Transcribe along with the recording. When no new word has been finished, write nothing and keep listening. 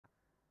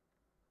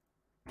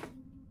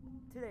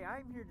Today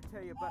I'm here to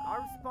tell you about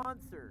our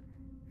sponsor,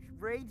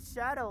 Raid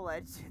Shadow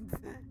Legends.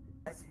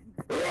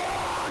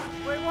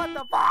 Wait, what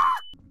the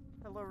fuck?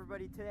 Hello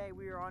everybody, today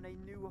we are on a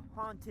new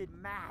haunted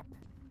map.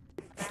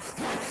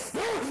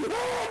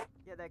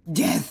 Yeah, that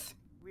Death!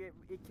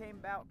 It came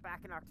out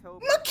back in October.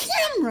 My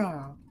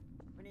camera!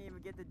 We didn't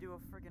even get to do a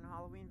freaking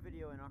Halloween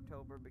video in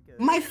October because...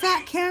 My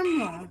fat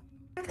camera!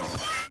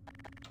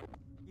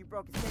 You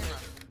broke his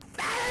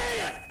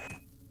camera.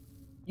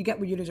 You get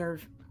what you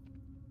deserve.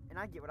 And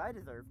I get what I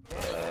deserve.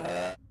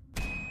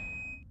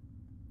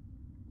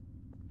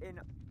 And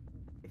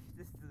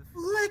this is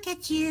Look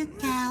at you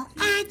go,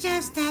 I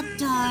just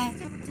adore.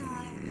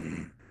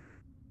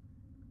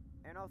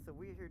 And also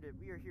we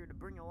are here to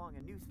bring along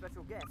a new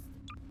special guest.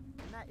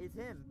 And that is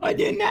him. I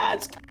didn't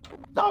ask.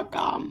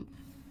 .com.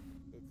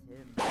 It's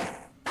him.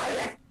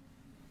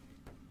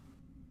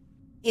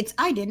 It's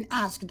I didn't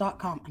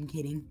ask.com. I'm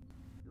kidding.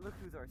 Look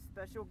who's our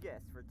special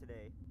guest for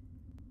today.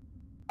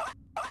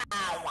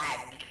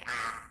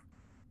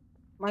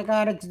 My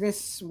god, it's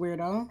this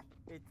weirdo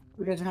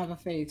who doesn't have a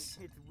face.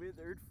 It's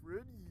Withered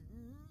Freddy.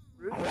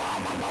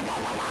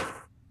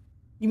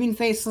 You mean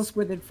faceless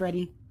Withered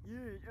Freddy? Yeah,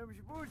 I'm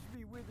supposed to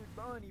be Withered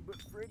Bonnie,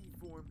 but Freddy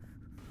form.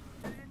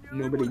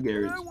 Nobody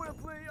cares. I wanna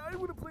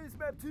play this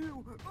map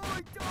too. Oh,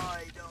 I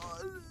died.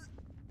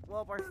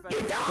 Well, our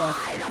special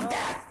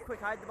guest.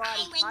 Quick, hide the body.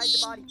 Hide the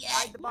body.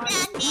 Hide the body.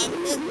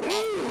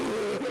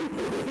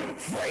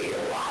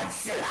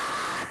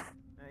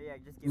 Yeah,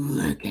 just give me.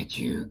 Look at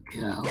you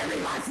go.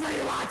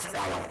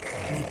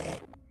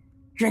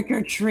 Trick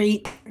or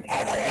treat.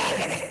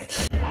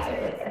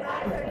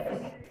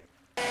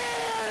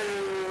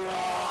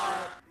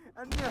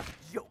 Enough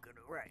joking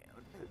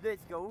around.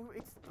 Let's go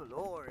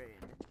exploring.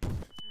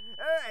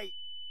 Hey!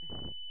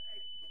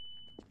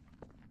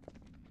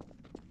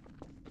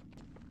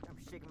 I'm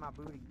shaking my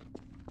booty.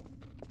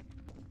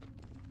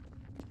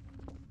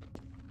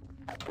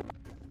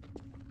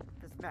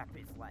 This map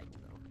is like though.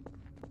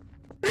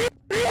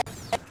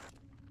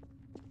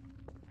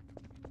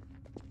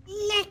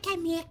 Look at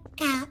me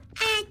go,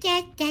 I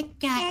just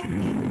adore.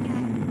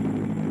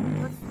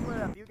 Let's split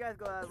up. You guys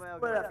go out of the way. I'll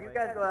go this way. You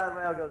guys go out of the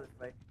way. I'll go this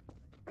way.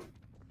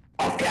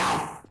 Okay,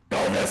 go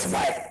this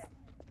way.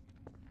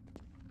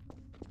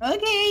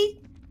 Okay.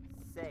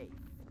 Safe.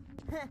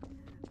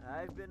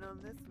 I've been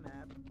on this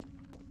map.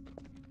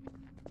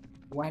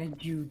 Why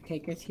did you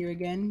take us here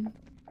again?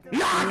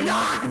 Knock,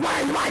 knock,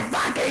 where's my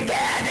fucking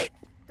candy?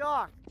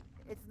 Doc,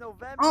 it's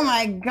November. Oh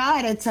my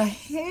god, it's a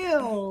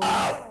hill.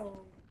 Oh.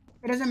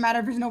 It doesn't matter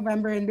if it's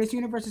November. In this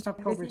universe, it's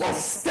October. Well,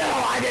 still,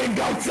 I didn't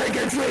go trick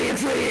or treat,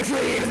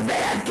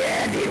 bad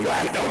candy,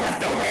 left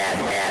the red.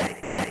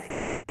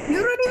 You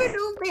don't even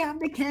know if they have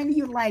the candy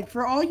you like.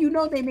 For all you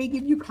know, they may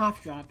give you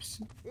cough drops.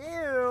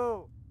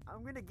 Ew.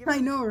 I'm gonna give I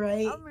know,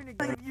 right? I'm gonna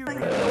give you. I'm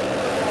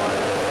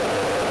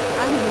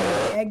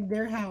gonna egg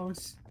their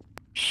house.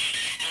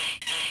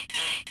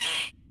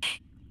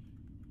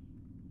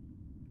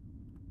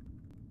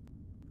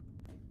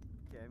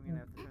 Okay, I'm gonna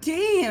have to.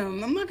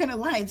 Damn, I'm not gonna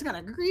lie, it's kind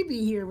of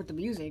creepy here with the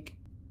music.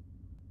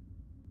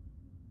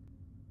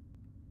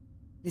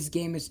 This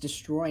game is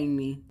destroying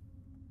me.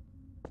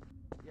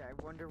 Yeah, I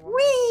wonder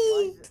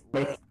Whee!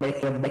 why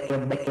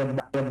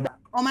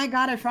Oh my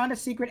god, I found a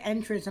secret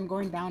entrance. I'm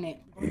going down it.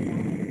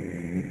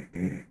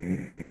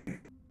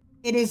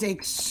 It is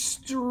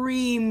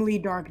extremely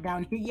dark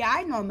down here. Yeah,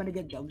 I know I'm gonna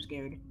get jump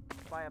scared.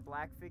 by a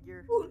black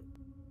figure. Who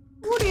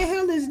the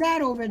hell is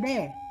that over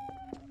there?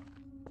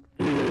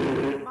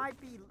 It might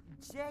be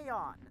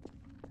Jayon.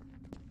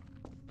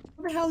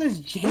 Who the hell is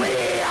Jay?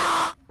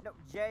 No,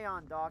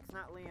 Jayon, Doc. It's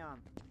not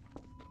Leon.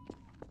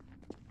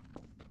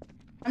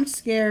 I'm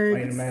scared.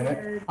 Wait a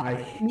minute,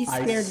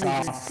 I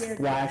saw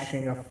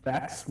flashing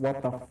effects,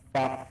 what the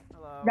fuck?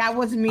 Hello. That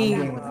was me.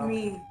 I'm That was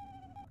me. Okay,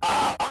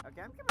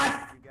 I'm coming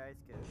with you guys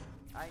because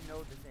I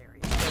know this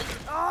area.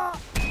 Oh!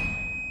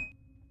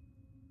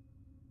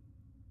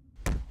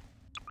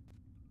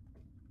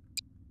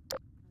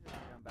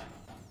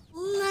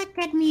 Look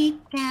at me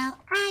go,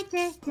 I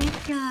just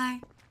adore.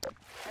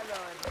 Hello,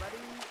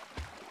 everybody.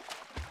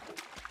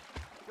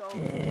 So,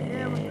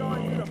 yeah, we're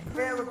going to the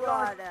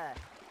Paragada.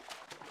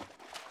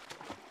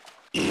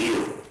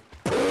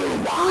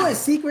 Oh, a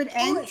secret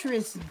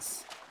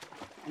entrance.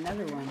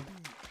 Another one.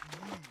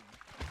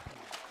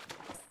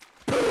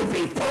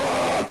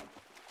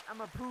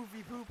 I'm a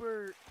poofy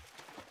pooper.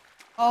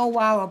 Oh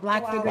wow, a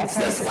black figure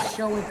decided to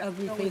show its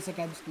ugly face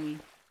against me.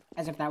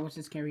 As if that was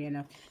just scary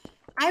enough.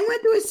 I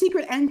went through a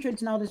secret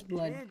entrance and all this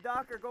blood. Me and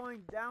Doc are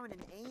going down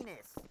an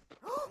anus.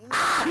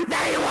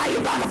 There you are, you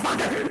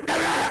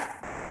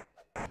motherfucker!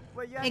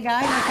 Well, you Hey have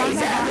guys, to- I found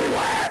a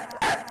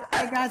house.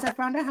 Hey guys, I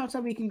found a house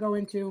that we can go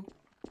into.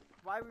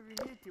 Why would we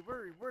need to?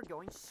 We're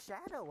going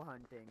shadow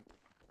hunting.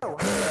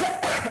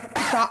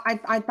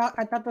 I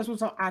thought this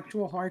was an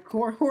actual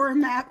hardcore horror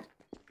map.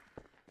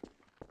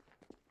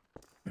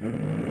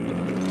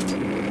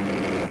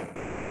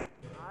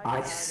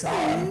 I saw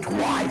him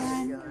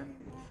twice!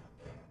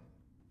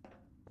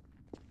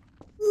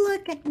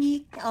 Look at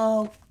me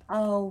go,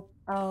 oh.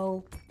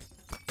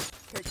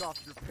 Take off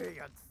your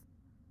pants.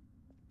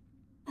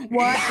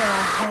 What the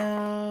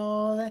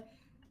hell?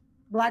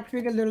 Black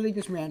figure literally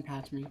just ran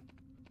past me.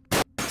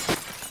 Yeah,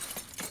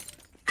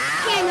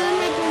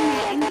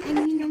 no, I'm not doing that.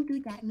 I mean, don't do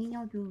that. I mean,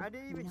 don't do. I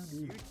didn't even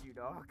shoot you,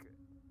 dog.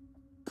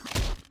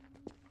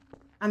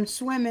 I'm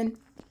swimming.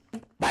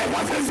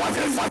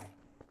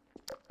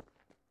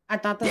 I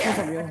thought this was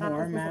a real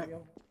horror map.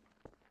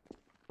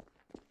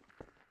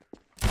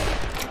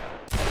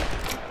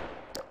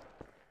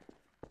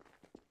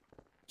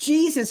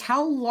 Jesus,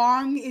 how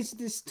long is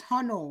this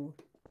tunnel?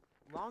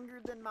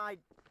 Longer than my...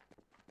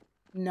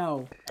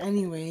 No.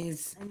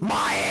 Anyways.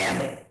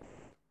 Miami.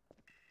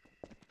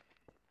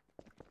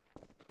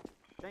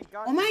 Thank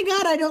God. Oh my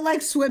god, I don't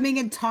like swimming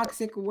in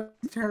toxic water.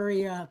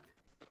 Hurry up.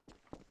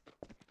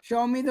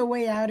 Show me the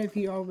way out if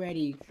you're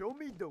already. Show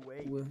me the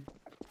way.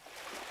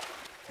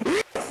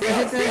 Is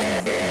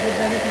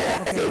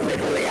it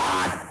okay.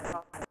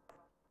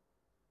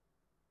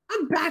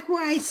 I'm back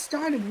where I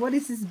started. What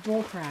is this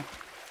bullcrap?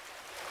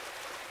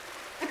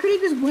 I could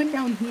have just went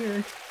down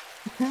here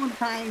the whole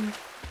time.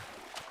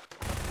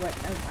 What?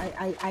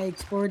 I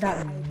explored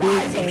that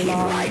big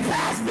long.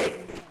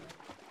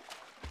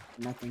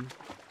 Nothing.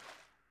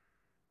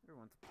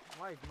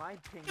 Why is my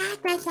ping? Yeah.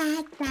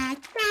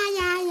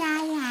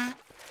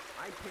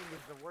 My ping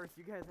is the worst.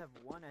 You guys have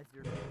one as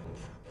your.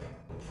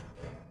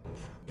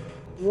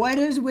 What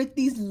is with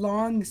these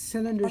long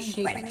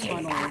cylinder-shaped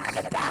tunnels?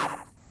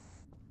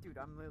 Dude,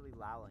 I'm literally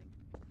lolling.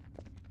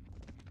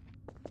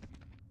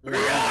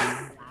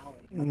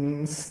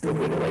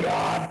 Stupid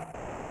Leon.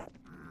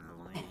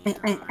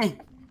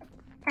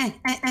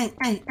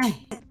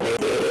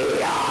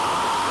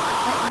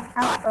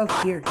 Out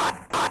of here.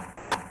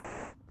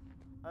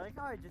 I like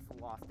how I just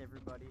lost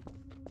everybody.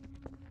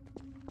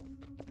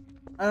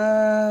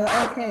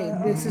 Okay,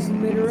 this is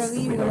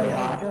literally what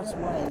I just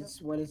was.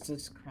 What is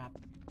this crap?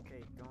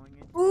 Okay, going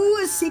in. Ooh,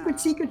 a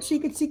secret.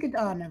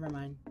 Oh, never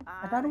mind.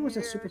 I thought it was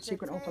a super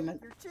secret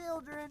ultimate. Your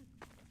children.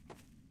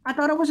 I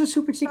thought it was a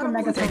super secret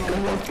mega tunnel.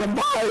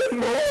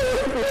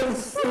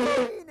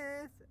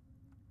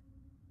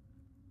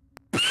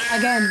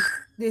 Again,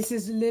 this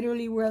is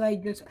literally where I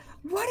just.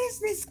 What is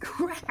this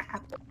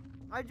crap?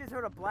 I just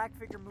heard a black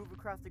figure move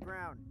across the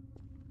ground.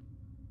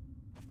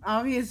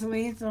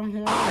 Obviously, it's a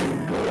horror.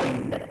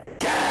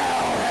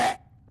 I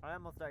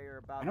almost thought you were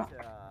about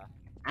to.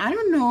 I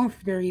don't know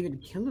if they're even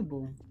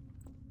killable.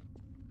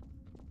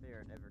 They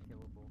are never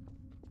killable.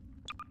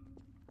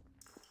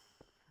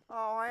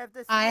 Oh, I have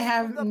to. I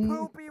have the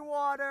poopy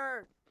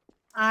water.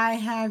 I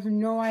have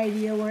no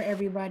idea where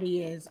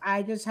everybody is.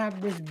 I just have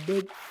this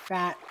big,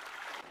 fat,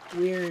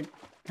 weird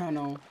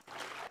tunnel.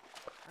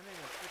 I'm in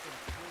a freaking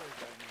sewer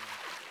right now.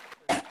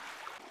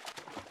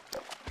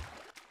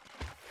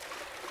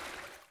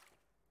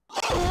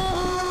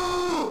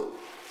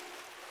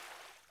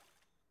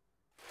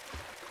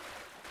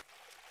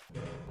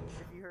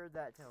 If you heard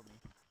that, tell me.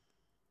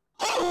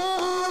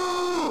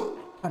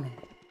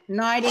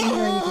 No, I didn't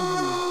hear anything.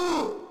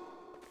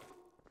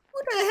 Who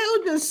the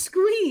hell just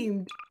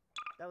screamed?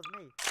 That was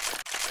me.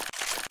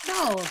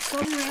 No,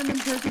 some random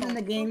person in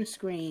the game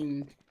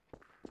screamed.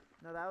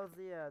 No, that was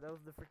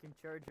the freaking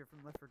charger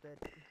from Left 4 Dead.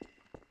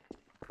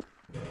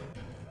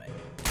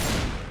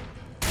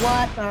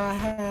 What the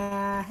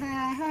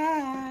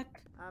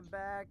heck? I'm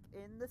back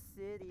in the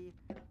city.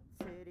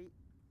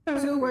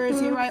 So where is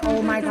he right?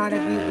 Oh my god,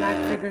 if these black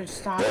figures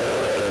stop.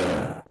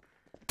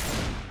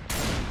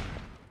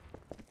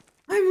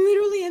 I'm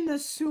literally in the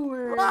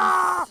sewers.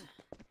 Ah!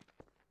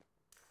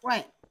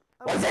 What?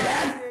 A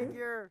black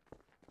figure.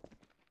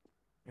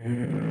 They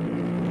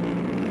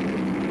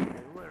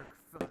look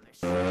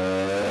foolish.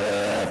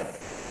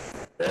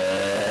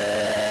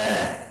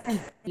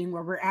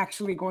 Where we're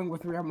actually going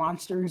with real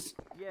monsters.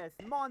 Yes,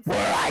 monster.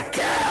 Where I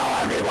kill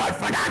everyone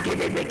for not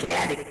giving me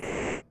candy.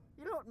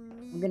 You don't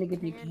need I'm gonna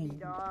give you candy, candy.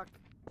 Doc.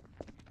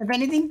 If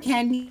anything,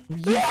 candy.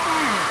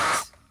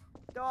 Yes!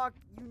 Doc,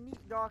 you need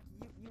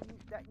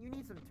you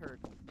need some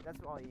turkey.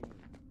 That's all you need.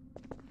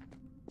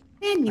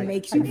 Candy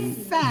makes you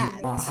fat.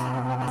 Okay,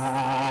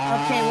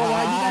 well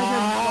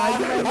while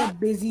you guys are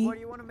busy. What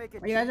do you want to make a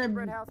Well, you guys are-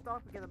 gingerbread house,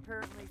 Doc? Because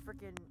apparently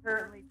freaking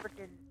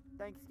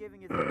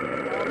Thanksgiving is a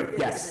dead holiday.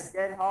 Yes. It's a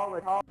dead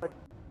holiday.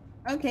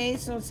 Okay,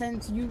 so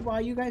since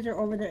while you guys are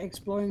over there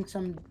exploring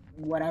some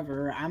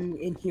whatever, I'm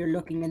in here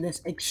looking in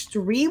this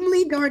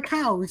extremely dark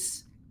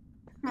house.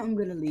 I'm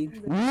gonna leave.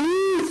 Spooky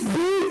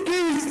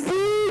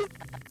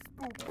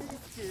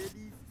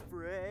Kitty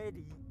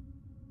Freddy.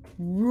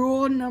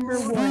 Rule number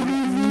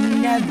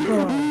 1,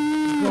 never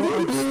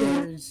go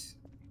upstairs.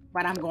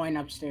 But I'm going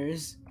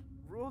upstairs.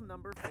 Rule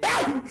number 4.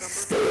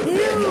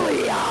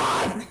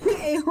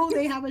 Ew,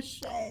 they have a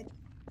shed.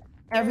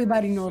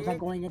 Everybody knows I'm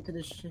going into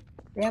the shed.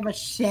 They have a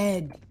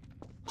shed.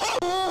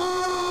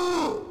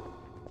 Hello.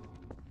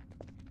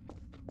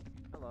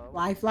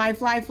 Fly.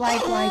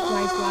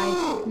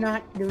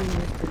 Not doing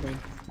this today.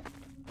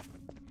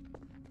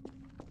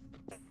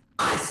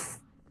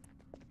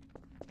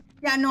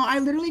 Yeah, no, I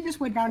literally just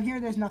went down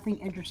here. There's nothing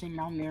interesting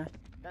down there.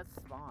 That's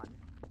spawn.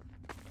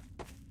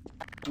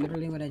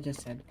 Literally what I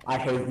just said. I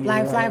hate you.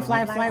 Fly, fly,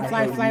 fly, fly,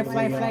 fly, fly, fly,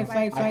 fly,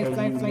 fly, fly, fly,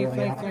 fly,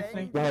 fly, fly,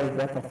 fly. Yo,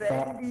 what the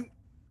fuck?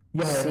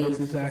 Yo, this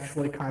is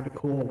actually kind of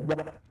cool.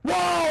 Whoa,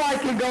 I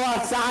can go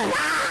outside!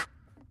 Ah!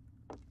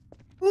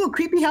 Ooh,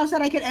 creepy house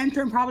that I could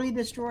enter and probably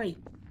destroy.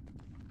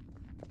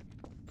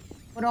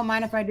 Well, don't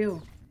mind if I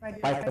do.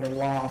 Breaking the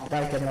law,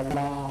 breaking the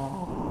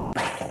law.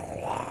 Breaking the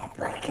law,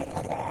 breaking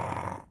the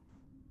law.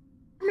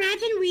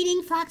 Imagine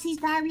reading Foxy's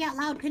diary out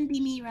loud. Couldn't be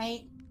me,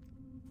 right?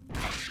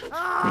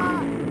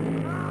 Ah!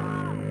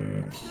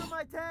 It's in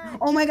my tank!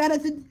 Oh my god,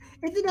 it's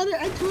another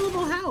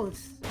untoolable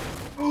house.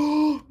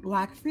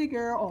 Black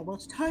figure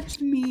almost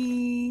touched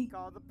me.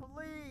 Call the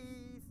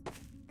police!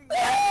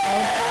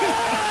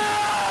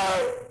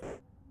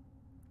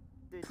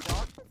 Did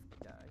Doc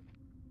die?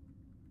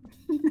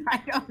 I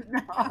don't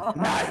know.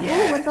 Not Ooh,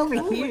 yet. what's over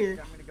I'm here?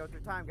 gonna go through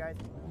time, guys.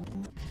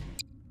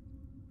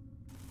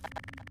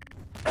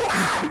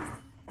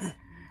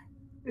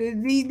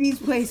 These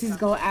places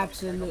go I gotta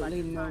absolutely go back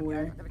through time,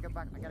 nowhere. guys. I gotta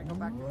go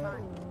back through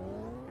time.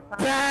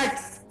 Back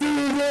to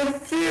the Go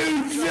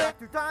future! back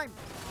through time!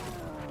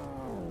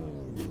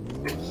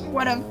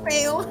 What a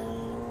fail!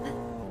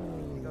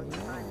 Go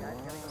through time, guys.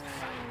 Gotta go through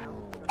time now.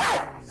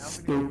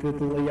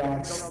 Stupid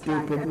Leon,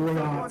 stupid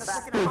Leon,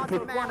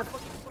 stupid.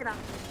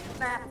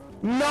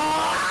 No!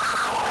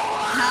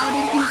 How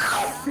did you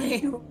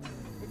fail?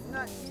 It's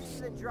not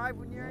easy to drive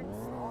when you're in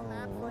small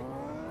maps like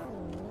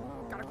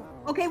gotta go.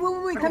 Okay,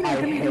 wait, come I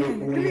here, hate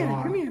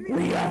Leon. come here.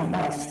 Leon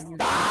must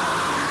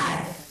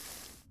die!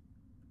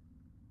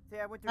 See,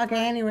 I went through Okay,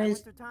 time. anyways. I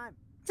went through time.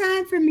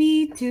 Time for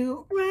me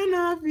to run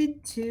off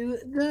into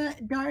the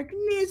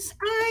darkness.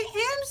 I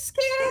am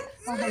scared.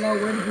 Oh, hello,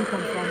 where did you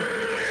come from?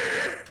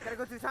 Gotta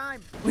go through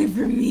time. Wait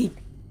for me.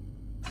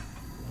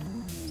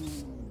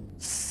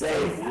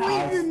 Safe Wait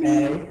house, for eh?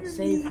 me.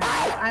 Safe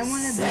house. I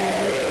want to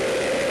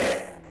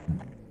bet.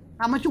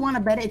 How much you want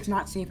to bet it's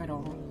not safe at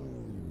all?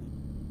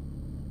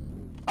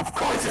 Of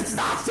course it's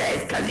not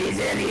safe, because he's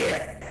in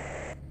here.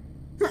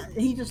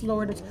 He just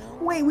lowered us.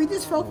 Wait, we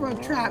just fell for a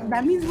trap.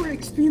 That means we're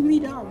extremely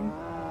dumb.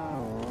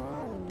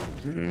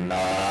 No.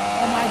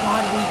 Oh my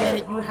god, we get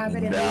it. You have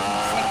it in this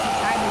sexy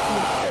time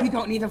machine. We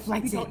don't need to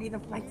flex it. Yeah,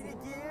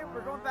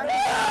 we're going back Back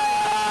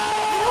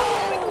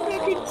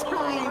in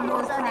time,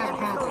 more crap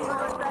happens.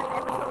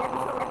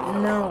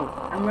 No,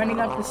 I'm running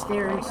up the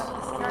stairs.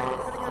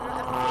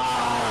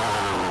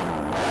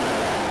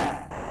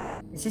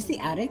 Is this the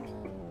attic?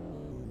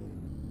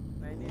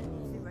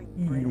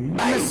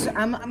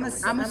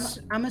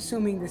 I'm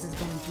assuming this is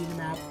going to be the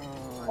map.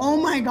 Oh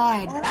my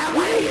god!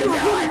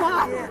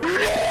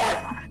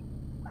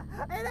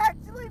 It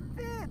actually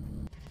fit!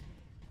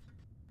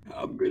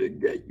 I'm gonna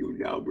get you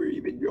now. We're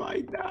even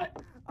trying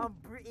that. I'm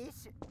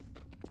British.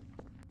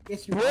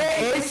 Yes, you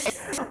British!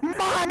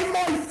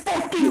 My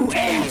fucking You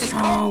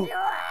asshole! You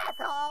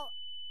asshole!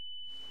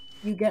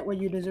 You get what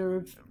you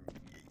deserve.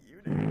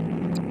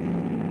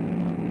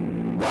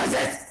 Was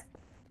it?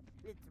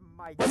 It's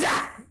my What's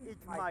that?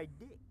 It's my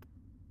dick.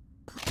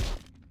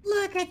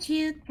 Look at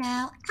you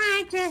go.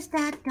 I just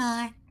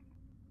adore.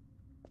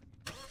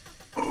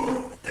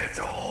 That's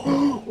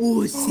all.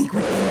 Ooh,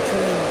 secret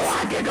entrance.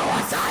 I can go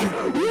outside.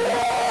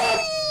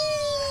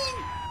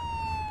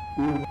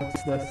 Ooh,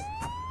 what's this?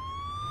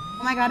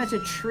 Oh my god, it's a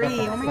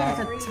tree. Oh my god,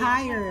 it's a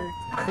tire.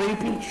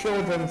 Creepy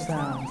children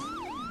sounds.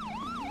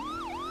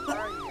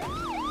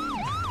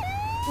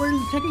 We're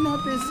checking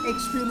out this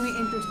extremely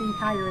interesting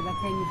tire that's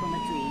hanging from a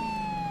tree.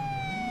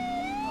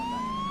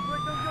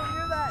 Wait, don't go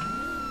near that!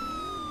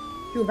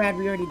 Too bad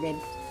we already did. A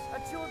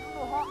child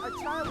will haunt you if you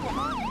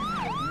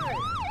hear it.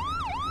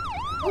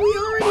 Oh, we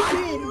already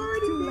did.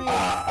 Too late.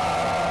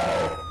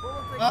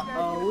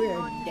 Uh-oh,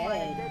 we're dead.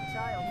 dead. Dead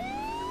child.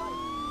 Your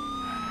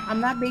life. I'm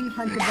not being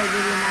hunted by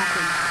William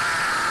Afton.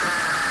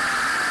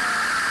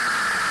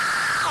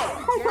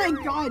 Oh my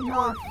god, you're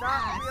Not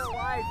fast. real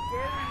life,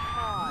 Gary's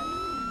hot.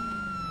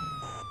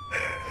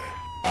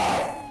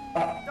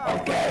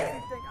 Okay.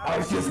 I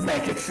was just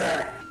making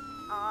sure.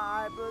 I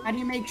believe How do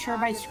you make sure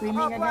by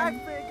screaming a black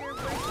again? figure went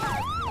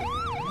past me.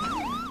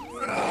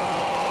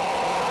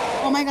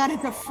 Oh my god,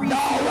 it's a free No,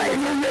 floor. wait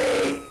for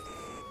me!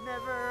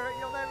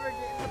 You'll never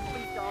get in the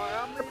police car.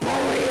 I'm leaving.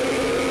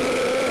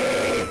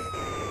 Police!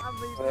 I'm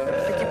leaving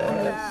Get the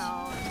police.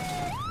 town.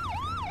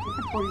 What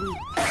the police?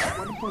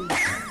 What the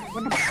police?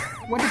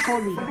 What the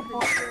police?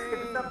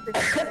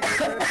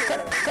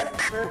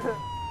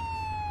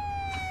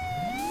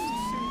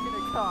 Shooting a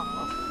cop.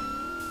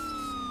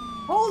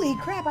 Holy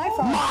crap, I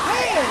found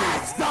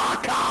fire!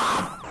 Stock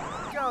up!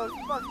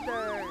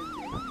 Ghostbusters.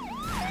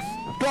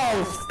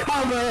 Ghost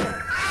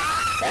cover!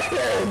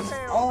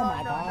 Oh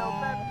my god.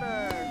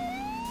 November.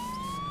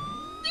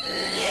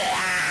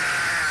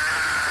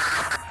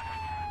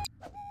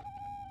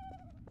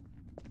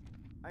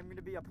 I'm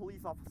gonna be a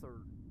police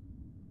officer.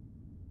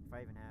 If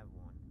I even have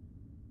one.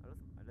 Are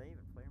they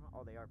even player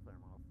models? Oh, they are player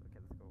models.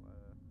 Okay, let's go.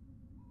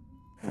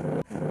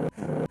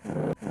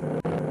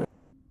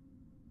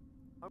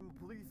 I'm a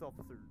police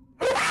officer.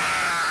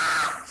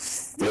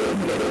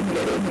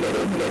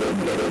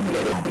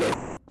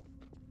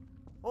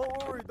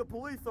 Oh, the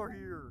police are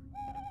here.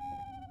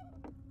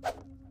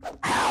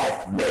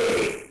 Help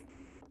me!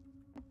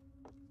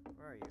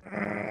 Where are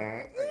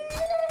you?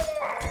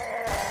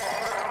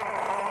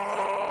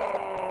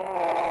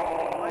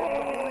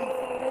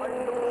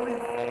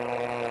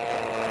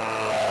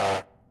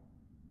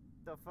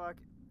 The fuck?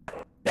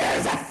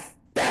 There's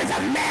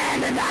a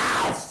man in the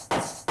house!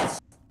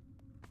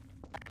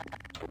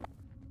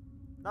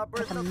 Not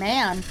brave A enough.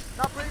 man.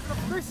 Not brave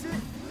enough for this shit.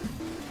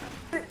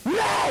 No,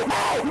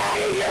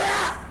 you're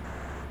out!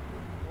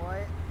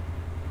 What?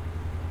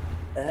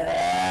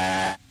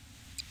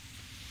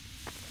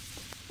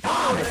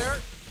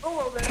 Thomas!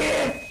 Hello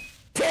there.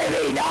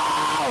 Timmy,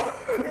 no!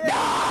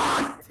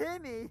 No!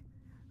 Timmy?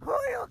 Who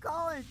are you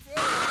calling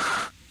Timmy?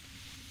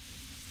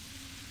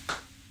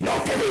 No,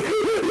 Timmy!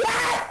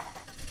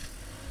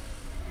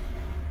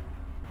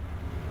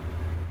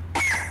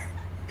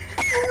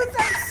 What was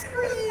that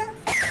scream?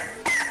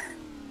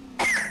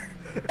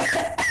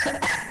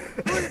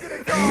 Who are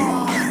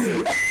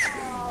you gonna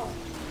call?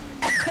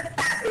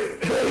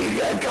 Who are you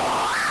gonna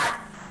call?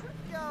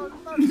 Yo,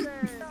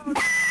 Mustang.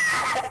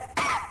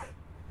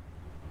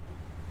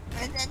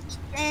 And then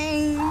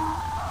stay.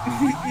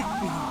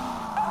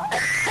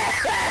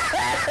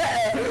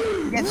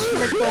 Gets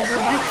flipped over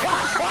by.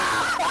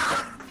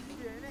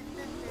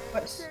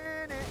 What?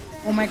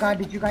 Oh my god,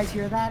 did you guys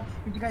hear that?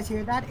 Did you guys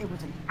hear that? It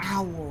was an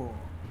owl.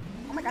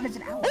 Oh my god, it's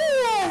an owl.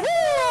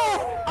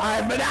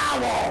 I'm an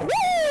owl!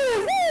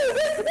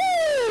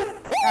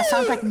 That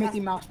sounds like Mickey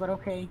Mouse, but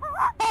okay.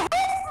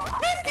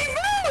 Mickey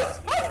Mouse!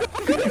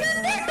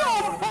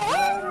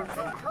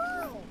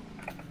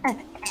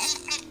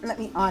 Let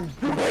me on.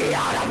 We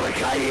are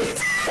uppercut.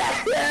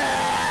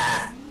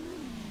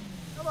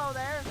 Hello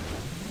there.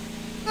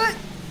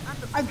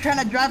 I'm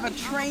trying to drive a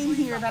train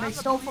here that I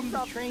stole from the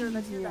police train officer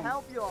that's here to museum.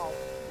 help you all.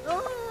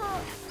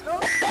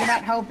 You're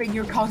not helping,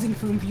 you're causing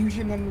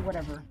confusion and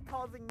whatever.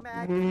 Causing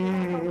mad.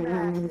 Come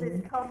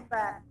back. Come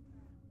back.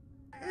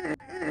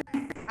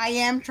 I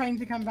am trying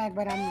to come back,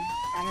 but I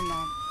don't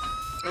know.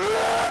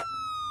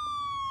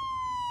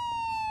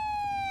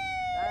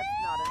 That's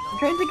not I'm enough.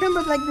 trying to come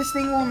back like this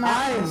thing will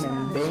not. I'm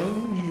in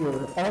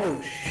danger.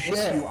 Oh shit.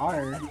 Yes, you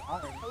are.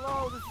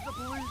 Hello, this is the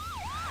police.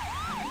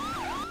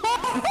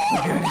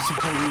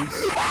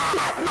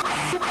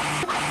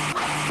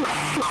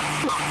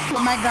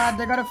 Oh my god,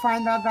 they're gonna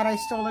find out that I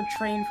stole a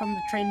train from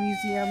the train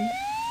museum.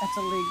 That's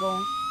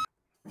illegal.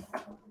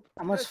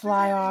 I must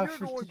fly off.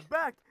 You're going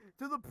back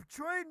to the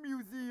train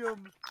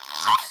museum.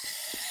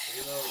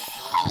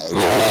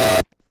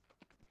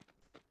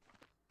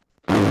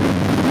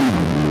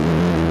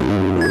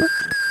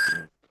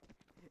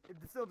 If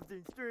there's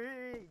something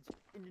strange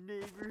in your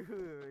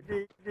neighborhood,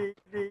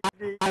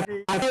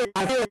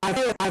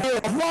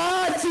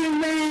 Watching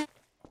me!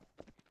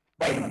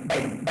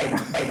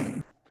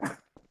 Wait.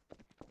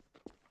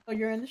 So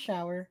you're in the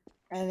shower,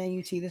 and then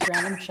you see this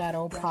random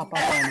shadow pop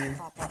up on you.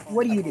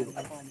 What do you do?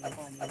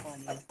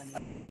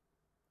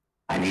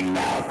 I need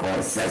medical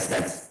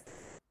assistance.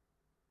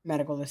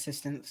 Medical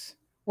assistance.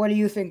 What do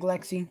you think,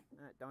 Lexi?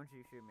 don't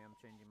you shoot me, I'm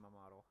changing my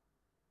model.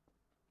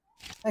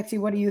 Lexi,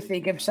 what do you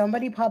think? If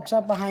somebody pops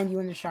up behind you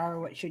in the shower,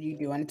 what should you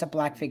do? And it's a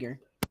black figure.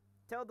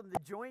 Tell them to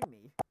join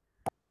me.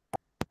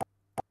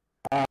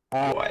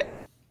 What?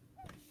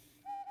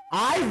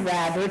 I'd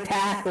rather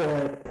tackle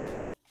it.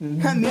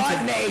 Butt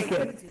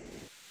naked.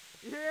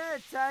 Yeah,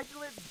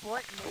 tackle it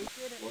butt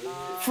naked.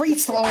 Free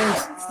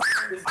throws.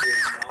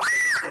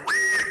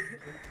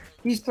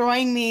 He's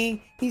throwing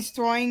me. He's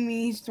throwing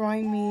me. He's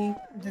throwing me.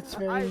 That's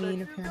very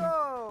mean of him.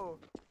 Go.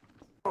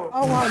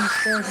 Oh wow, you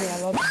scared me.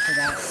 I love you for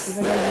that.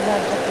 Even though you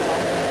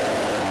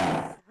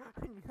got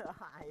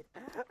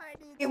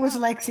it was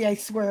Lexi, I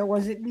swear. It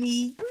wasn't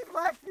me. Who's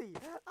Lexi?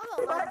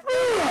 I'm not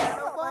Lexi.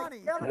 No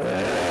Bonnie.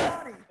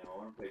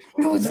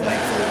 It was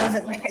Lexi. It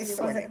wasn't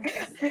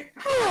Lexi.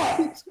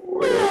 I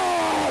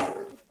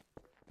swear.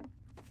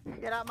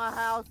 Get out my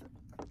house.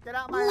 Get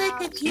out my Look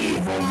house. at you.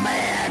 Evil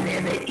man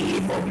in the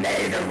evil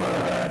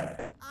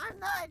neighborhood. I'm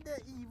not in the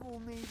evil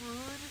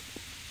neighborhood.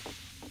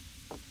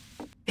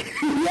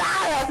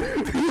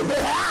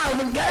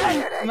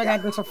 Oh my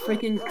god, there's a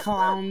freaking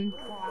clown.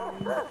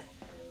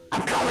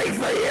 I'm coming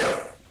for you.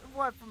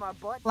 What, for my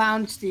butt?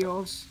 Clown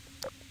steals.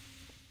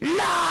 No!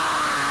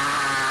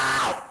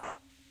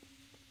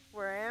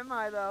 Where am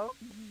I, though?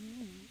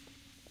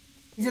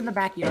 He's in the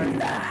backyard. In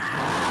the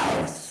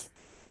house.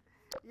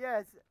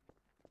 Yes.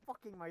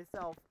 Fucking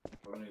myself.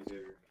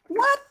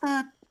 What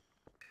the?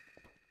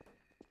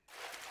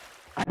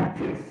 I'm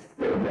too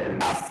stupid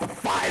enough to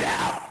find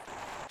out.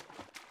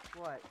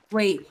 What?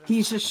 Wait,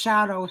 he's a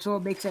shadow, so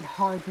it makes it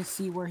hard to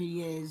see where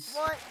he is.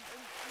 What?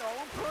 No,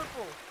 I'm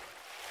purple.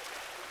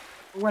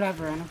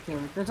 Whatever, I don't care.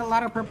 There's a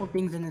lot of purple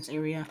things in this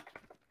area.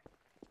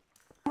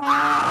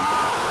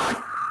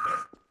 How'd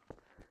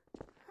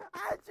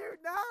you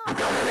know?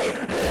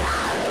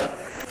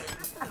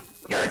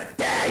 You're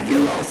dead, you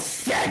little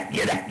shit.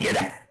 You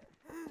know.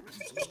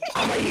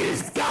 I'm gonna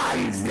use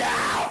guns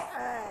now.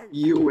 Hey,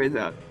 You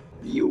wither.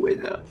 You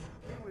wither.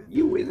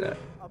 You wither.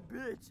 a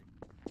bitch.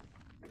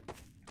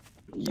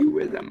 You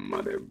wither,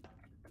 mother.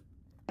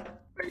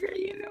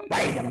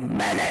 Wait a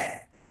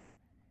minute.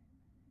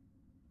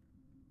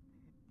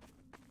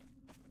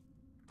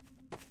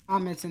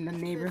 Thomas in the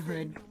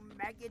neighborhood. Listen, you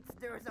maggots,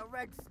 there's a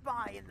red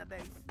spy in the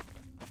base.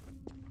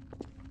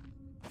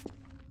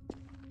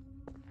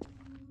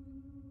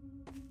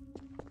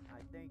 I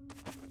think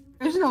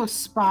There's no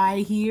spy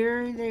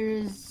here.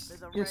 There's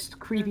there's a just red,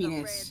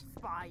 creepiness. There's a red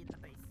spy in the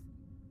base.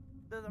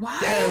 There's a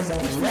What? There's a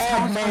This red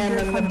house man under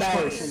in the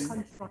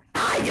construction.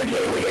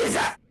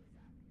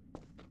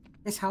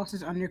 This house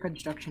is under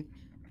construction.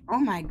 Oh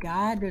my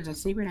god, there's a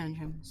secret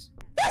entrance.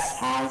 This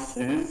house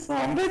is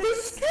under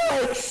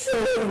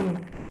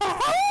destruction.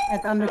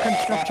 That's under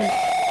construction.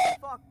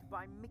 fucked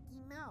by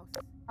Mickey Mouse.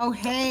 Oh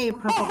hey,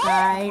 purple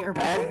guy or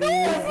purple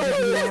dude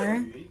over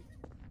here.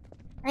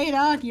 Hey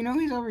Doc, you know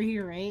he's over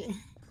here, right?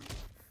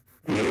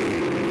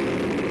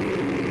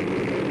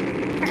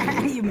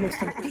 You missed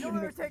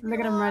him. Look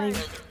at him running.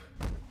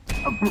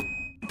 Oh.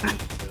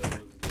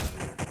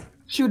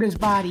 Shoot his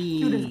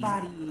body. Shoot his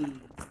body.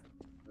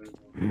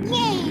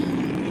 Yay!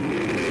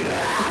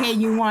 Okay,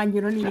 you won.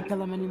 You don't need to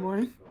kill him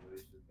anymore.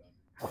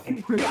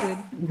 We're good.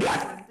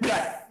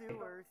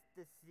 Sewers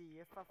to see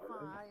if I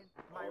find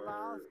my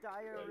lost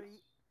diary.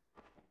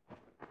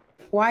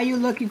 Why are you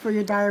looking for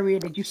your diarrhea?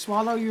 Did you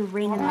swallow your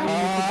ring and now you need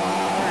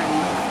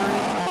to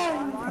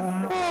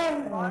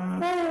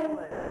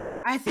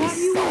I thought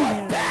you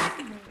were there.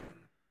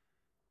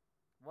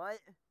 What?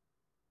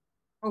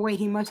 Oh wait,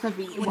 he must have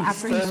eaten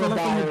after he stole it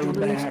from the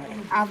jewelry.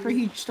 After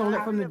he stole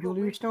it from the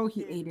jewelry store,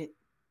 he ate it.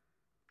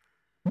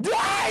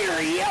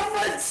 Diary of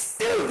a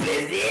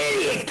stupid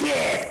idiot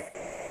kid.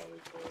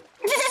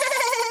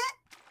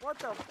 What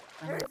the?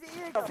 There's the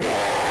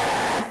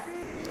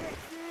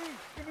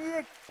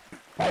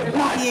There's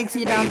no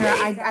EXE down there.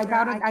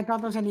 I thought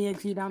there was an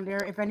EXE down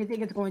there. If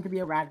anything, it's going to be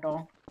a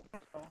ragdoll.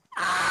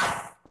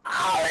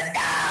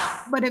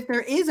 But if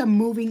there is a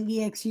moving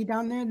EXE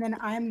down there, then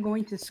I'm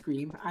going to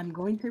scream. I'm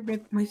going to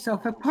rip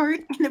myself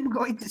apart, and I'm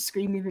going to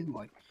scream even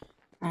more.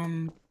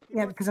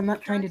 Yeah, because I'm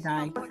not trying to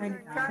die.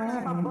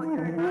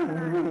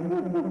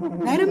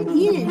 Let him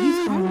eat it.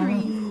 He's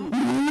hungry.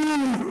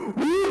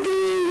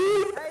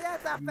 Hey,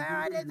 that's not fair.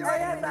 I didn't do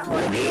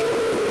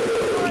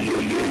it. You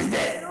used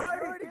it. You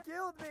already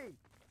killed me.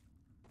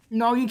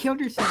 No, you killed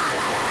yourself.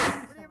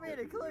 What do you mean?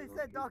 It clearly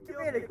said Doc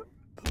killed me.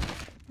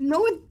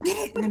 No, it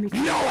didn't. Let me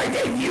see. No, I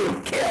didn't.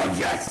 You killed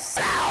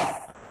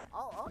yourself.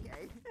 Oh,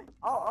 okay.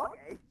 Oh,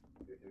 okay.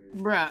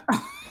 Bruh.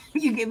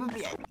 You gave him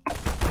the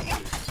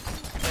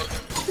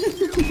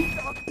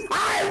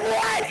I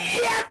want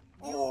him.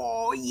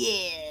 Oh,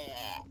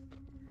 yeah.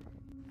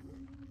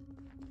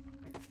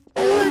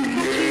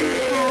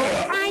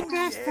 I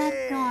just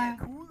adore.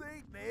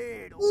 Kool-Aid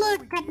man.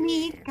 Look at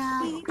me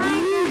go. I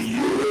just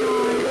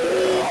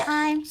adore.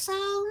 I'm so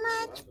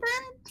much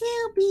fun to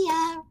be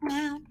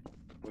around.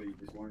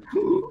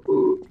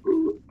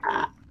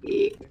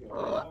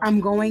 I'm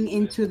going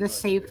into the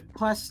safe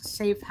plus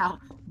safe house.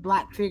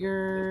 Black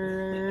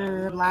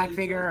figure. Black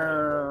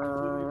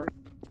figure.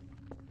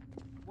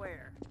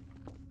 Where?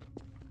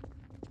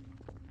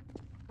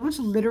 It was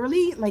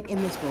literally like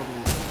in this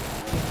building.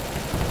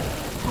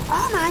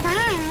 Oh my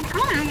god!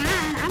 Oh my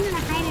god! I'm gonna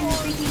hide in the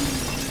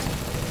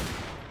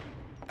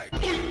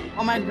freaking.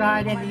 Oh my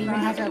god, and it even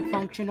has a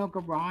functional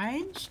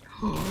garage.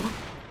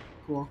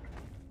 Cool.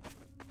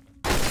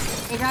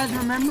 Hey guys,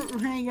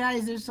 hey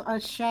guys, there's a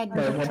shed.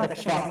 There's a What truck the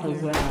shed fuck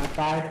is here. that?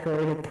 I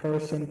heard a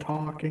person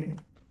talking.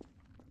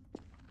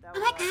 That Oh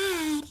my was-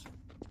 god!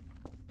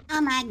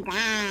 Oh my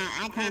god!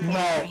 I can't No,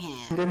 hear it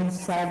him. didn't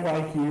sound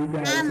like you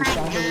guys. Oh It my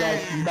sounded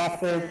like God.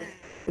 muffled.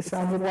 It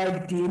sounded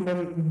like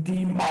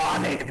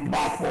demonic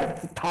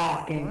muffled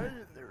talking.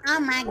 Oh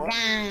my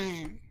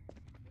god!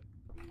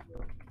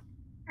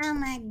 Oh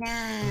my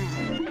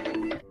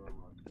god!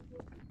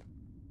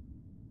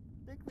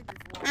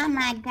 Oh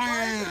my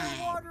god!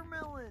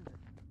 Watermelon.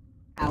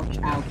 Ouch,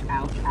 ouch,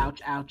 ouch,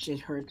 ouch, ouch. It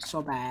hurts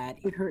so bad.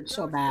 It hurts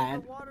so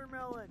bad.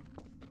 Watermelon.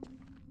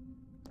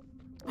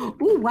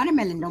 Ooh,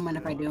 watermelon. Don't mind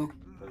if I do.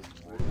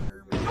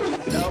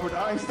 Albert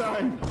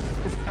Einstein!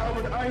 It's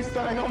Albert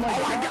Einstein! Oh my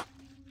god!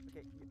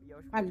 Okay,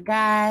 Yoshi. My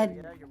god.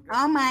 Yeah, you're good.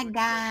 Oh my Gotta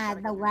god.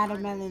 go The time.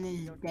 watermelon is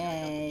You gotta go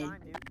dead. time,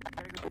 dude.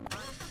 Gotta go time.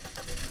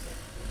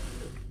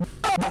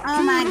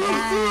 Oh my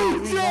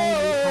god.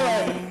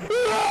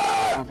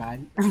 Oh god.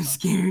 I'm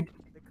scared.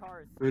 The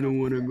car is. I don't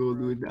want to go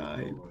to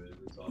die.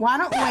 Why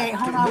don't wait,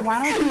 hold on,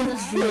 why don't you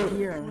just do it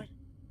here?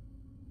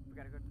 We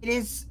gotta go. It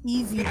is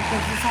easy because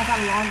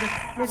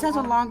this has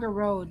a longer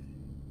road.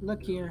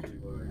 Look here.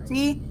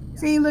 See?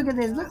 See, look at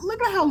this.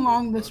 Look at how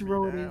long this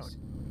road is.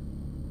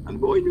 I'm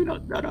going to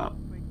knock that up.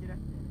 Wait, did I?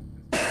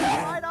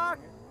 Bye, Doc.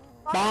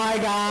 Bye,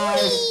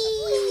 guys.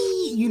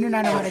 You do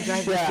not know how to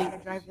drive this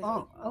Shit. thing.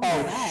 Oh, Oh,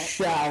 that.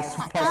 shit. I was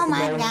supposed Oh to my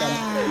go with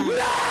them.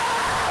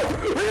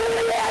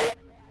 god!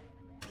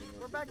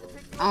 We're back to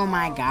pick. Oh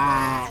my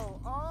god.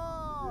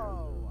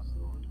 Oh.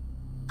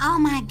 Oh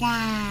my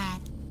god!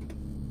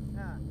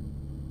 Huh.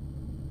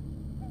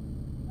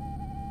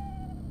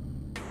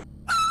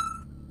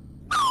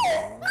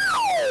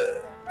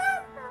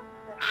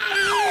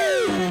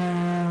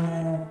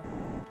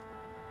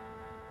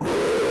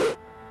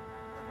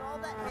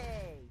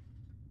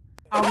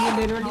 Are we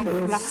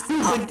literally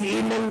Stupid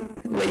demon,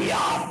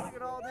 Leon. Look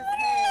at all this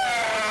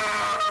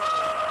hair.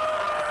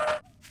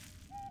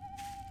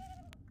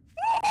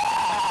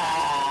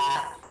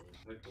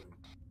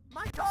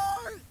 My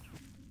cars!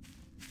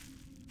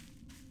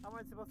 How am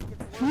I supposed to get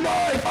to work?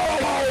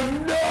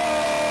 No!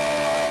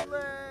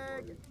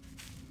 Leg!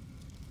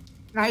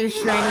 Now you're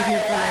stranded here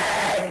for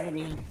like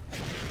eternity.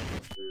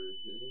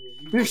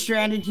 You're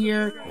stranded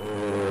here.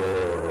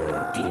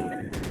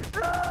 Demon.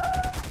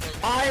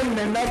 I'm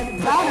in the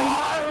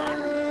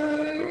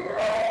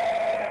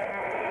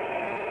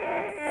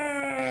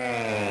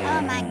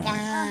Oh my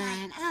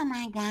god. Oh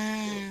my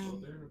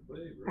god.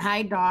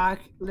 Hi, Doc.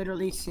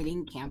 Literally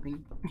sitting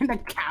camping. And the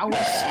cow is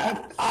sick.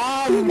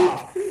 I'm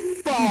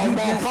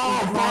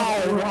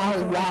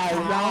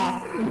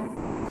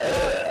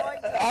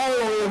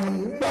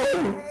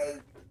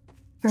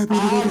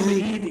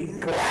eating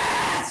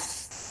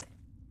grass.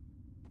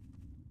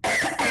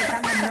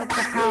 Time to milk the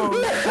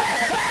cows.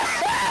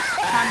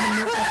 Time to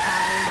milk the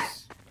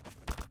cows.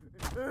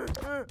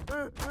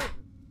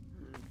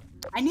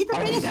 I need the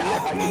biggest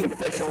I need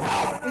official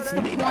help. It's I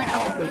the need point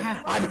help. of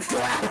I'm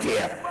trapped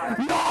here.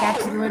 No!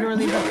 That's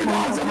literally the point of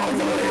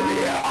having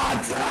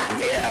I'm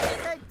trapped here.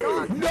 Hey,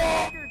 dog,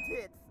 No! your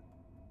tits.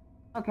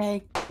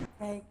 Okay.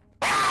 Okay.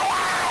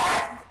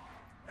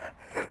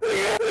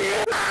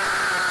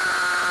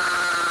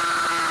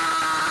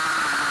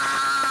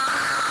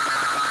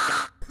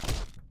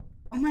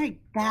 Oh my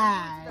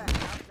god.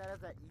 That has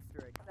that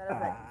Easter egg. That has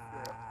that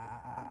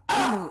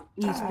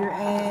Easter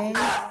egg.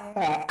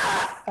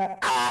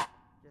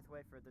 Just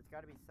wait for it. There's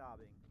gotta be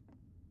sobbing.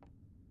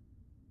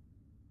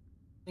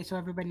 Okay, so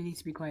everybody needs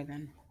to be quiet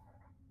then.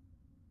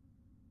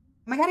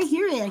 Oh my god, I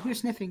hear it. I hear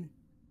sniffing.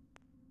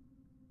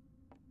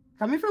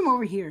 Coming from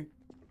over here.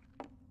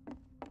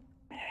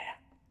 Nothing.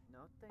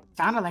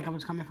 Sounded like I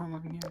was coming from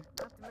over here. Not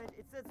to mention,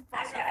 it says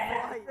fight or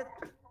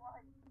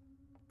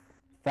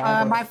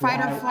flight. My fight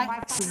or flight.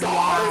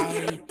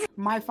 Why?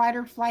 My fight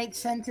or flight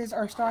senses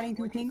are starting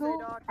to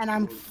tingle, and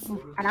I'm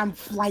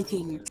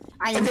flighting.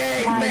 I am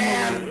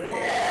flying.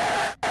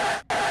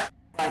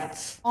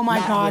 Oh my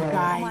god,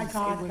 guys! Oh my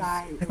god,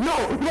 guys! No!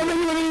 It's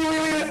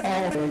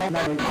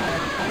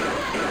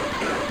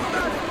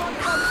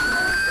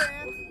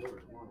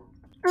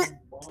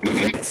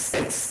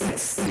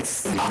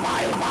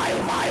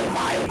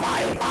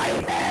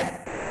my bad.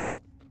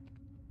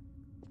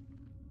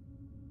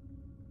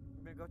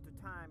 I'm gonna go through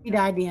time. He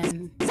died the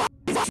end.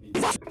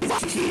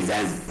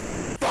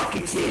 Jesus! Fuck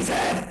you,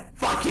 Jesus!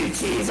 Fuck you,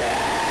 Jesus!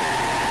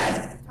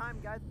 Time,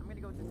 guys. I'm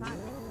gonna go through time.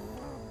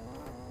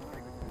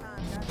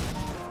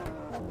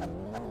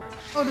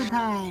 Go to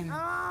time.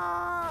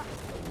 Ah!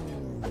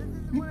 This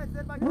is what I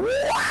said my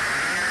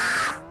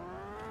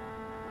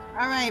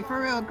Alright,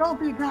 for real, go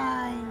through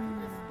time.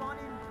 This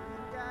spawning dream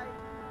guy.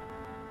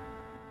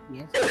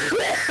 Yes.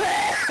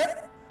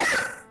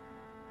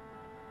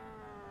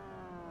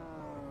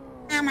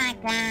 Oh my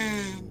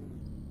god.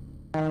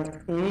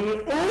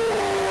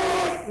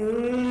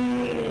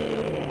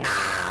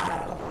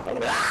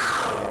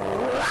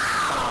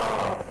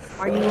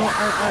 Are you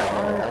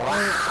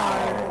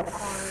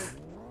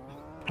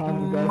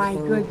my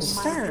good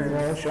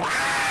sir?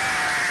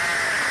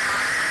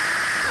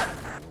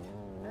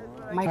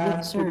 My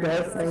good sir.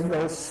 And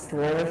go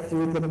stroll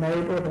through the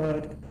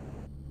neighborhood.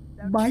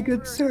 My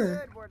good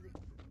sir.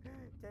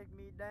 Take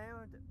me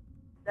down.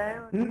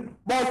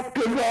 What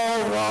could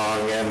go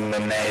wrong in the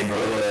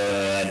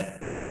neighborhood?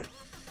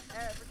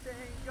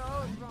 Everything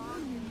goes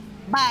wrong.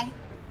 Bye.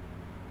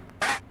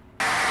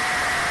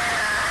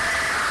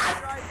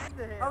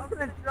 I'm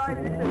gonna try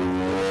this.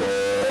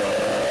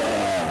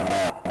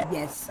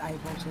 Yes,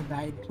 I've also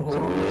died.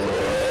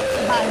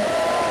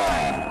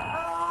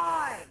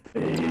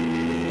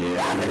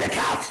 I'm in the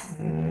couch.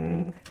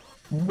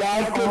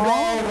 What could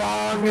go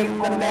wrong in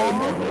the They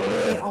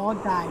neighborhood? all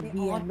died.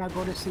 The end. Now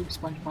go to sleep,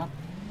 SpongeBob.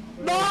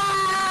 No!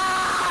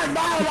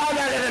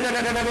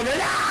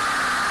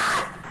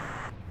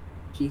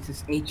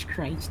 Jesus H.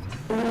 Christ.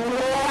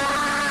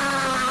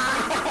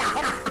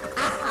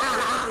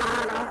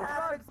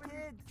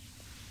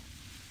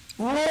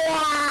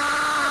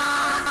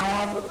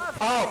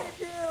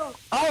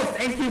 Oh,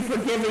 thank you for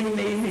giving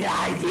me the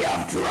idea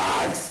of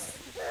drugs.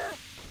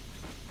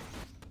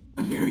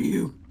 I hear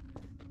you.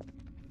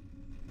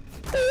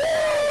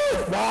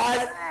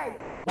 What?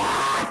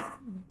 What?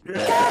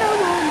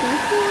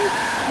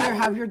 Here,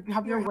 have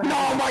your weapon.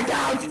 No, my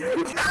couch!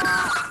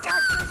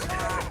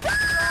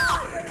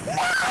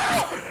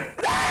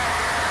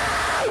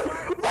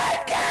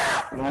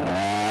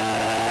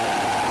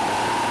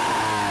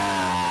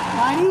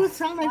 Why do you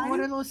sound like one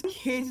of those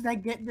kids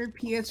that get their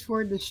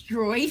PS4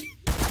 destroyed?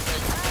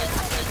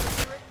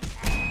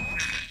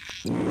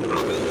 I'm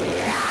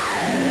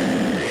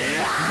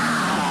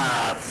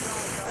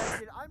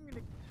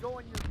gonna go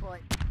on your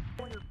butt.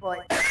 On your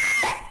butt.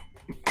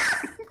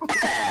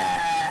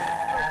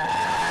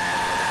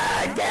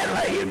 I can't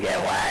let you get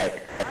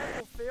away. I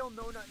will fail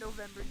No Nut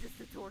November just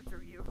to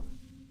torture you.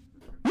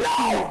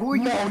 No! Who are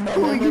you- No,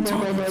 who are you no,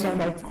 talking no, to? no,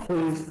 no,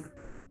 please.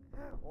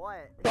 What?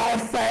 What?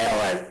 Don't fail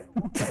it.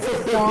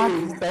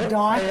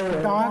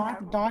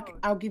 Doc,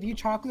 I'll give you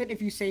chocolate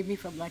if you save me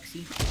from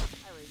Lexi. I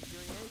wasn't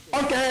doing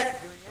anything. Okay.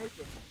 Doing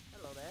anything.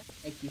 Hello there.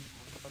 Thank you.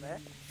 Hello there.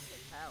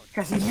 How?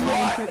 Because he's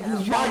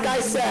trying Like I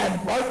said,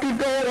 what could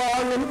go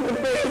wrong in the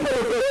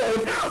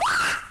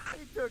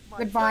He took my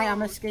Goodbye,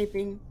 I'm toes.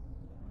 escaping.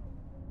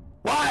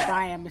 What?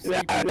 Goodbye, I'm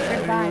escaping.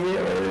 Goodbye.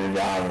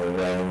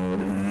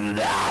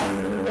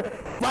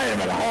 Wait a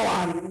minute, hold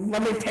on.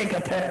 Let me take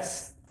a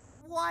piss.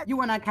 What? You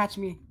will not catch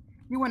me.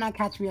 You will not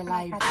catch me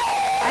alive.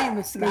 I am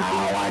escaping.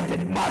 Now I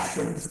did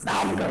mushrooms.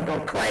 Now I'm gonna go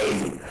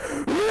crazy.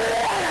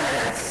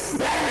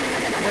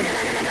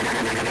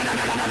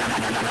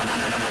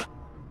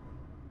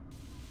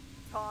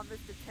 Tom,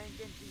 Mr.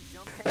 Tengenji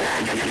jumping.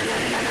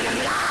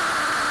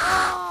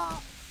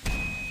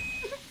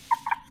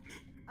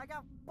 I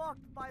got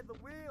fucked by the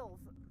wheels.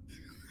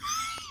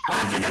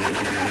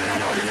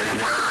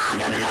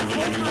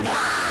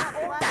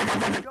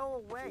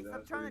 Go away.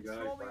 Stop trying to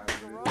troll me in the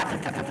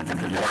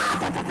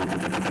garage.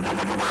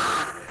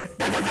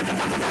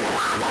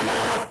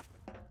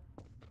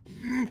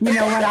 You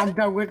know what? I'm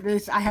done with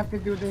this. I have to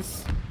do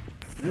this.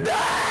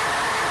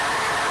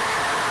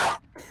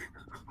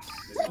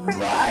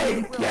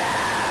 My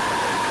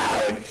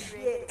couch!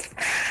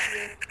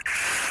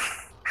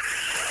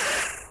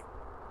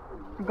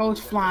 Goes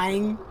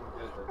flying.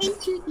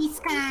 Into the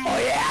sky. Oh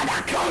yeah,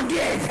 that cold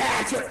get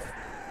Patrick!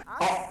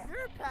 Oh,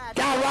 you're Patrick.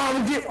 Got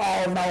wrong with you?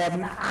 Oh no,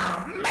 I'm not.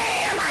 Oh,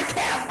 man, I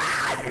can't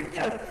find you!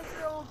 It's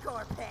your old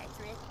car,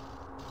 Patrick.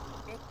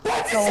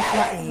 What's Go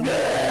that? flying. I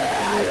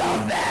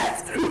love that!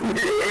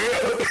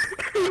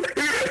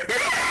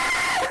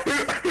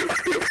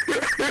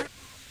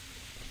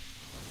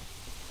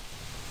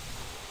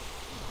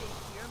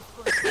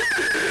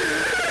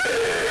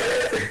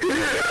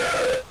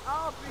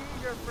 I'll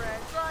be your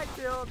friend right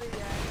till the end.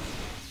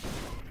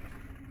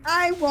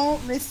 I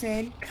won't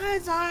listen,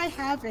 cause I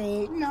have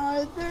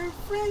another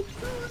friend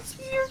who's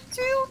here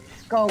too.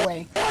 Go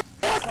away.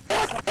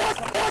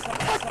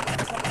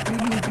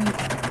 Leave me be.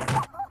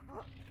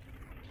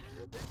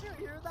 Did you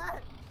hear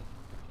that?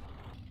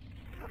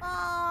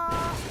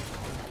 Ah!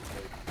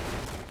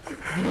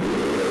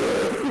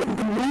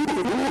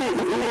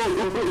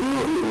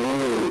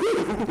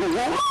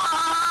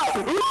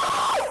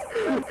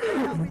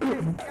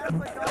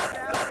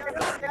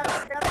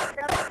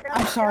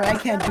 I'm sorry, I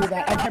can't do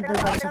that. I can't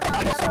bring myself to do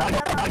sorry.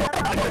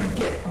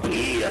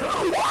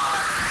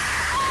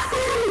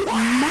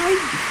 My...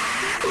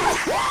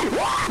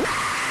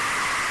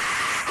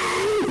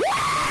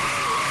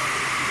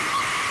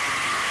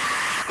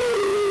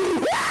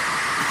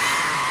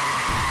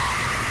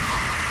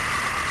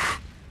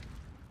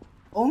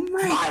 Oh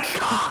my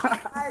god.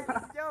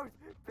 Yo,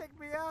 pick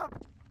me up.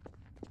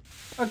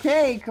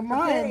 Okay, come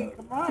on.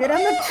 Get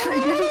on the tree.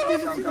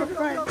 This is a good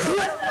fight.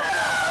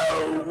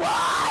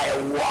 Why?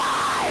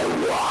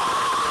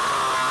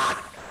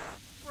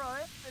 Bro,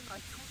 it's been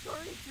like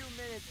 32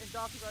 minutes and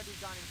Doc's already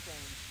gone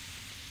insane.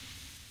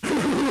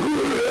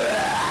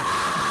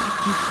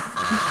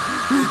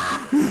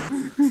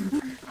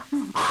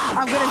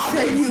 I'm gonna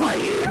save you. He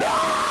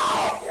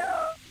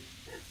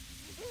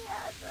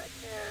has a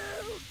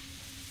nuke!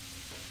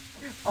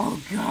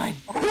 Oh god.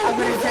 I'm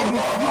gonna send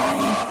you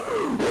flying.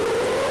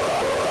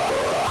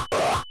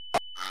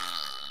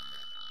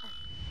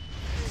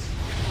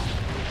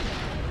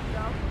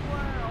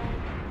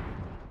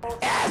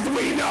 As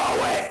we know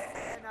it!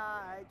 And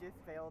I just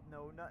failed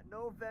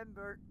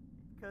November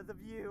because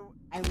of you.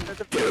 I'm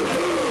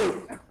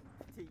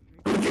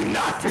Do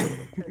not!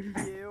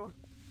 You.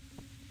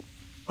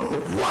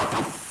 What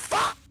the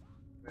fuck?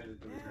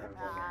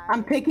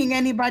 I'm picking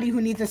anybody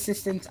who needs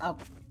assistance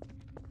up.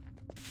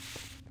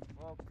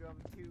 Welcome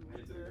to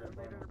the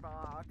litter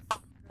box.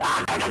 I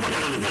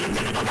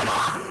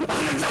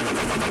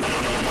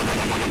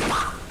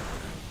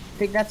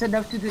think that's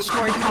enough to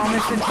destroy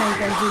Thomas and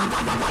Tank Engine.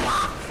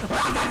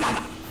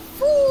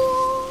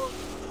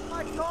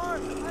 My car! I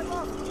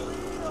lost the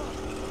wheel!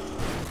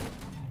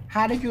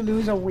 How did you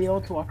lose a wheel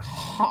to a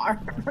car?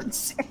 My car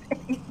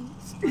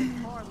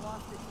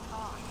lost its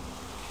top.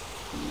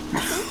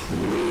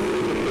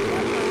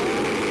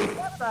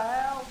 What the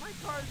hell? My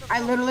car's a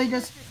I literally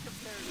just-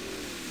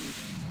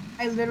 compared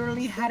I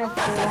literally had a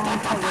full-on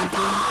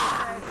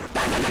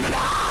collision.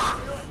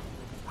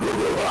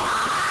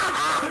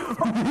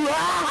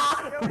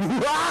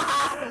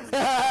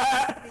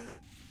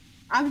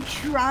 I'm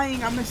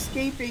trying, I'm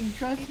escaping,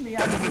 trust me,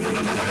 I'm doing it.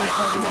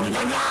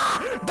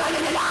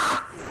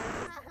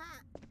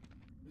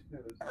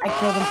 I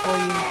killed him for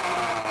you.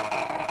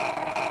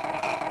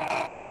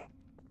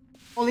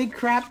 Holy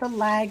crap, the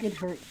lag, it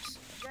hurts.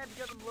 Yeah,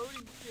 because I'm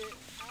loading shit.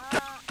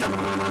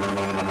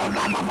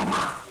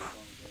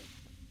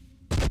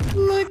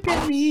 Look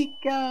at me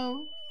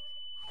go.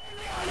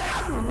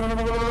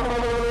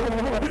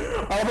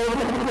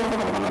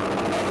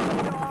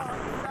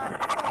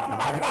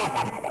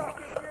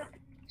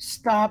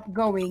 Stop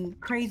going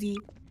crazy.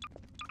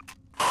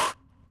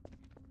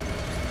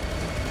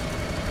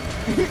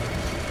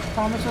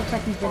 Thomas looks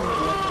like he's been in jail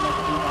for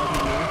like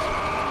 2,000 years.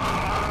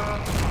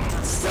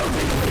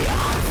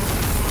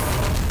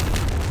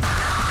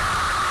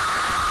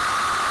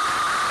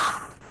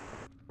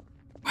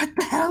 What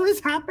the hell is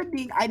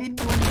happening? I didn't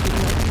do anything.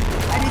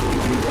 I didn't do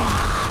anything.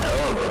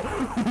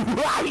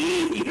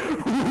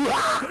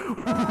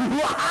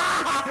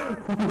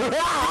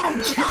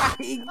 I'm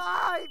trying.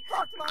 Ah, he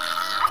fucked my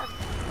ass!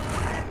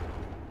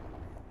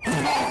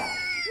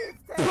 He's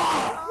taking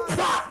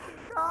off!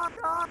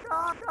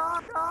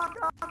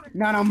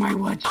 Not on my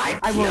watch.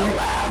 I won't.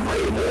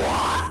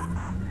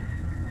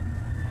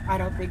 I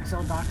don't think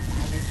so, Doc.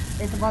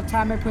 It's about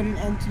time I put an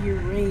end to your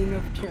reign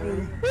of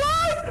terror.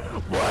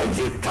 What'd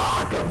you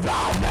talk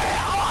about, man?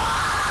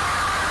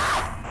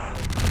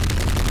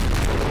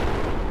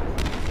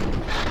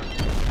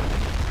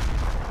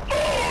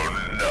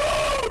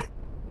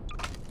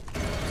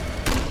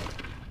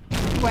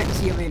 What?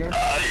 See you later.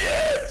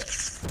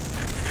 Yes.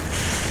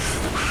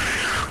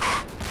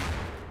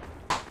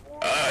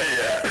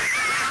 Yes.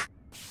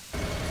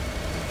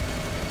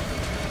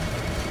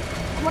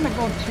 I wanna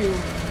go too.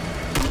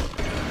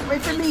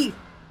 Wait for me!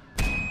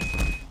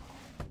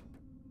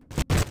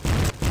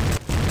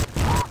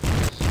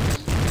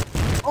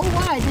 Oh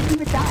wow, I didn't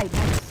even die.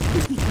 Nice.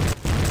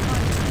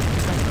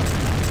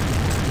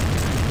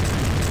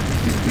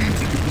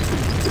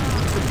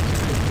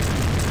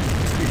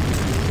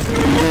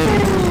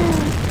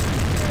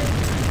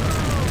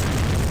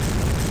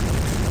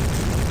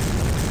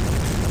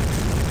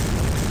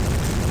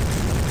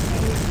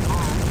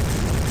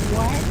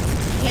 What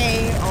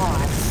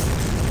chaos?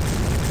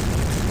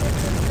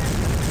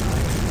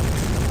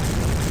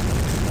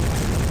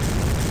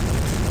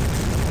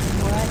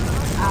 What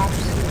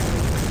absolute?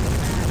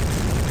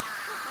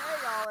 Hey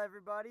y'all,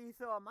 everybody.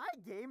 So my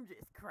game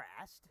just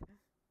crashed.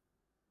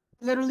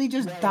 Literally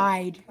just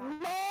died. Oh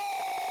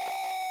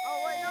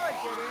wait, no it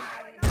didn't.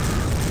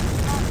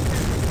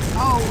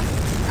 Oh,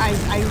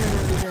 I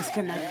literally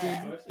disconnected.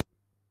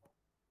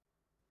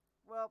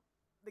 Well,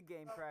 the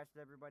game crashed,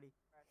 everybody.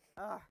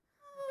 I'll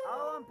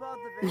unpause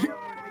the video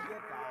when we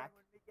get back.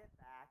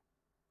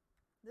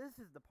 This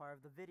is the part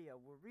of the video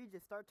where we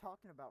just start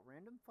talking about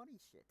random funny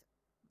shit.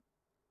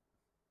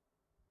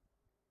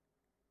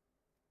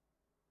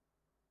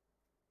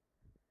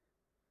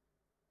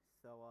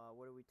 So,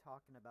 what are we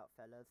talking about,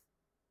 fellas?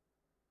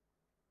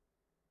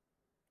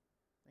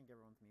 I think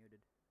everyone's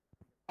muted.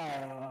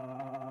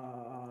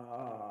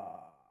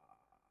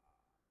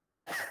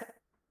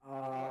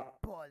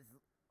 Buzz.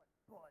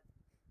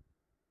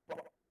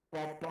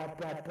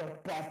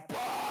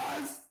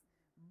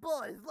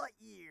 Buzz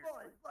Lightyear.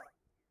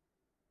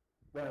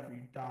 What have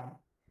you done?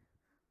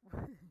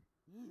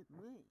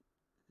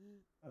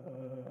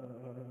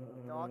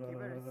 Doc, you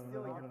better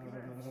steal your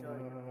pee-pee shut.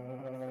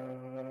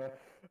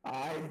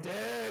 I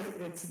did.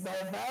 It's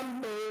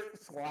November,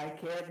 so I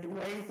can't do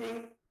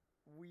anything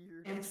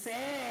Weird.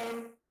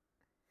 insane.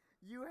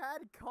 You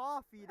had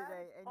coffee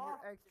today, and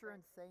you're extra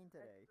insane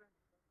today.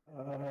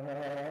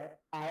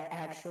 I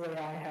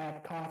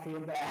had coffee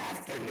in the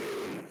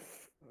afternoon.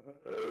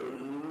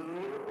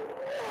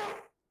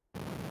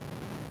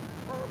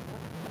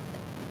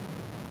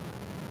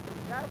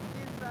 That's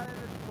inside of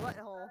his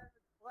butthole.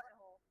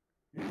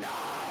 No!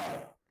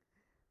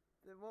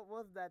 Then what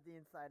was that, the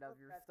inside of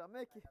your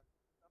stomach?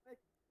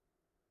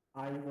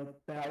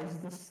 That was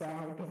the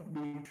sound of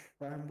me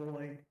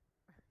trembling.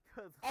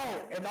 'Cause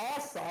Oh, and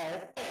also...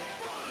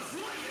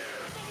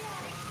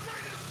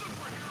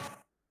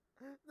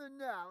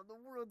 the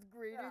world's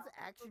greatest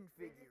action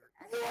figure.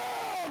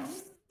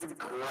 World's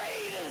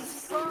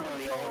greatest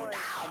superhero,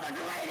 now the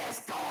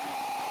greatest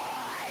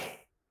toy!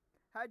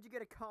 How'd you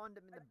get a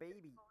condom in the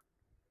baby?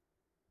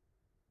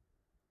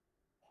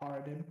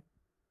 Pardon?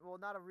 Well,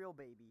 not a real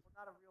baby.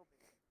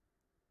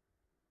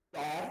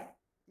 Dad?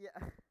 Yeah.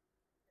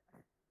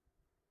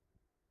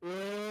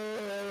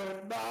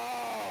 No!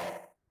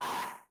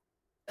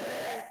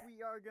 If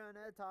we are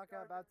gonna talk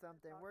about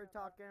something, we're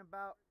talking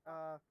about,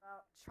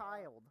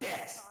 child.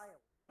 Yes!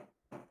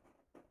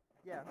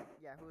 Yeah,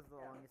 who's the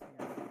longest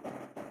finger?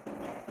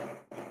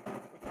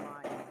 It's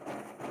mine.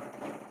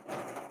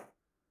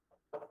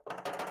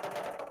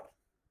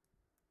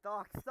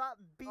 Doc, stop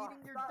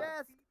beating your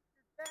desk!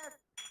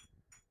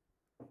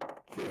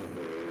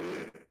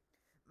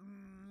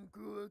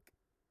 Cook.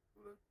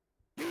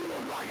 You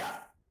look like a...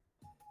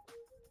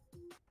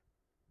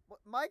 What,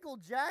 Michael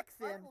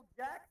Jackson?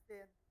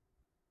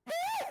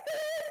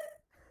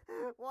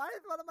 Why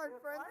is one of my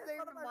friends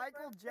named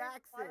Michael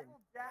Jackson?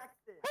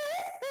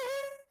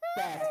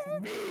 That's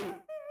me!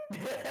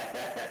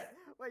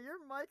 Wait,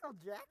 you're Michael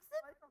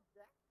Jackson?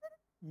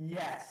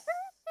 Yes!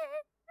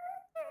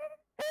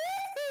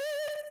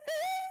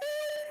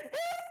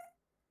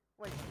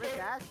 Wait, Rick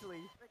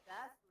Ashley?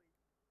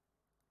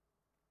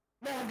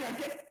 Never gonna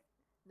get...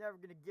 Never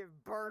gonna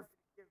give birth.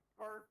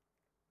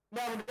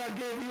 Never gonna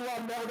give you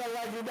up, never gonna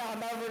let you down,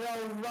 never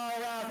gonna run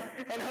around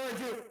and hurt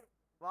you!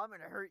 Well, I'm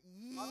gonna hurt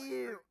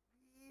you.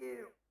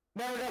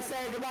 Never gonna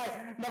say goodbye,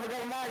 never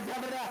gonna lie,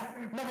 never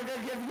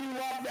gonna give you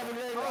up, never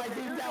gonna let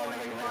you down,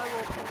 never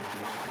gonna...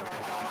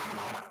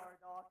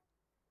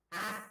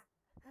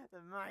 The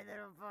My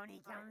Little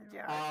Pony comes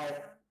down.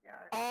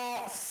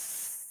 Oh.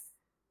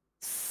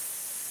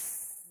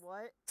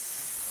 What?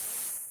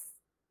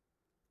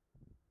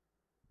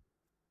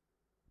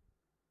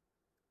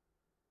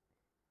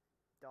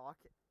 Doc,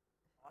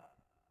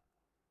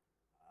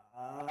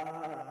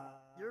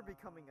 you're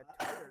becoming a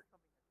Twitter.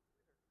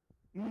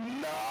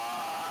 No!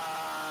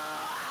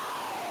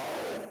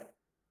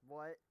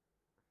 What?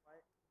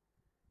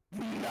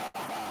 No!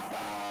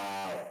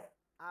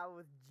 I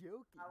was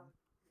joking.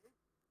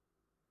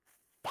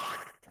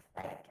 Fuck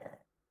Twitter.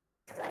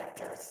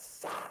 Twitter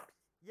sucks.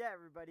 Yeah,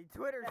 everybody,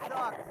 Twitter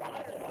sucks.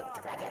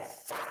 Twitter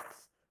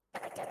sucks.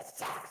 Twitter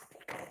sucks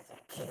because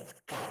it keeps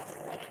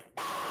canceling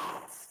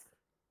ads.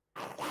 I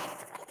like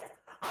Twitter.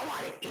 I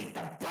want to eat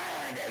the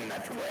bird in the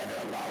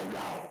Twitter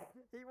logo.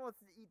 He wants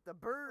to eat the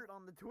bird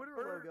on the Twitter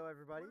logo,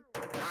 everybody.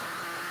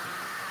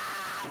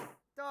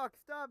 Doc,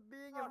 stop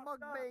being a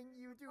mukbang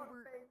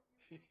YouTuber.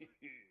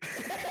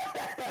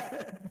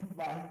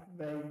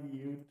 Mukbang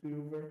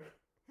YouTuber.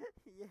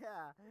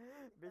 Yeah,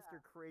 Mr.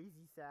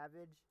 Crazy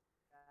Savage.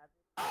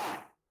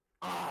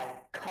 I'm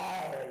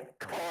calling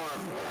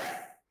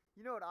corporate.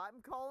 You know what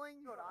I'm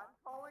calling?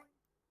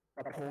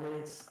 The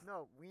police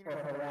No, for wiener.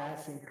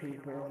 harassing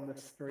people in the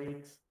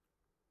streets.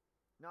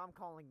 No, I'm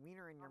calling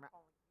wiener in your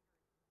mouth.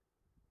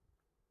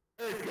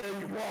 Because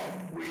you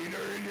want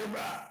wiener in your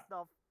mouth.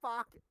 The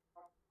fuck?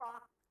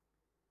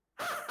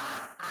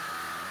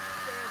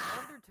 Band's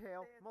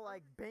Undertale, more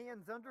like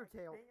Band's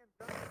Undertale.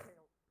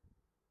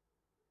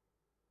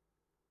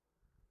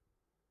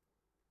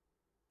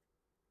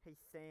 Hey,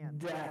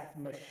 Sans. Death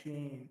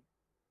machine.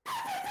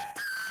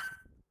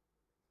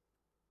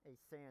 Hey,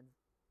 Sans.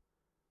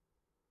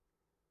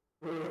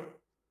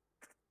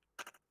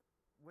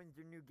 When's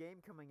your new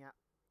game coming out?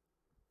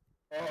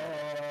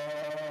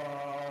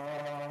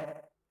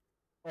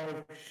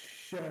 Oh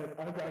shit,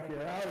 I gotta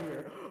get out of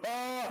here.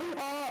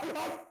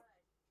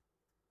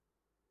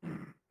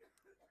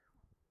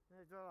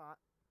 There's a lot.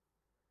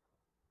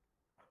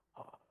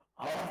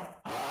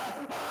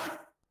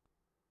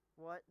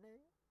 What,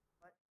 Nate?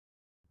 What?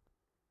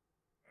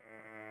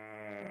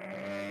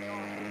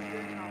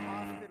 You're in a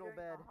hospital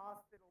bed.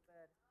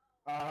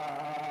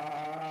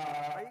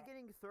 Are you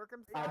getting I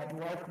circumcised?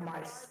 broke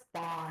my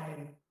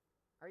spine.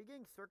 Are you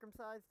getting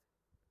circumcised?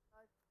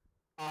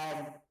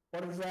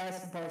 What is that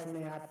supposed to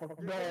mean? I You're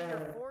getting your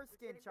forgot.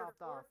 foreskin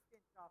chopped off.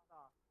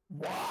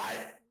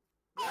 What?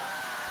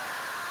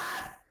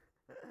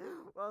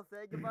 Well,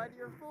 say goodbye to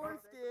your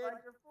foreskin.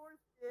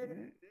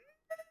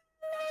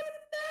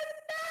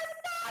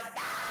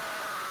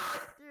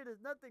 Dude,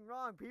 there's nothing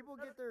wrong. People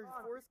get their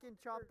foreskin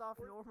chopped off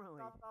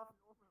normally.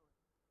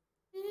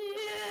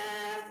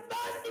 Yeah,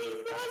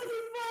 money.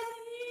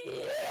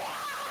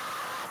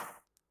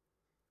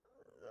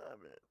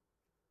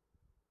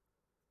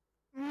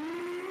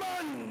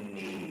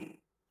 Money.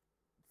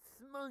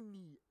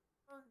 Smungy.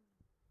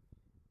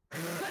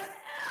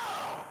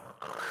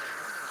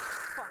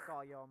 Fuck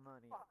all your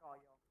money.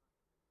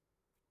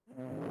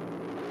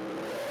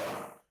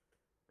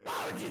 Why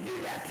would you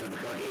do that to the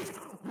cookies?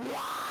 What?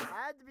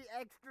 I had to be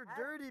extra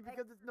dirty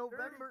because it's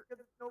November.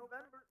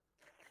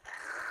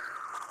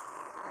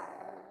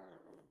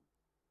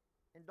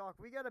 And Doc,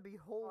 we gotta be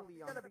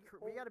holy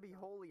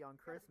on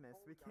Christmas.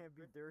 We can't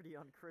be dirty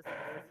on Christmas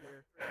this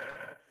year.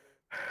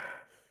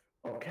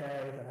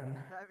 Okay then.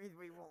 That means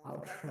we won't.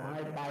 I'll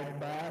try my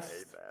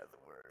best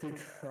to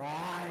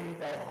try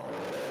to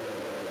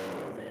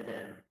hold it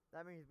in.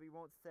 That means we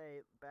won't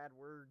say bad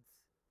words.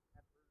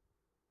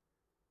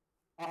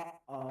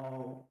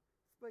 Uh-oh.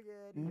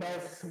 Spaghetti. No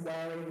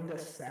swearing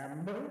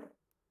December?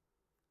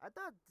 I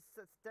thought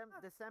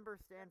December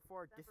stand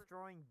for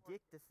Destroying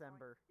Dick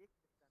December.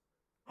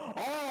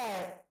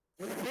 Oh!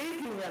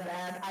 Speaking of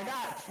that, I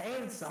got a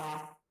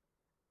chainsaw.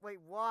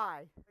 Wait,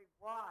 why?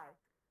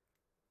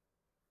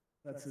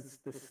 That's its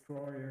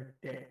destroyer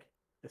dick.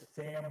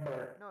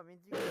 December. No, it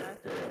means you can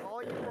masturbate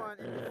all you want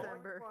in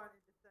December.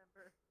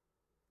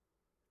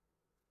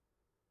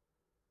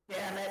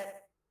 Damn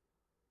it.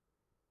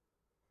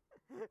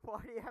 Why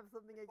do you have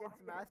something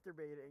against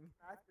masturbating?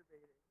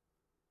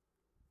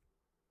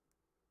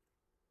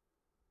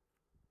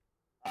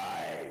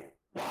 I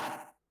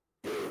want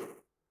to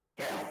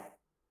kill.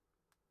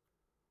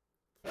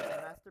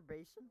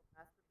 Masturbation?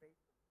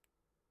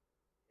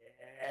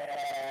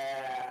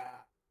 Yeah.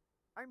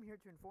 I'm here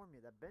to inform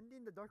you that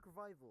Bending the Dark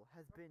Revival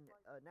has been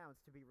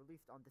announced to be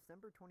released on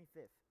December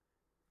 25th.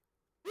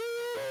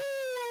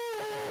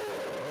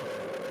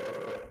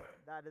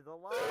 That is a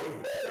lie.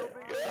 It's still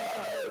being released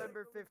on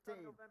November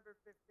 15th.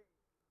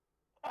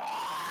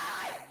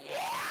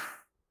 Yeah.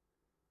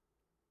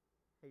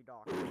 Hey,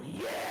 Doc.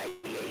 Yeah.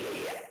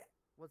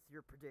 What's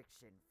your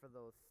prediction for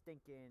those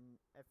stinking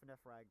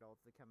FNF ragdolls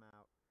that come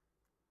out?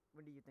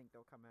 When do you think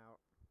they'll come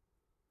out?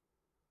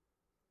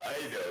 I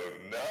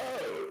don't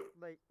know.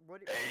 Like,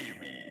 what?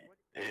 Maybe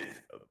it's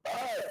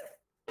about.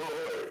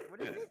 What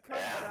if it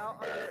comes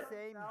out on the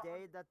same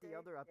day that the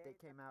other update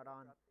came out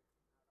on?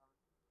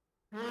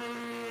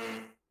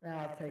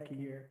 That'll take a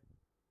year.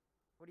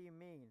 What do you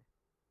mean?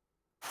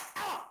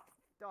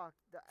 Doc,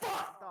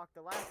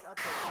 the last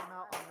update came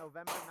out on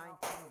November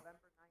 19th.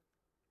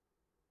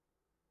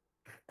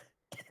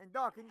 And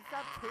Doc, can you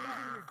stop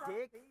tasing your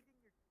dick?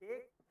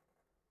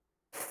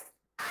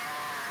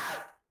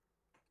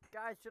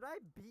 Guys, should I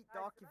beat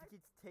Doc if he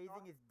keeps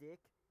tasing his dick?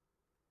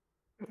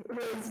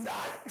 It's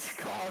not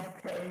called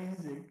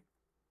tasing.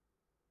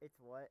 It's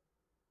what?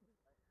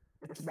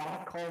 It's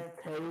not called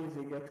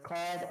tasing. It's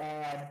called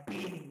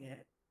beating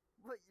it.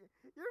 But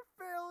you're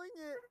failing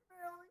it.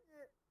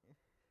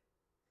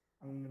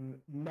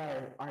 No,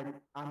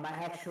 I'm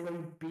actually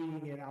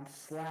beating it. I'm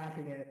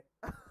slapping it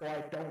so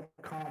I don't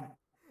come.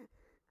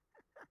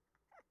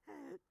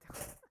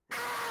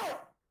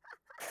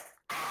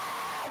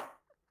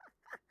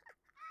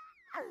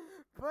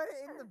 Put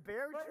it in the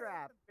bear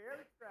trap.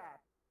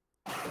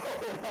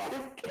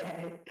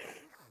 Okay.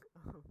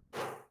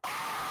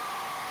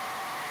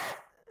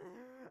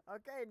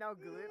 Okay, now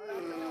glue it back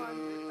on.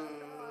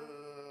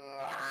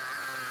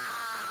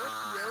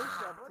 What's Yosh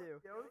up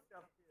to?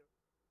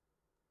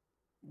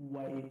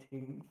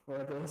 Waiting for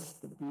this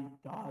to be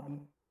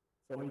done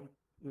so we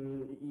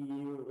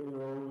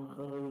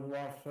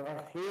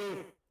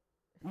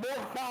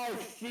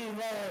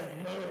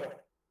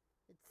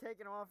It's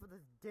taking off with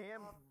this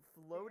damn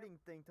floating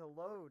thing to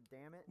load,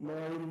 damn it.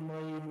 My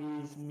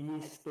name is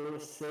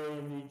Mr.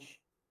 Savage.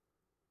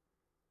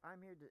 I'm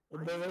here to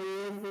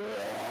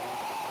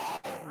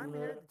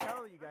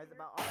tell you guys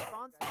about our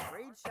sponsor,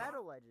 Raid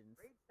Shadow Legends.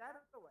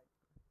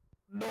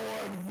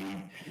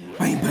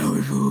 I'm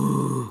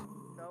powerful.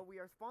 So we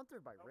are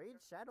sponsored by Raid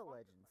Shadow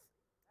Legends.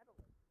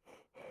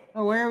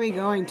 Oh, where are we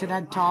going? To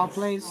that tall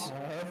place?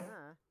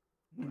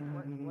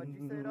 What'd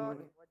you say, Doc?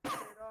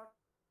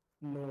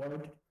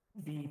 Lord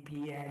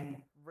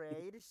VPN.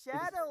 Raid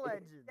Shadow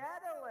Legends.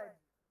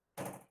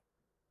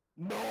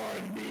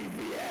 Nord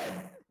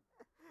VPN.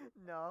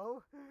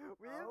 No,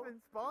 we have been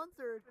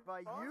sponsored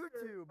by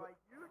YouTube.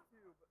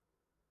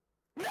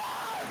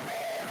 Nord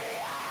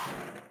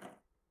VPN.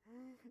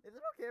 Is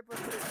it okay if I put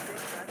a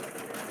big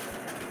message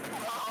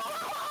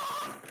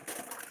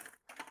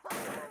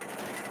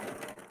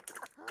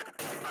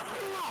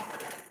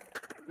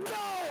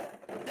No,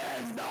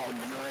 there's no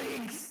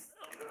drinks.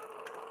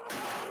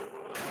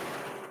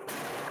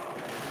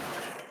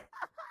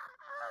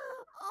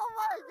 Oh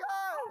my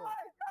god!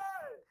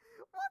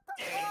 What the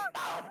fuck?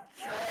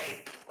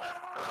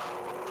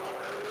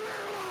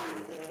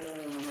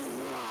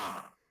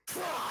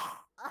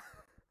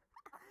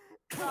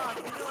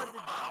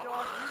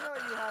 Doc, you know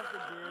what you have to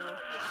do.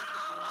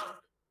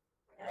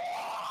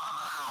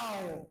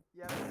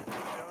 You have to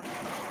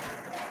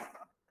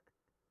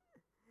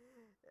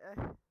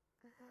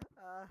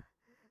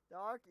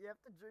Doc, you have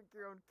to drink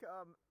your own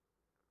cum.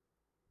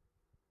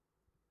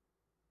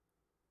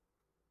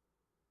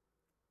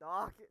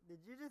 Doc, did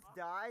you just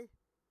die?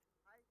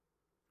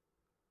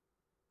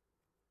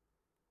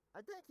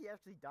 I think he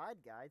actually died,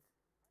 guys.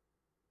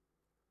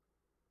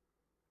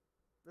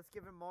 Let's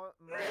give him more.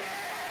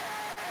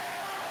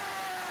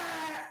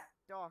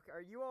 Doc,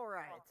 are you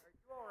alright?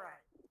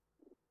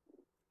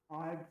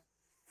 I'm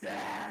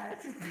sad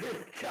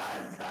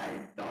because I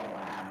don't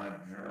have a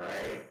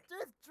drink.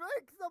 Just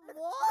drink some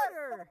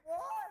water!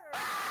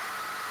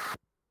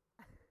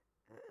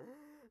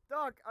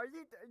 Doc,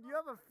 you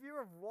have a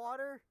fear of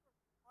water?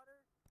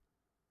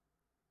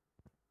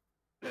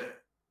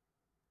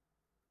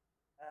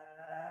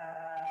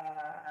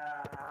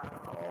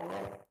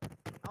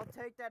 I'll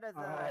take that as a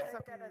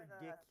sucking your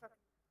dick.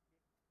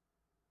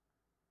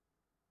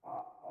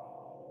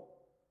 Uh-oh.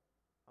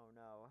 Oh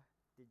no.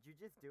 Did you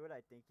just do it?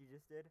 I think you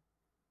just did.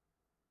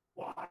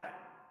 What?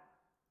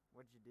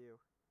 What'd you do?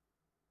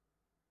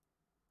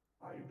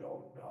 I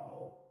don't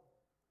know.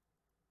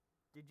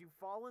 Did you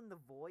fall in the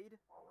void?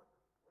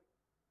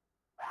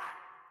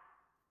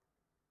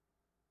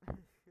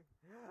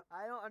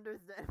 I don't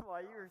understand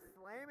why you were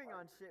slamming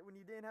on shit when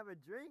you didn't have a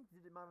drink,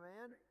 my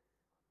man.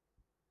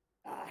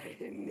 I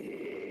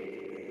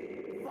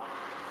need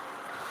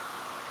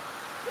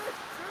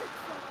Just drink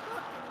some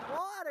fucking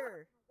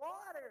water!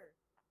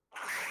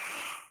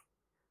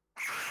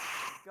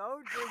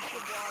 Go drink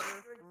some water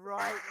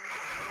right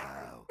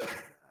now.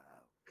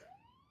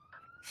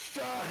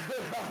 Shut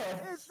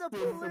up! It's the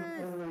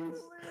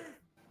police!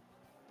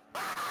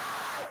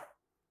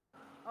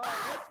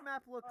 Alright, which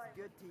map looks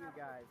good to you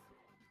guys?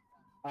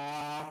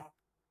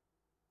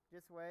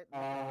 Just wait.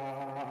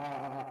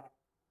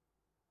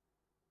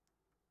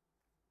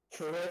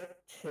 Trip.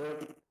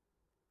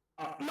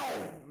 No.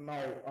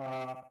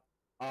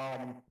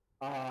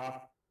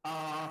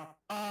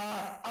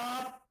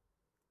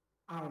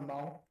 I don't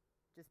know.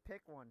 Just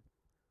pick one.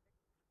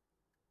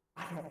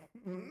 I don't.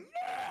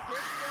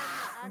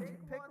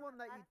 Pick one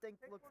that you think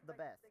looks the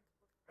best.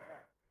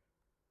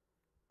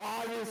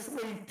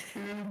 Obviously,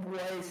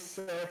 two-way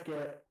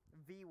circuit.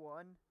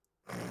 V1.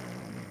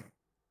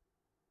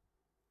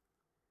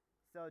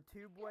 So,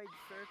 two-blade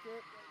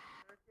circuit.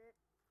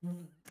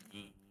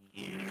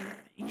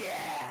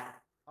 Yeah.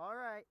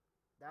 Alright.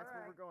 That's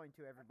what we're going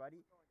to,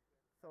 everybody.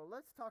 So,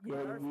 let's talk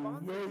about our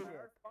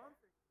sponsorship.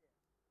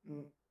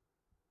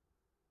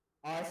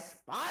 Our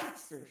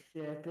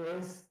sponsorship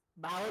is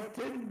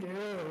Mountain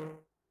Dew.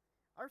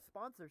 Our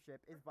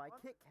sponsorship is by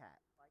Kit Kat.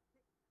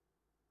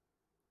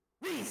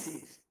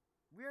 Reese's.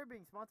 We are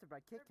being sponsored by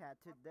Kit Kat.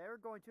 They're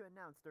going to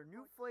announce their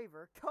new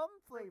flavor, Cum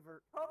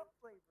Flavor.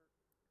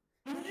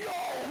 Yo,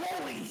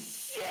 holy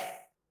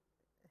shit!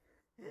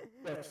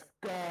 Let's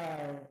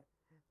go.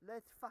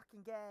 Let's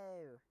fucking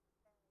go.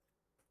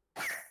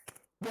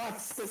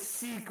 What's the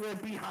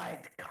secret behind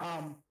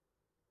cum?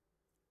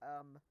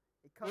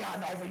 It comes Yeah, out,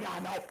 no, yeah,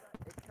 no. it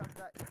comes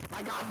out,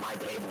 I got my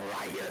paper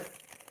right here.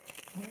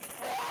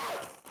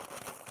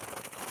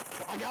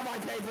 I got my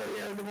paper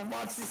here.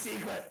 What's the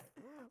secret?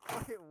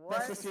 wait,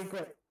 What's the what?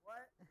 secret?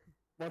 What?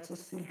 What's the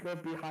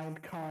secret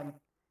behind cum?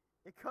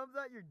 It comes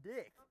out your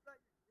dick.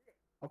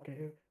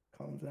 Okay,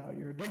 comes out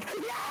your dick.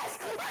 Yes!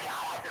 I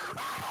got it!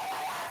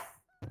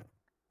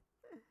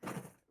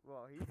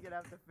 Well, he's gonna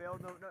have to fail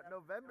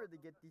November to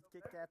get these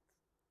Kit Kats.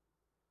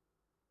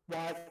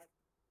 What?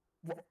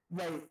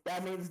 Wait,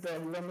 that means they're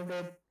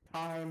limited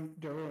time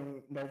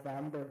during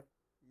November.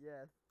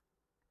 Yes.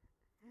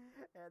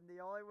 And the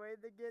only way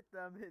to get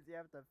them is you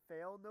have to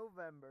fail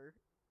November.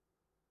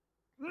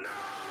 No!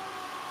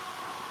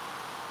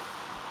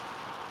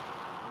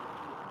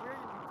 We're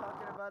gonna be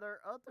talking about our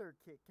other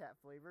Kit Kat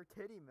flavor,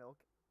 titty milk.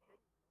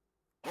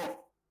 Oh,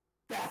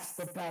 that's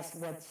the best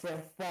one so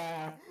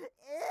far.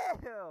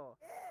 Ew!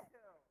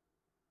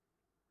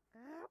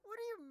 What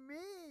do you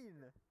mean?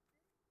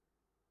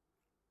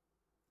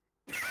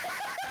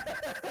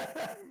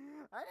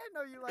 I didn't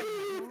know you liked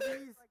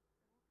movies.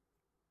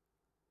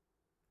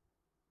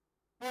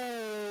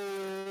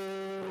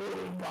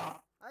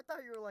 I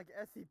thought you were like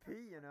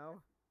SCP, you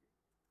know.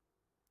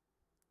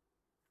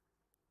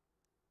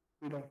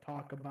 We don't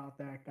talk about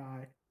that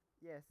guy.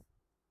 Yes.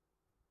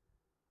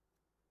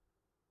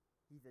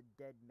 He's a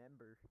dead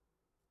member.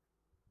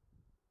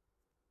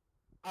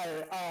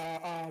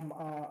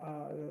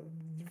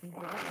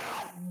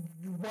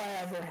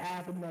 Whatever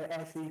happened to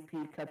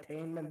SCP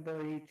containment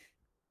breach?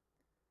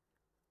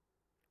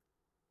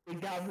 We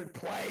got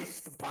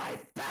replaced by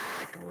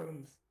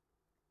backrooms.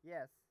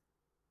 Yes.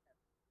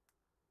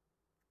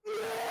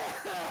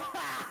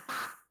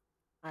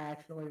 I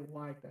actually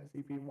liked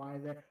SCP. Why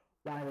they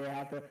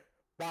have to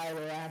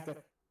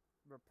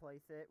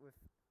Replace it with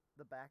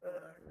the back.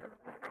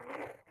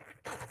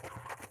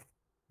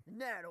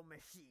 Nano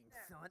machine,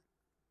 son.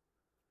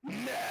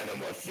 Nano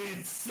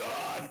machine,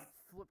 son.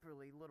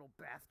 Slippery little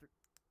bastard.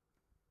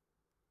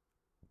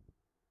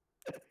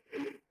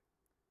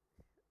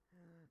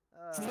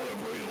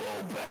 Slippery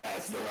little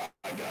bastard.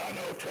 I got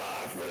no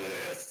time for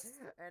this.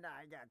 And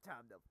I got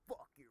time to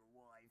fuck your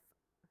wife.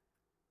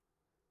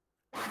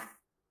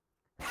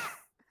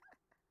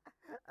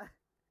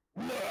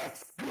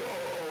 Let's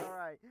go.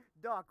 Alright,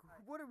 Doc,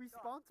 what are we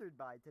sponsored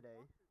by today?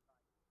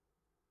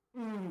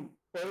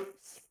 We're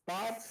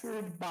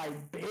sponsored by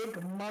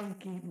Big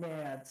Monkey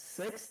Man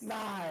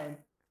 6'9".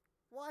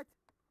 What?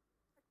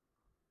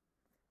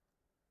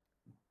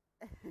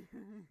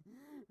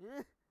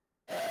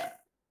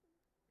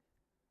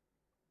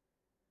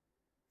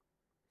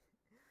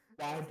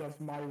 Why does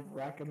my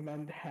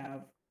recommend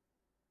have?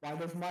 Why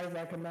does my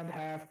recommend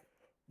have?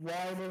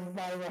 Why does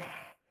my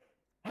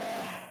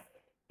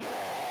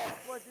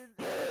What, is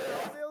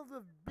thumbnails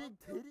of big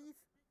titties?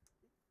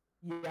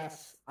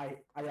 Yes,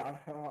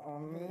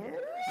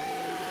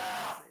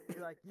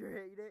 You like, you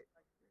hate it?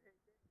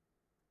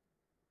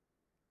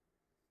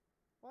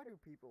 Why do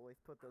people always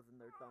put those in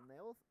their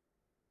thumbnails?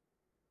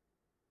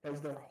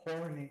 because they're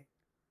horny.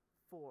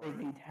 For. They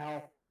need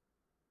help.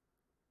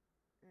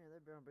 Yeah,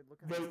 they've been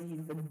looking They at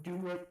even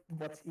do it.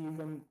 What's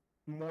even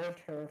more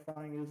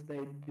terrifying is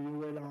they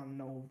do it on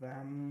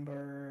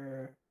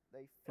November.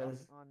 They fuck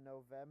 'Cause on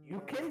November. You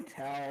can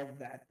tell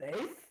that they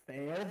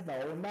failed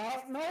though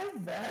about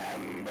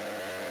November.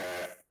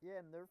 Yeah,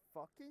 and they're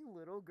fucking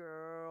little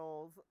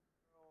girls.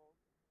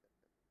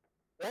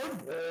 Or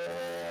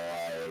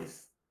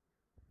boys.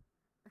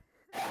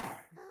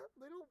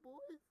 Little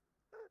boys?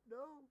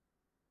 No.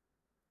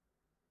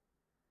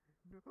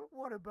 No.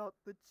 What about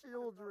the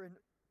children?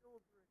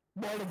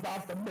 What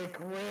about the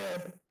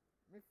McRib?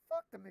 I mean,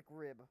 fuck the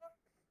McRib.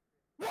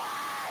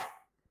 What?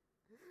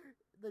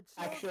 The children.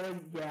 Actually,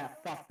 yeah,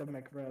 fuck the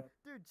McRib.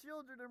 Dude,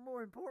 children are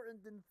more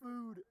important than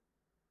food.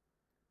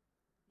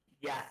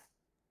 Yes.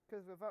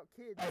 Because without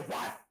kids. Hey,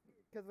 what?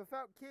 Because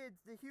without kids,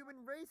 the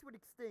human race would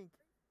extinct.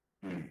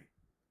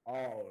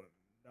 Oh,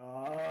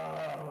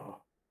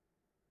 no.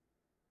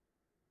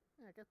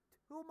 Yeah, I got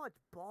too much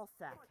ball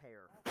sack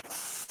hair.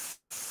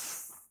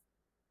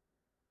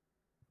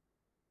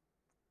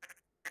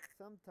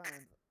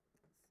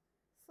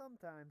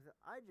 Sometimes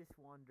I just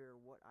wonder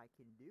what I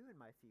can do in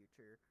my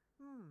future.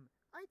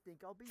 I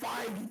think I'll be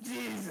Find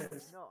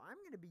Jesus. No, I'm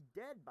gonna be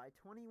dead by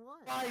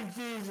 21. Find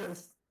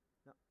Jesus.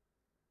 No.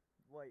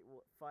 Wait,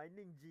 what?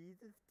 Finding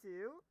Jesus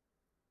too?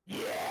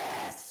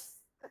 Yes.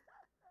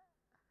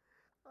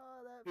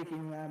 Oh, that.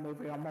 Speaking of that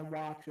movie, I'm gonna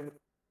watch it.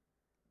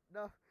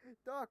 No,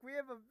 Doc, we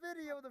have a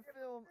video to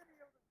film.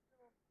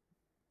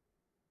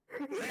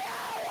 No,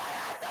 I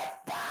have to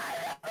buy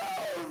a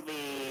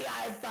movie! I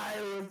thought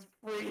it was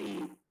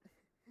free!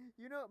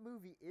 You know what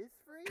movie is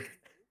free?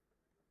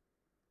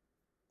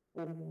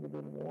 What?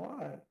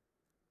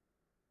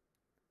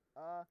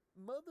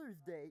 Mother's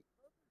Day.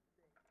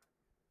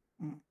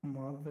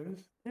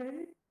 Mother's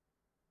Day?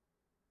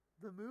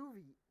 The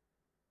movie.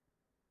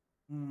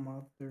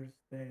 Mother's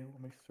Day.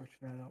 Let me search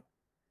that up.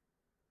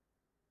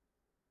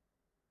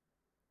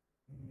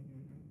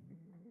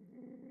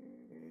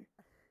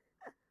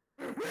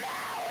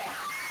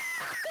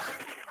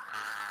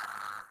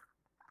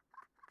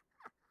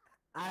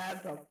 I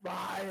have to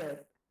buy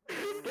it.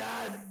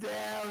 God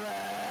damn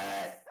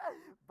it!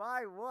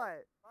 Buy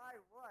what?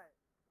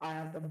 I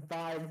have to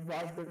buy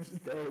Mother's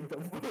Day, the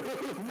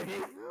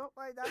movie.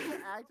 Wait, that's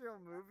an actual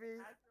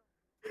movie?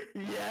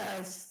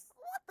 Yes.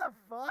 What the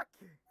fuck?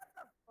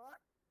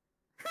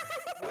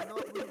 What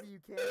movie you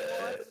can't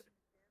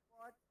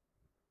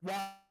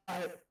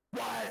watch?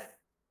 What?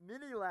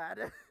 Mini Lad.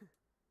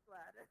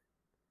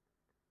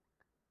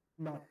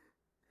 No.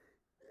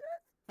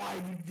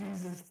 Finding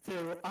Jesus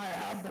 2. I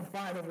have to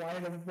find a way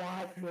to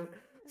watch it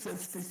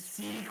since the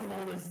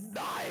sequel is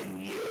not in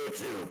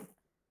YouTube.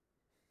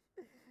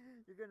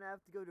 You're gonna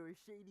have to go to a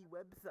shady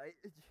website.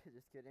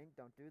 Just kidding.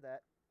 Don't do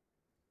that.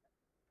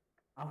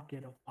 I'll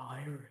get a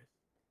virus.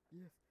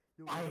 Yes.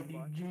 you'll get a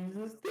Finding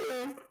virus. Jesus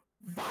 2.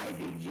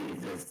 Finding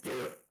Jesus 2.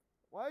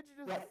 Why'd you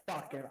just... Well,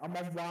 fuck it. I'm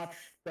gonna watch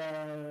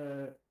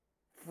the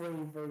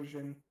free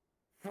version.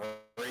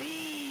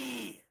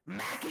 Free!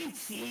 Mac and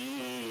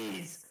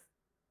cheese!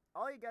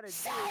 All you gotta do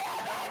is...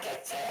 Mac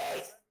and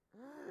cheese!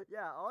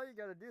 Yeah, all you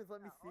gotta do is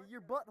let me see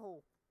your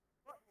butthole.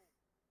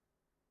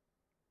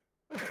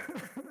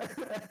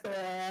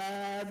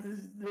 This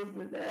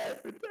stupid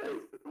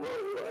advertisement.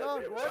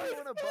 Dog, why do you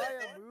wanna buy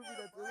a movie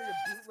that's really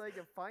a bootleg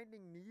of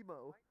Finding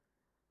Nemo?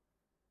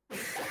 I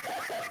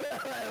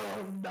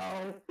don't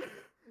know.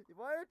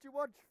 Why don't you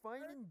watch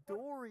Finding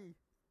Dory?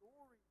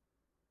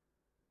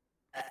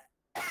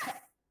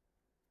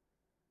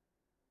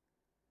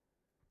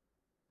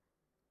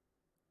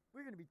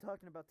 We're gonna be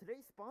talking about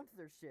today's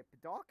sponsorship,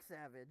 Doc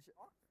Savage.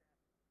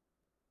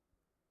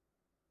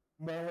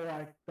 More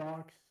like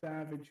Doc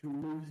Savage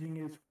losing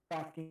his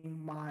fucking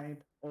mind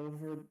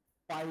over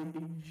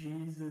Finding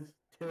Jesus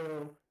 2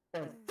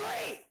 or 3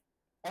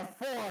 or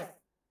 4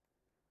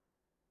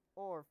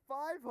 Or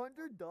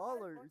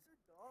 $500.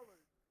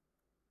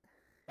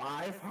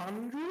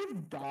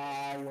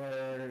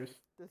 $500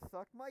 To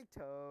suck my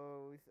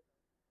toes.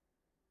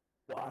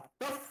 What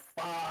the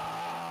fuck?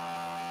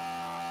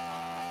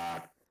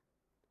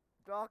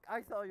 Doc,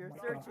 I saw your Oh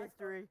my search God.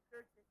 history.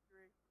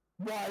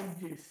 What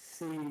did you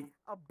see?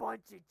 A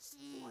bunch of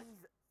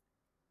cheese.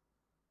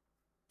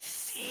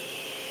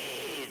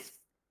 Cheese!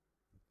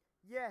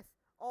 Yes,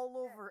 all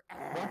over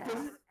What does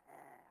ass. it,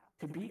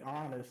 to be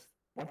honest,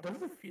 what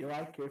does it feel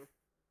like if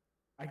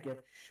I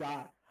get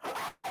shot?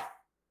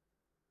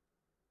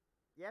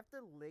 You have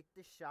to lick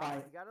the shot. Why?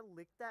 You gotta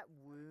lick that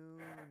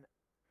wound.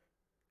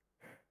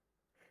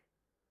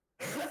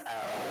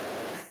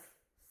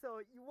 So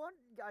you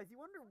guys, you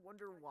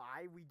wonder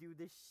why we do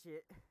this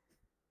shit?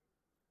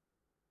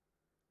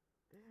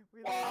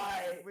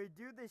 Why? We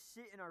do this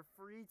shit in our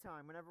free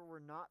time whenever we're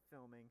not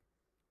filming.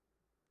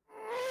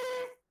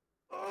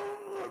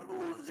 I'm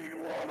losing a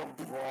lot of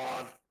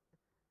blood.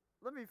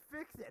 Let me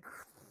fix it.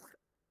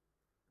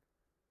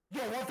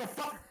 Yo, what the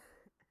fuck?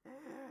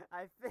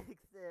 I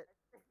fixed it.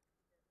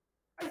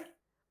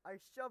 I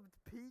shoved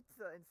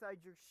pizza inside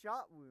your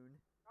shot wound.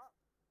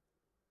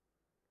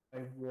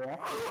 Wait, what?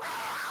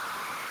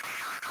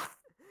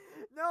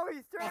 No,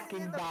 he's turning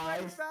Fucking into guys.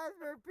 French fries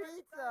for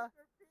pizza.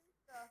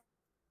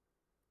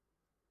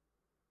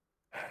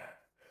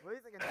 At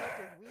least I can touch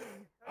his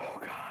weenie. Oh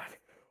god.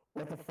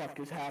 What the fuck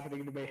is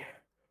happening to me?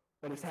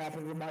 What is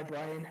happening to my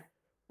brain?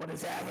 What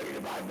is happening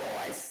to my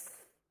voice?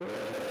 Video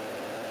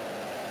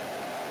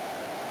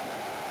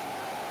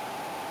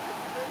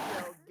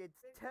gets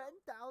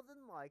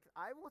 10,000 likes.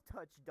 I will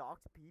touch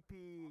Doc's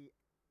pee-pee.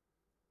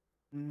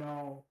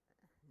 No.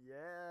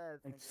 Yes.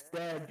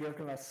 Instead, you're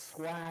gonna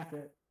slap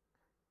it.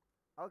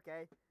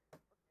 Okay.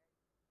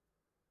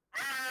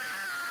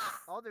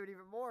 I'll do it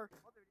even more.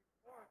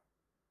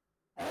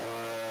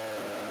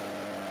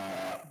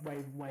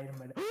 Wait a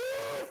minute.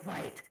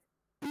 Wait.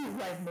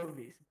 Bootleg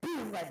movies.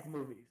 Bootleg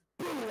movies.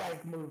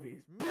 Bootleg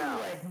movies.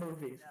 Bootleg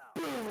movies.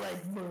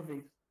 Bootleg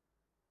movies.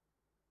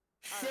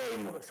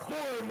 Shameless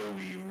horror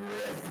movie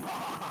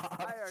rip-offs.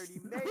 I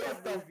already made What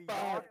a the movie, fuck?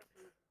 Doc.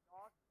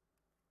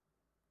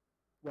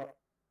 What?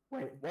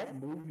 Wait, what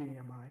movie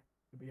am I,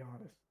 to be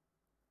honest?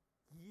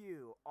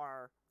 You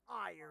are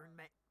Iron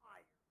Man.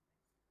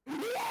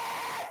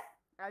 Yeah!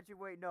 Actually,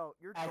 wait, no.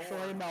 You're Actually,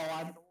 Thor. no,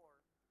 I'm...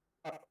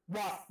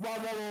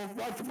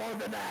 What's more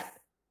than that?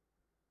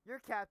 You're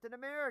Captain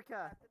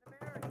America.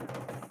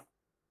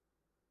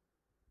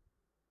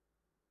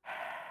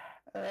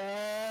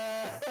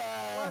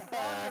 What's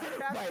wrong with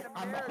Captain Wait,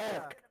 I'm the America?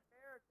 Hulk.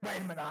 Wait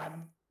a minute,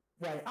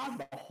 I'm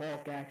the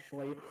Hulk,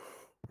 actually.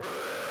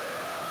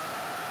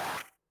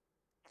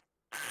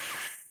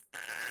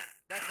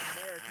 That's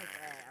America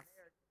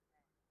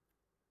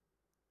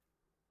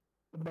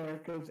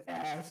America's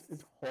ass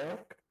is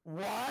Hulk.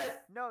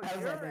 What? No,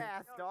 How's your that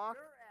ass, Doc.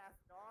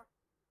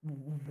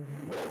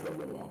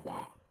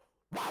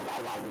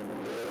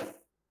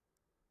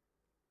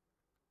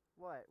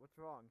 What? What's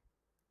wrong?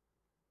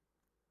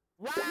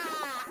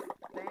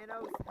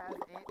 Thanos has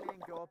Ant-Man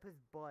go up his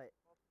butt.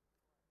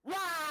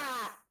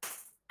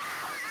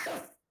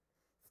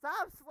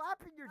 Stop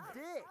slapping your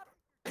dick!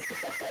 If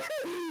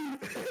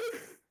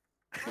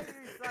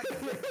you slap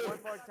your dick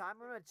one more time,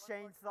 I'm gonna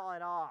chainsaw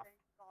it off.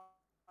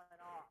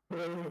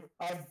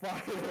 I'm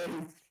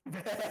finally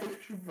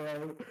Smash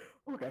Bros.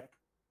 Okay.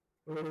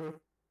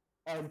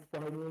 I'm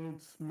finally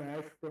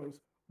Smash Bros.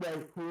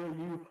 Wait, who are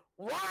you?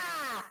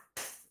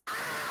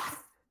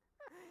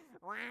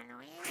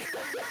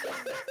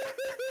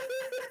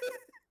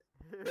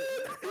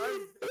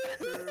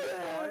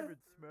 I'm in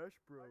Smash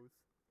Bros.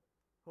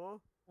 Huh?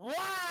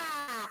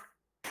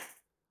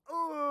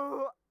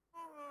 Ooh!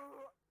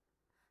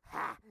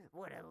 Ha!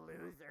 What a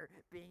loser,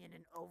 being in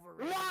an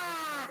overrated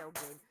Nintendo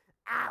game.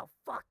 Ow,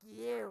 fuck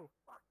you!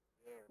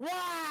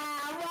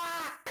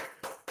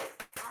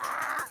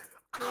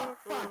 Oh,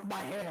 fuck my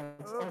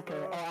hands.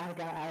 Okay, oh, I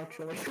got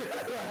actually. I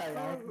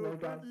no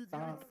doubt. He's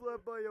getting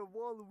slapped by a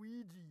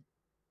Waluigi.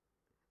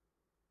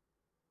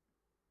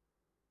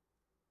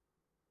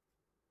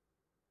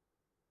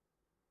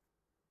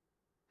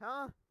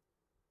 Huh?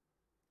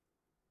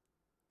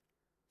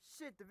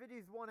 Shit, the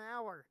video's 1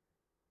 hour.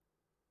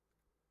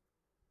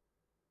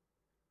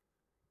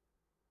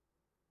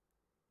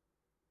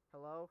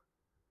 Hello?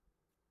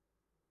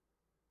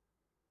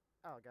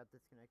 Oh, I got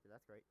disconnected.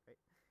 That's great. Great.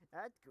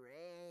 That's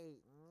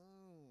great.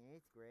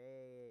 It's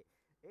great.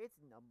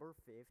 It's number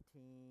 15.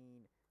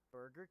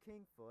 Burger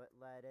King foot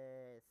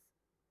lettuce.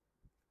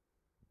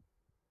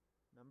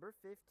 Number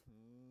 15.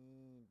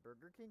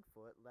 Burger King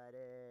foot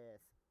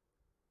lettuce.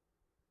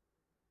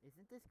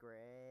 Isn't this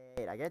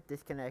great? I got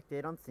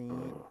disconnected on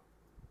scene.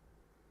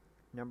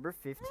 Number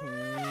 15.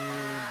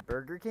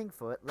 Burger King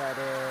foot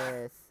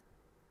lettuce.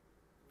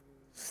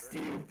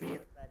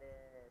 Stupid.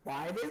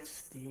 Why did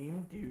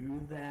Steam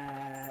do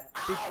that?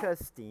 Because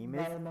Steam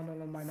is... No,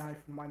 my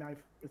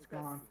knife, it's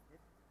gone.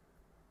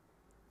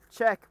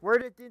 Check, where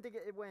did you think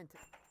it went?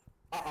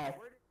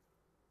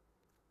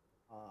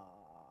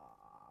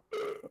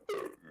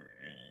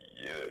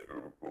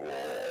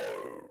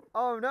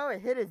 Oh no,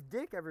 it hit his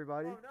dick,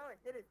 everybody.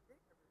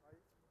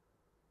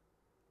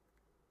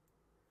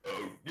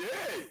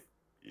 Okay.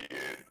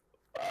 Here's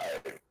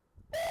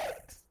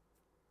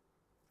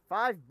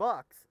 $5.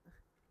 $5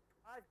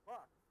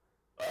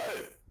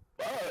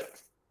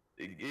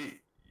 to get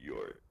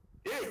your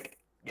dick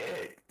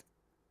kicked.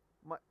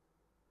 What?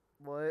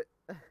 What?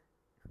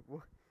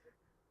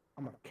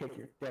 I'm gonna kick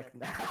your dick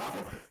now.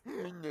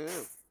 No.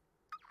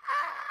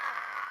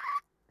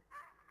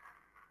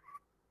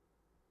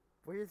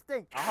 Well, here's the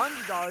thing,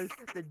 $100,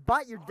 then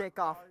bite your dick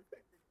off.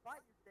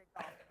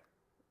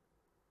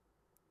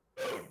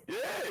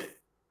 Okay.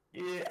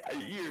 Yeah,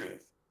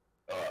 here's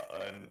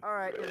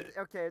Alright,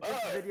 okay, if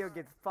this video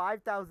gets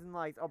 5,000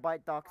 likes, I'll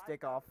bite Doc's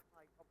dick off.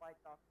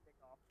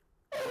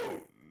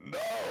 Oh no!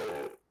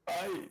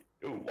 I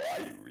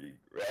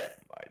regret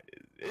my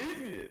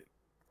decision.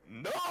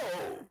 No!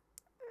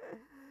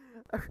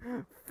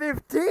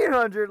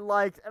 1,500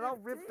 likes, and I'll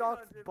rip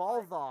Doc's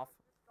balls off.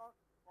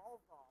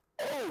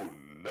 Oh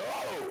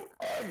no!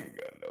 I'm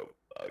gonna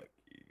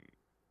fucking.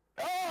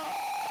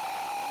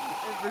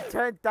 And for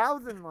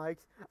 10,000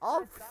 likes,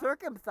 I'll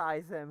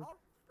circumcise him.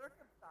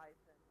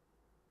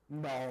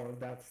 No,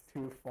 that's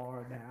too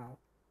far now.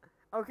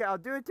 Okay, I'll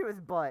do it to his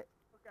butt.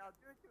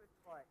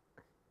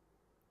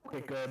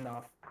 Okay, good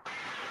enough.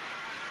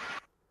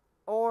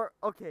 Or,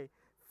 okay,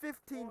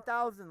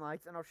 15,000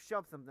 likes, and I'll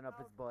shove something up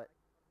his butt.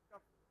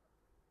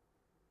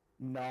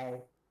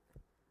 No.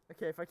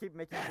 Okay, if I keep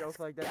making jokes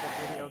like that,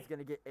 the video's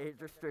gonna get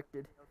age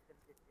restricted.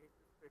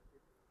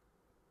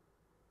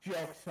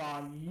 Joke's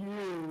on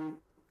you.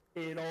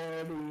 It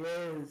already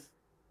is.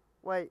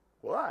 Wait,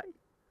 why?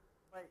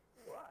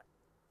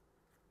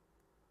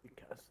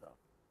 Because of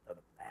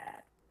the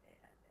bad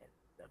man in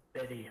the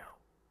video.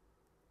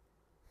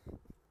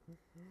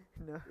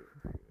 No.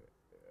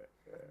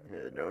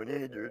 No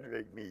need to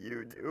make me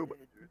YouTube.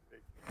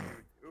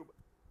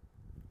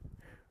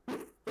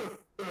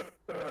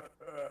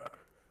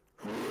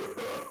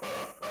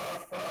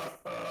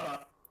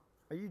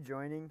 Are you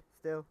joining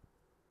still?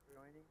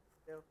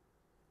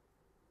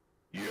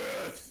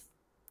 Yes.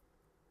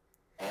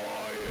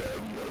 I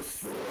am the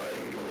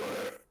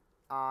Strangler.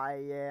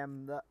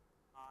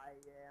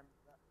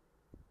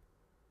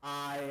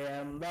 I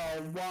am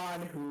the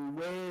one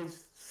who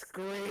is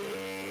screaming,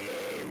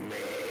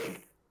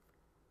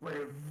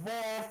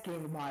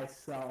 revoking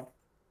myself.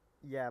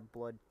 Yeah,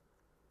 blood.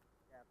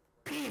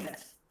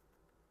 Penis.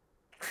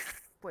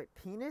 Wait,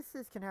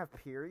 penises can have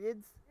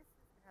periods?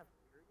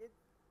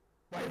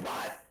 Wait,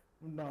 what?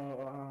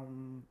 No,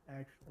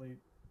 actually,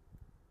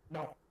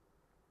 no.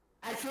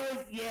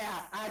 Actually,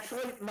 yeah.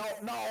 Actually, no.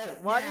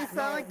 Why yeah, do you sound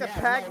no, like the yeah,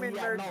 Pac-Man no,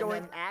 yeah, nerd no,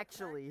 going no.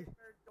 actually?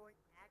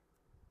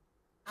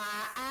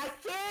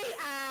 Actually,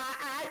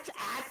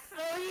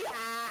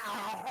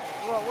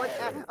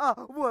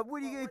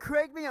 What are you gonna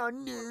correct me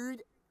on, nerd?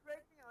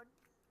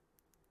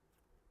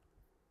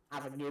 I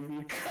will give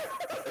you.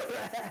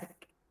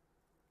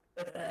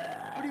 What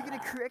are you gonna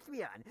correct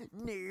me on,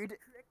 nerd?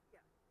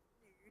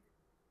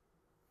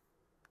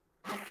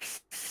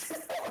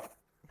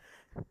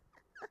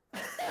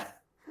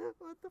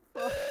 What the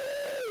fuck?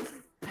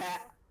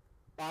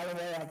 By the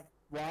way, I'm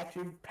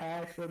watching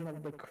Passion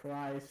of the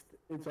Christ.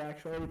 It's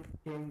actually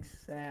getting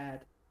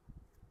sad.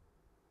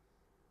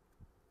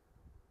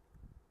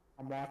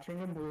 I'm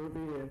watching a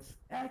movie. It's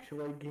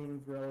actually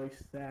getting really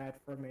sad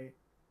for me.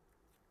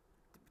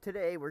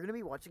 Today we're gonna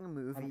be watching a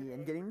movie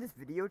and getting this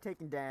video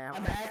taken down.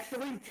 I'm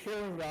actually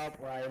tearing up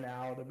right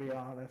now, to be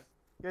honest.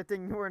 Good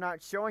thing we're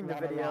not showing the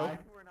Wanna video. lie?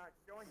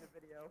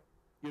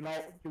 You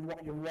know, you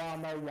wanna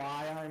know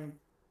why I'm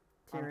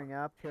Tearing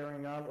up.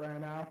 tearing up right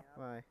now?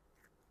 Why?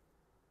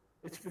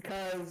 It's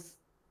because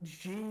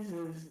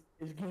Jesus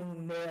is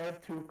getting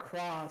nailed to a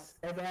cross,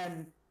 and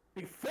then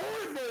before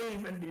they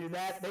even do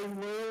that, they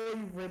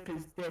literally rip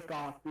his dick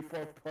off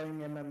before putting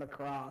him in the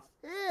cross.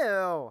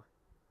 Ew.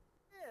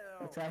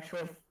 It's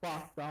actually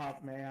fucked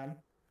up, man.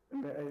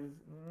 It is.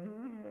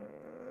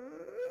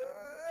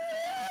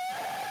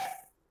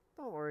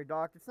 Don't worry,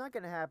 Doc. It's not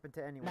gonna happen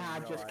to anyone. Nah,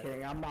 in real just life.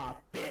 kidding. I'm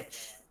not a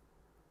bitch.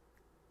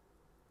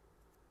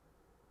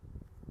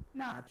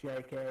 Nah,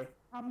 JK.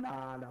 I'm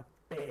not a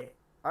bitch.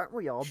 Aren't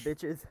we all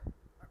bitches?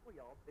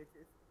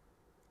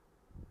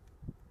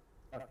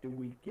 Or do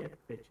we get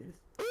bitches?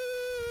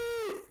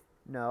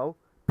 No.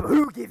 But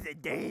who gives a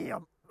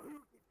damn?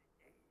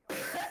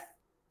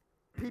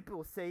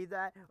 People say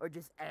that are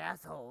just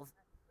assholes.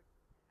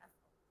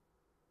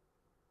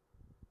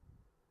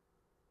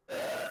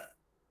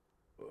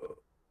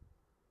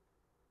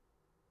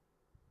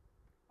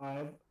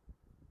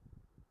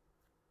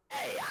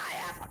 hey, I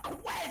have a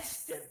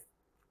question.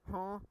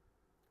 Huh?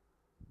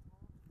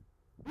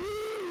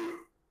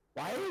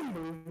 Why are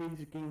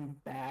movies getting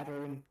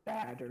badder and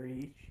badder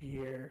each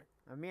year?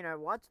 I mean, I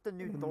watched the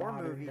new In Thor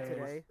modern movie days.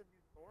 today.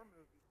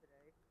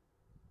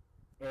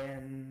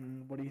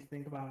 And what do you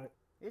think about it?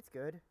 It's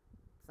good.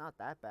 It's not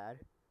that bad.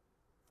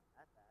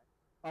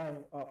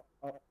 Oh,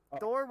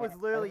 Thor was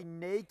literally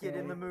naked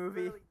in the okay.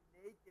 movie.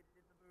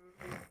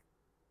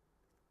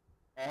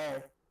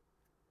 Oh.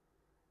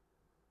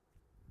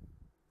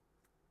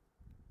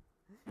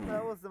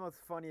 That was the most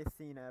funniest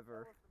scene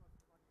ever.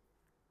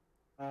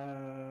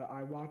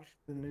 I watched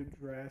the new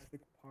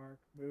Jurassic Park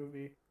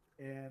movie,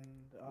 and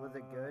Was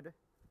it good?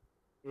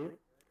 It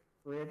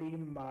pretty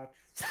much.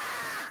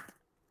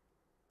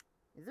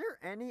 Is there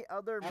any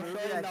other movie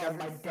Actually, that no, doesn't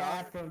my suck?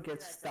 dad think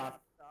it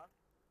sucked.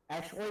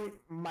 Actually,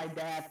 my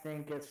dad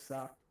think it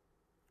sucked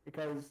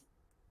because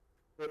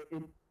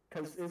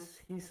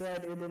he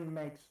said it didn't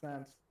make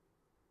sense.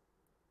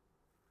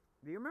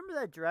 Do you remember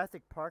that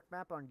Jurassic Park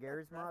map on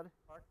Gary's mod?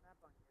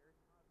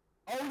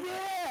 Oh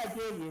yeah,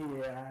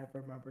 I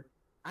remember.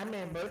 I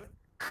remember.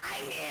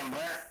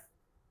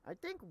 I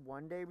think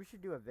one day we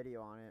should do a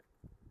video on it.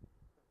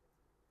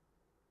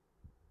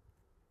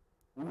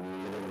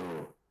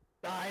 Ooh,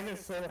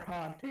 dinosaur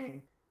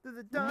hunting. There's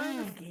a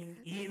dinosaur. Getting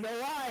eaten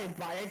alive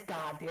by a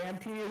goddamn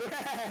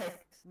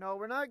T-Rex. No,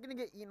 we're not gonna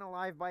get eaten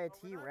alive by a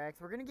T-Rex.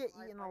 We're gonna get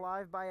eaten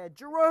alive by a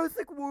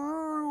Jurassic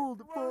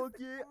World. Fuck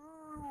yeah.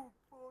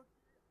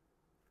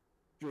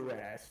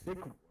 Jurassic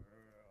World.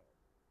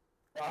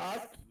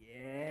 Fuck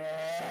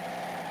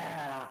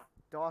yeah.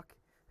 Doc.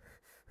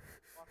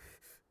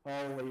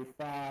 Holy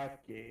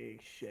fucking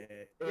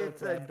shit.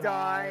 It's a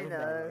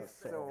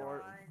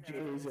dinosaur.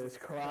 Jesus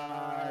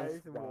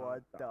Christ.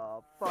 What the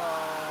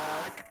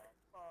fuck?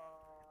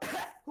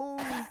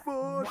 Holy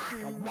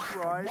fucking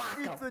Christ.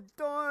 It's a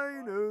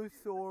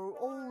dinosaur.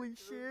 Holy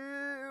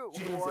shit. What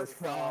Jesus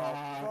the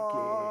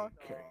fuck?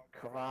 fucking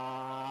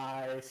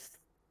Christ.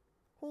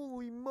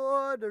 Holy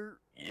mother.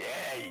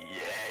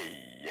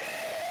 Yeah.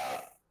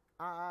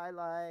 I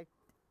like,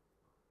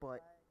 but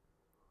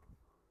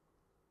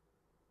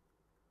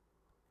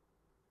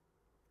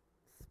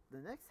the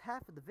next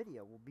half of the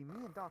video will be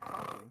me and Doc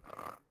talking.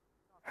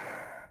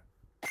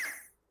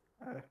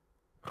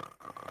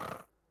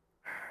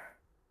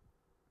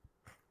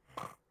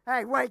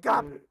 Hey, wake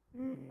up!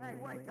 Hey,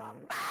 wake up!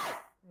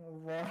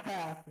 What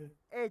happened?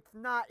 It's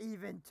not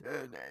even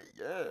 10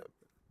 a.m.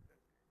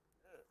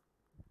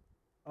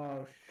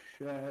 Oh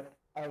shit.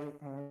 I forgot.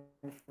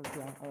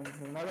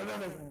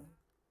 No.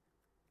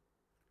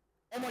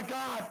 Oh my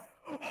god!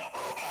 Oh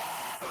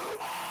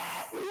my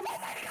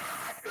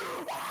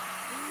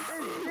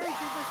His dick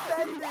is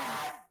ascending!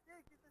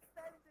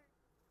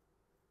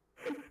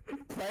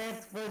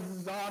 Plants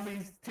vs.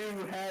 Zombies 2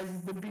 has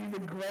to be the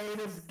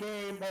greatest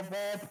game of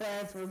all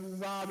Plants vs.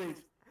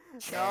 Zombies.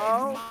 Change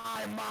No.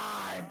 my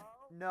mind!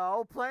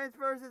 No, Plants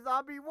vs.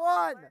 Zombie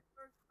 1!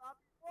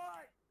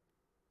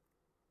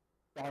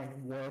 Garden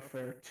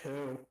Warfare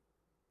 2.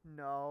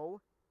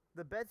 No.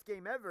 The best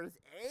game ever is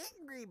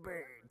Angry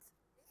Birds.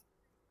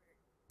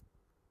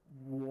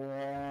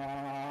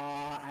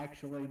 Wow,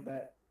 actually,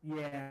 but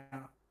yeah.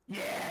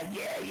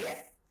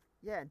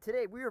 Yeah, and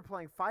today we were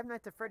playing Five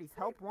Nights at Freddy's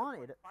Help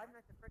Wanted.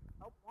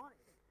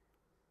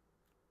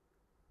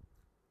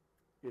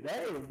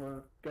 Today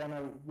we're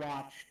gonna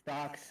watch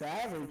Doc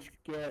Savage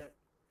get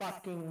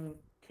fucking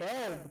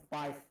killed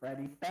by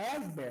Freddy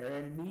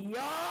Fazbear in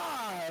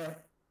VR.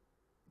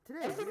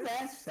 Today, Doesn't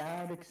that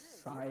sound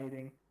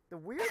exciting? the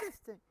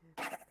weirdest thing.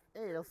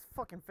 Hey, those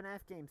fucking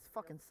FNAF games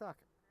fucking suck.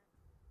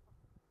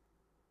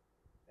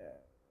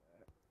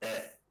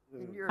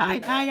 In your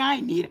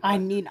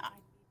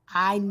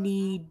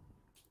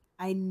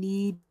I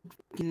need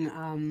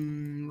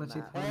fucking what's it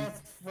called?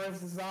 Plants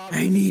vs. I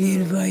Zombies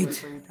need for invite.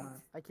 free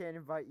time. I can't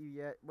invite you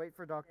yet. Wait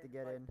for Doc to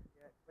get in.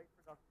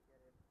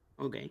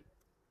 Okay.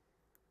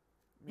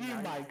 You,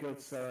 my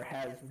good sir,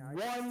 has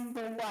won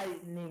the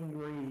lightning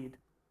read.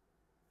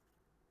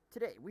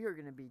 Today we are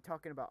going to be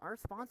talking about our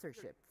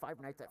sponsorship, Five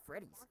Nights at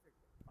Freddy's.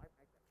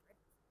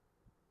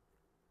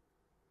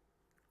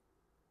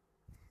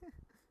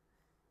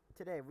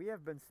 Today we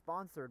have been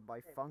sponsored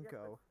by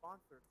Funko.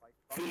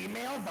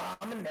 Female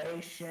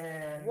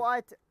domination.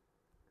 What?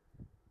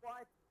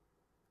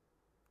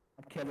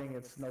 I'm kidding,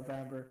 it's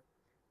November.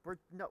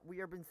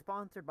 We are been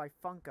sponsored by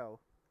Funko.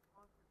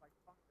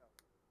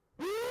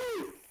 Woo!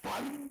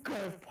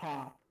 Funko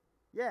Pop.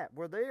 Yeah,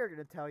 where they are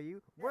going to tell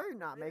you we're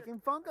not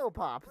making Funko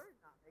Pops.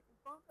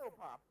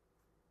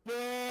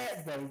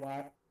 Yeah, they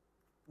what?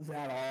 Is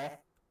that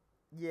all?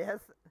 Yes.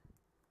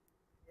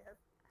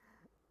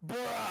 Blah,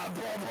 blah,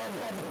 blah,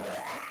 blah, blah.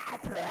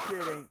 I'm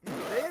kidding.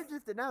 They have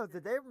just announced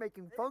that they're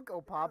making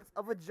Funko Pops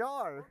of a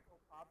jar.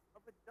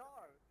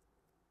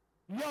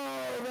 Yo,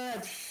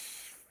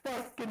 that's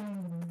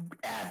fucking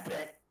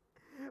epic.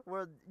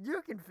 Where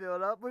you can fill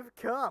it up with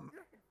cum.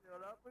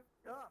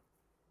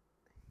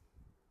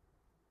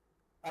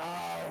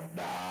 Oh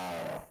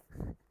no.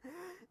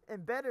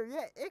 And better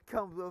yet, it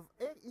comes with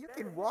it. You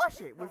can wash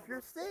it with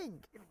your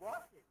sink.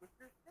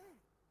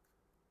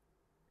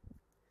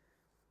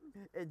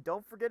 And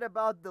don't forget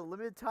about the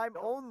limited time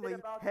only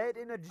head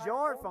in a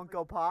jar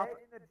Funko Pop.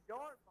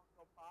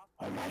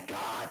 Oh my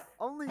god.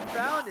 Only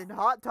found in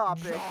Hot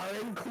Topic. Jar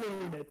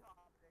included.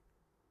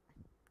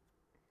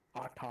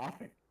 Hot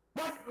Topic.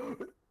 What?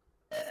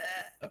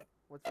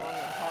 What's wrong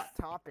with Hot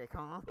Topic,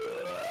 huh?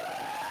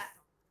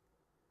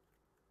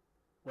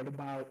 What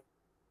about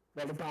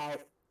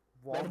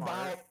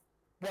Walmart.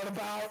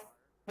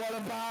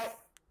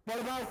 what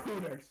about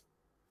Hooters?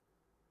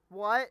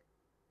 What?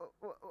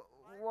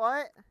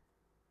 What?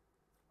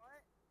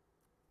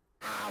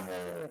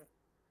 Owl.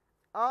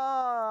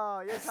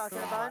 Oh, you're talking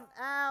about an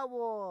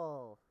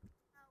owl.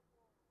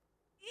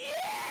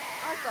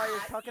 I thought you were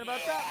talking about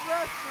that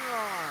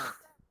restaurant.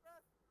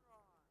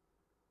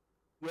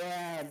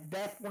 Yeah,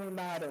 definitely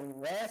not a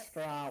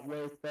restaurant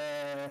with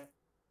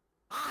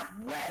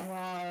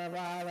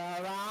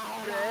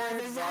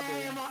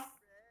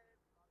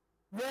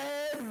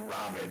Red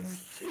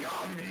Robin's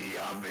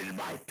yum in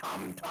my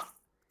tum tum.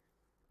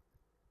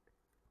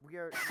 We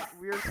are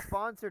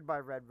sponsored by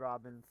Red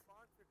Robin's.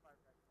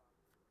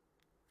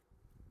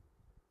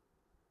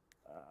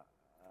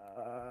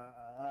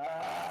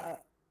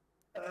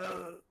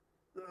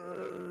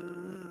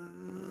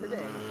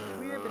 Today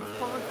we have been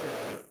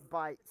sponsored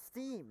by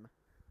Steam.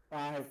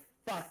 By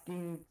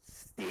fucking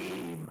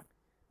Steam.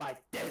 By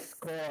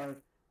Discord.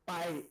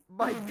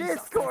 By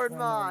Discord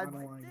mods.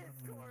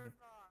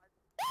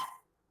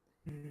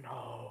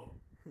 No.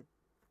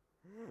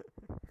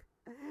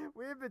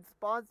 We have been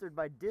sponsored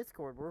by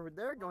Discord, where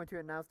they're going to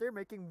announce they're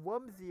making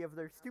Wumsy of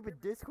their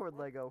stupid Discord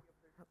Lego.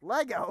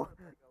 Lego!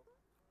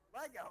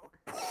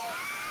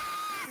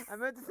 I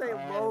meant to say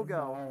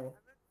logo.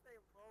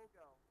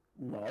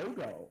 No.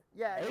 Logo?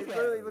 Yeah, it Lego.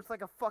 literally looks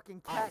like a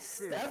fucking I cat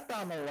suit. stepped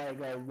on a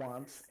Lego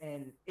once,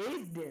 and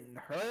it didn't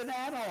hurt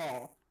at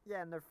all.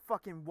 Yeah, and their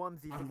fucking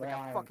onesies I'm look like a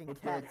lying. fucking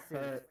It cat did suit.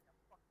 hurt.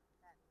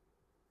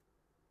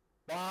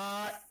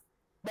 What?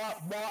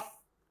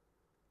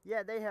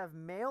 Yeah, they have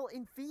male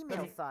and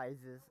female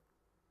sizes.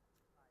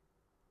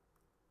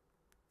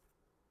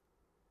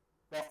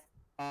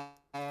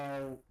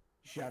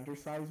 Gender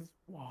sizes?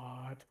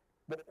 What?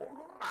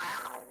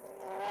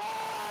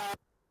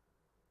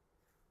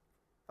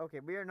 Okay,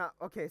 we are not.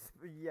 Okay,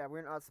 yeah,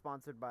 we're not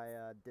sponsored by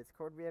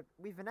Discord.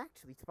 We've been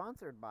actually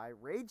sponsored by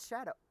Raid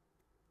Shadow.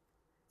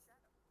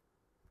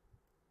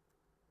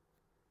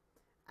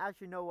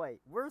 Actually, no, wait.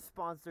 We're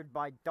sponsored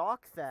by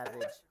Doc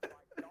Savage.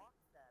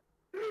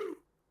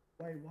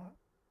 Wait, what?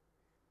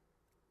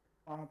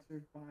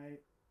 Sponsored by...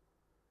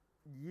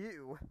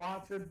 You.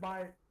 Sponsored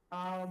by,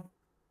 I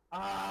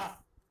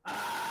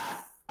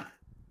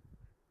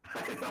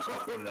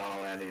don't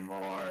know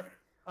anymore.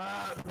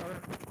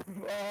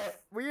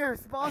 We are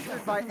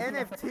sponsored by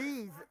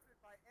NFTs.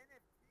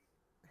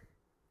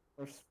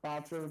 We're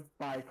sponsored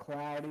by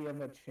Cloudy and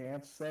the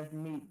Chance of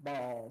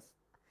Meatballs.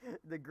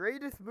 The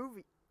greatest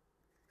movie.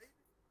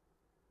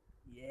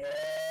 Yeah.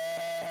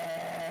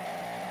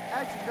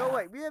 Actually, no,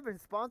 wait. We have been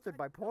sponsored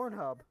by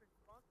Pornhub.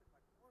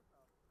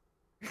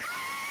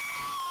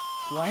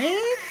 What?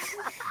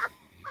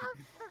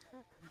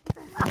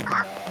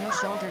 Your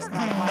shoulders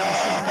got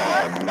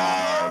hard.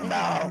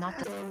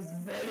 Those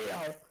videos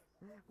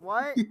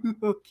What?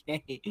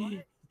 Okay.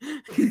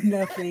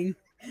 Nothing.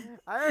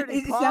 I already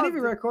It's not paused even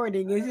it.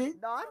 recording, is it?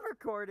 No, I'm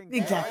recording.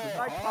 Exactly.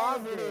 I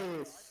paused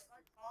it.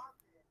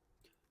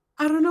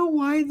 I don't know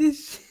why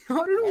this. I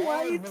don't know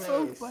why it's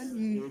so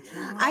funny.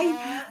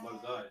 I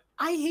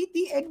I hate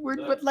the N word,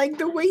 but like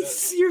the way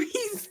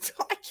Siri's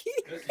talking.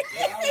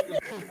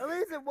 At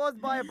least it was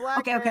by a black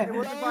Okay, man. okay. It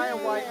wasn't by a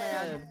white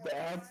man.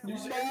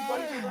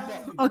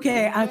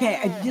 Okay, okay.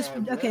 I just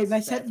okay. By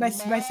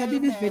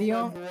sending this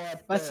video,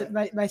 by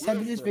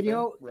sending this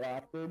video,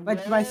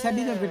 but by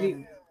sending the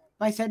video.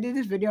 By sending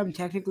this video, I'm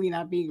technically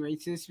not being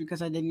racist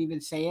because I didn't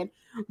even say it.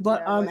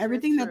 But Yeah, which is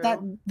everything that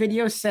true.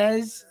 video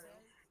says,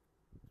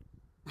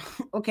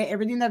 okay,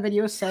 everything that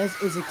video says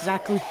is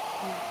exactly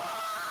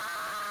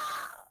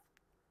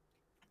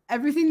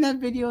everything that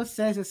video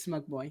says is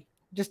smug boy.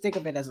 Just think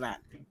of it as that,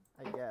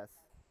 I guess.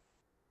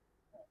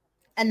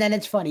 and then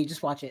it's funny.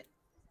 Just watch it.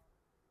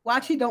 Well,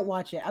 actually, don't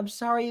watch it. I'm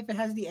sorry if it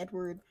has the N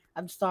word.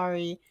 I'm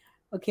sorry.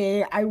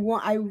 Okay,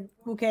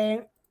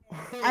 okay.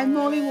 I'm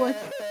only one.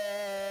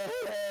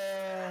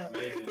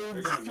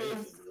 It's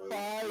just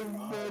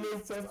 5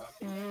 minutes of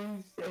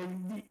you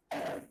saying the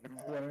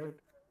N-word.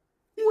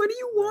 What do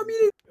you want me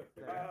to?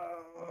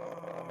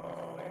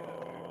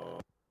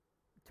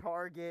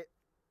 Target.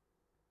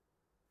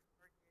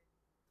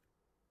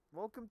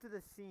 Welcome to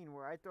the scene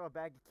where I throw a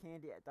bag of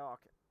candy at Doc.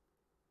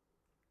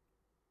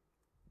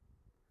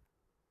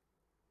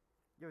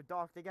 Yo,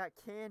 Doc, they got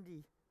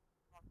candy.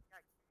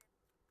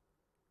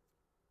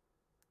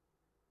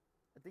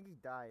 I think he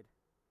died.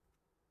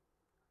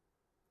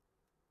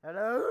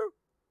 Hello?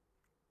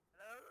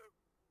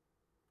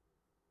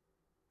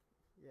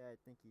 Yeah, I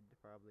think he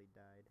probably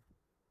died.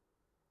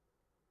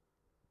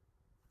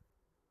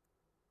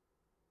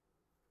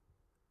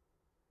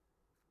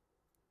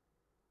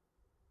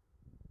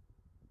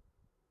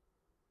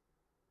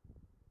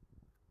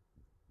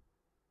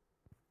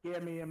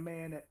 Give me a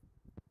minute.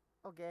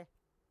 Okay.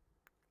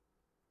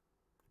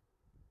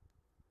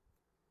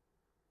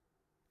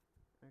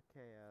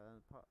 Okay,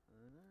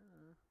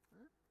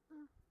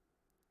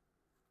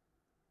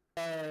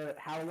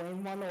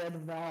 Halloween one or the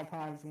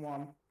Valentine's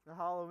one? the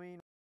Halloween.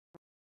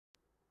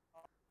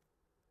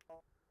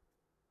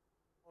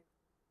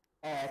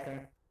 Oh, okay.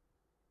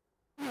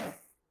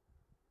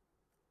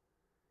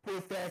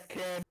 Put that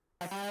kid.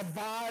 I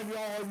buy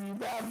y'all, you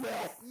devil.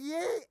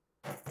 Yeah!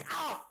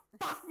 Oh,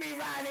 fuck me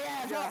right the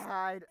ass Go up.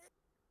 hide.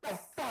 Oh,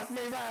 fuck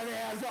me right the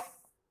ass up.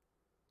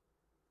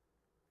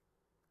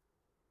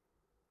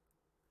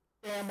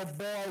 Damn a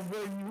boy,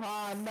 where you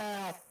hide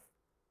now?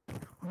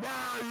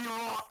 Where you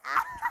are?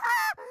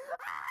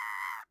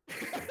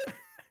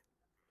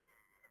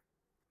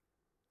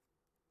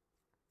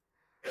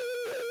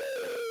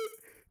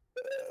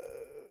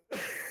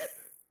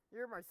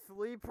 You're my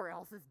sleep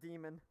paralysis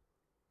demon.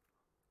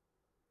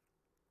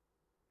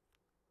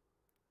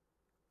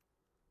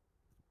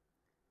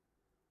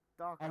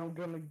 Doc, I'm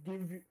gonna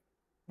give you,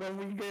 when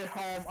we get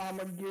home, I'm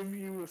gonna give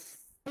you a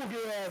spooky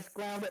ass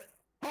grounded,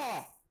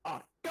 a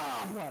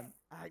goblin.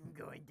 I'm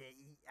going to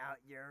eat out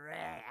your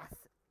ass.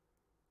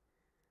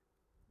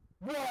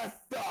 What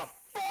the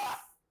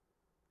fuck?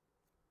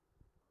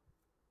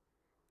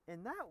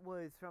 And that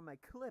was from a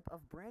clip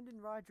of Brandon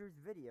Rogers'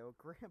 video,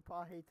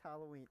 Grandpa Hates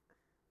Halloween.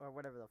 Or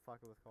whatever the fuck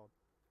it was called.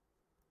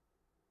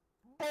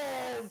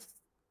 Balls.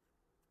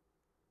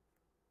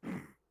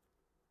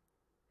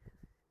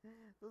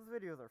 Those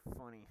videos are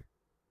funny.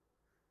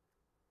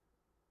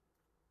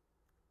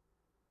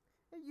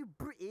 Are you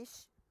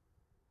British?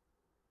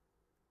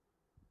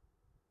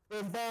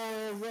 The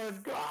balls are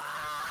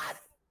gone.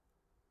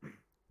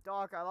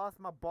 Doc, I lost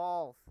my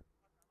balls.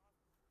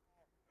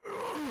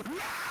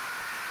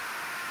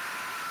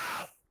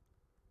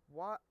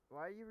 What?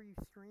 Why were you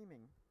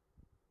screaming?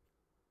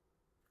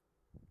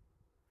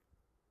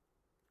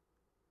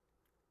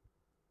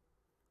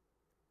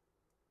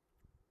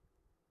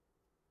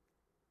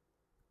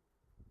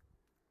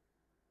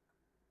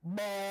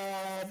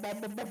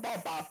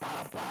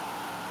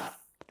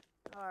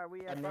 Alright,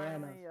 we have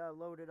finally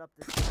loaded up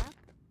this map.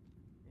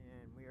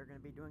 And we are going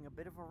to be doing a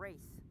bit of a race.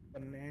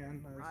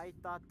 Bananas. I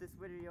thought this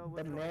video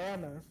was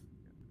Bananas.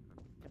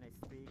 Can I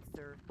speak,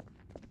 sir?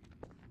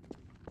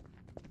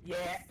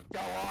 Yeah, go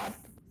on.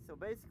 So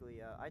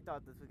basically, I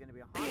thought this was going to be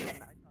a haunted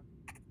map.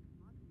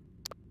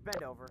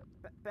 Bend over.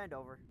 Bend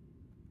over.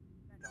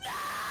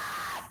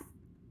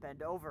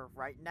 Bend over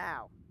right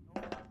now.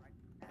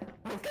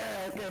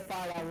 Okay,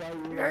 fine, I'll let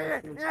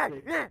you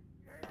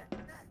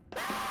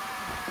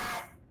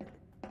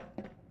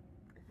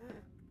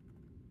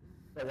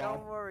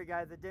Don't worry,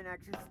 guys. I didn't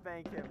actually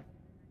spank him.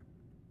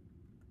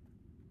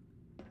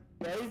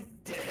 They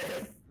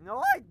did.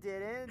 No, I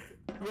didn't.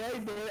 Yeah, they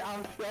did.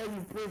 I'll show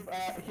you proof.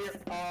 Here,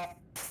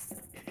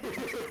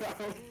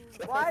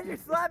 Why'd you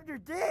slap your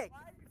dick?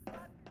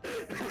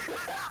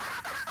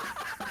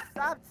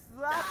 Stop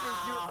slapping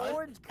your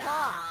orange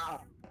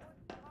cock.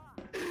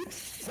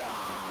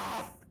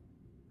 Stop.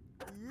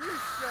 You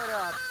shut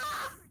up.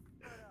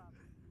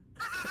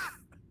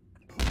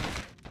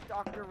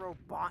 Dr.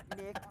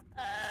 Robotnik.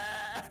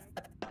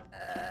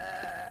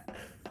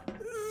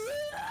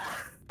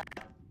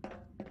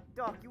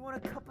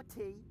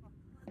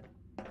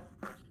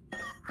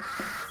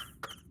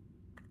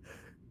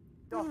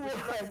 Doc, would you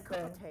like a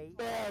cup of tea?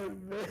 Doc,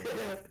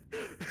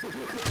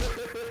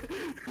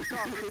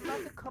 would you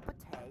like a cup of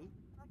tea?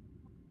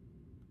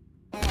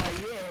 Oh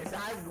yes,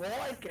 I'd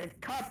like a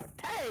cup of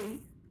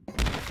tea.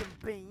 Some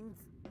beans.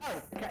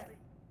 Okay.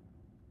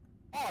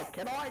 Oh,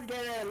 can I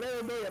get a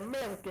little bit of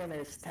milk in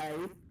this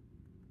tea?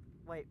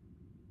 Wait,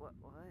 what?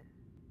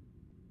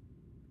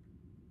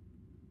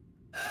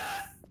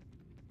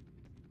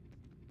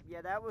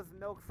 Yeah, that was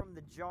milk from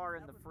the jar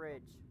in the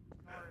fridge.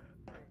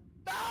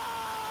 No!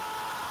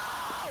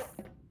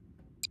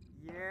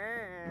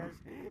 Yes.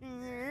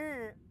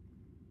 Yeah.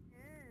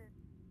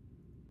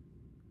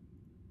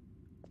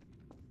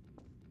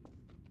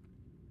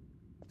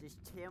 Just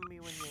tell me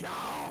when you.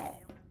 No!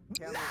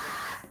 Tell me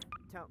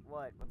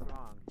what? What's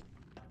wrong?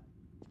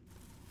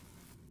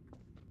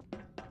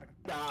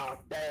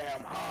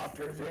 Goddamn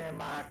hunters in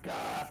my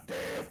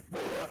goddamn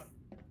foot!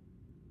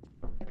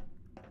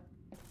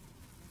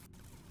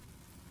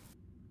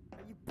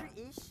 Are you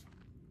British?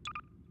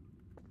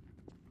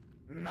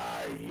 No,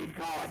 you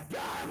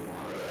goddamn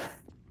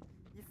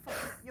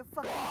You're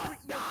fucking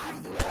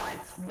goddamn British.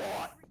 what's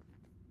what?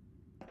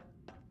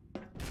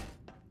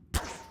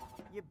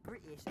 You're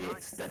British, aren't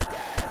It's the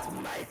dance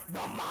make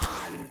the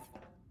man!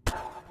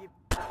 you?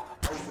 The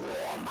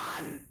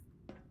woman!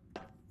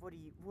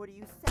 What are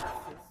you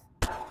sexist?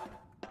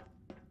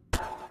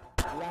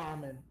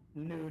 Ramen.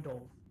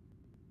 Noodles.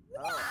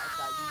 Oh, I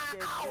thought you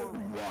said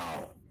woman.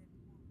 Whoa!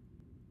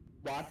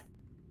 What?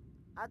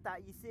 I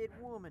thought you said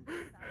woman.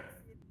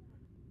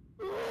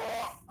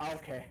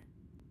 Okay.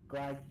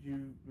 Glad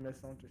you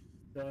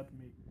misunderstood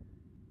me.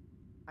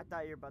 I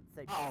thought you were about to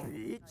say Oh.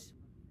 bitch.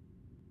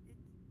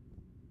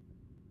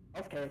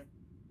 Okay.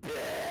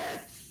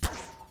 Bitch!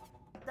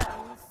 That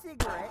means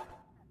cigarette.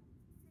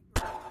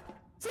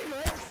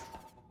 Cigarette!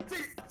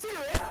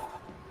 Cigarette!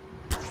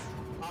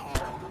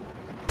 Uh-oh.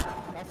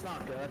 That's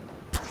not good.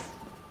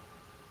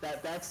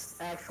 That's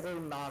actually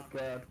not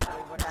good. Wait,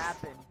 what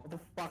happened? What the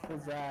fuck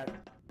was that?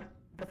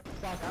 What the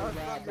fuck That was was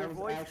that? from your That was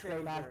voice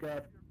actually not changer.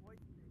 good.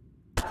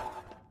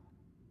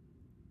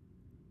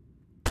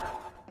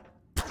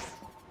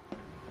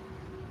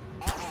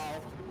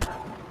 Uh-oh.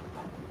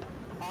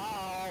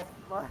 Uh-oh.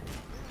 What?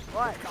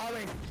 What? It's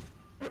coming!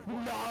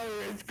 No,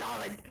 it's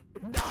coming!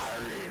 No!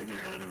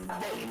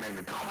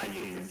 Demon's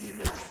coming!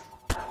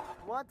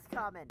 What's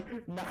coming?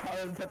 No,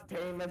 the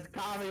demon's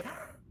coming!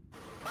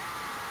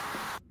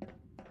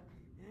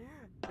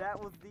 That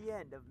was the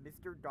end of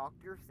Mr.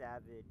 Dr.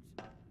 Savage.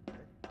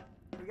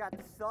 He got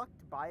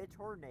sucked by a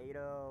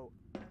tornado.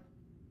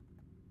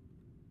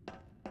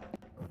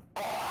 Oi,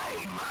 my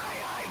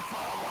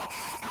iPhone!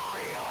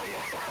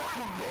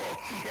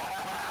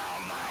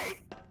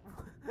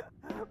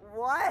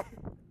 What?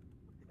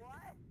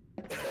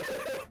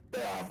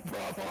 I'm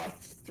from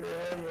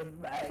Australia,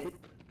 mate.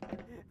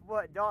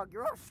 What, dog?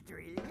 You're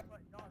Australian?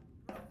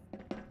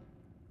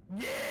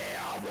 Yeah,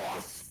 I'm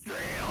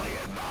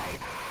Australian,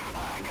 mate.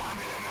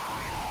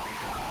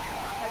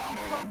 Have you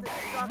come to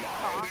suck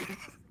cock?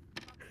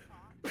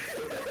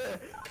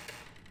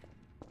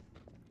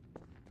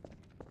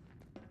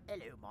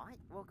 Hello, mate.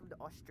 Welcome to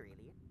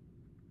Australia.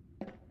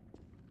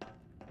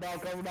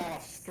 Welcome to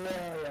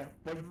Australia.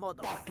 We fucking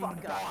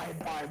Motherfucker. died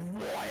by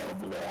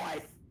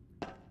wildlife.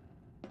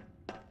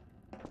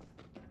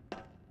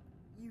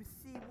 You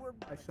see, we're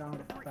I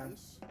sound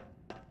British.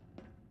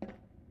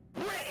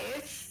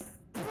 British?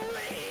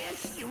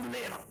 British, you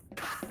little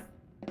cunt.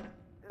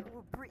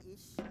 We're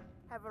British.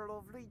 Have a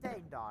lovely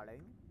day,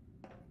 darling.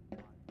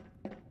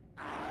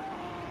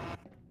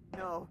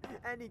 No,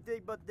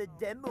 anything but the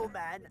demo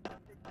man.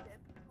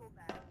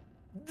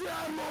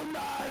 Demo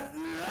man!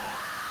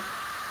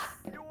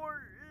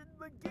 You're in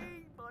the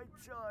game, my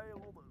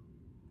child.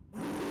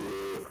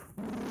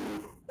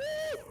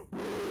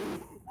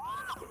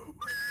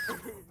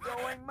 He's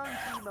going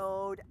monkey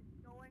mode.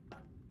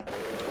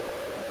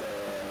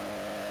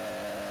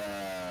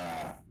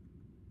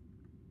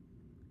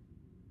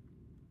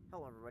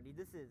 Hello, everybody.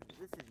 This is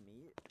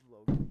me,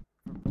 Logan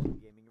from Logan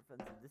Gaming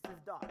Offensive. This is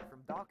Doc from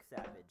Doc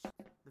Savage,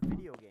 the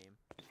video game,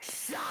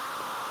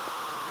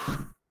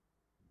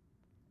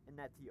 and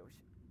that's Yoshi.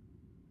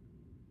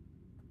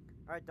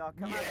 All right, Doc,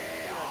 come out.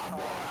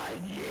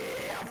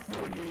 Yeah,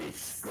 from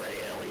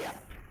Australia.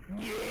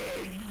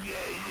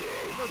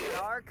 Yeah. Look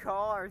at our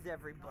cars,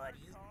 everybody.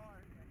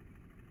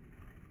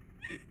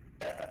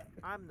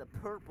 I'm the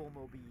purple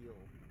mobile.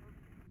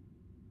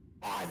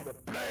 I'm the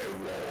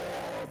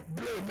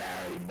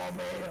blueberry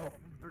mobile.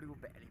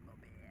 Blueberry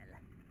mobile.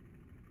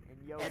 And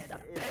Yoshi And the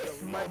is piss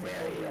the lemon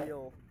mobile.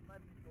 mobile.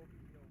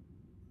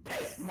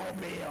 Piss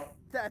mobile.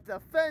 That's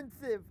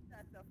offensive.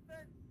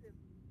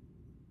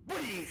 What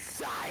do you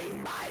say,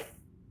 mate?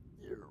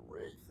 You're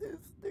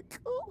racist. The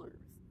colors.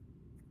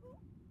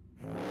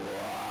 What?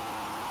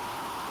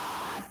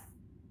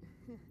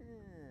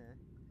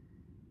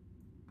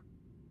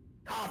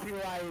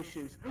 Copyright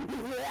issues.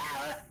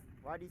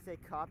 Why do you say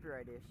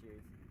copyright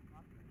issues?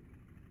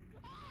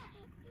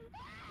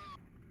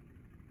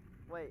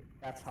 Wait,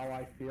 That's how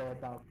I feel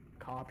about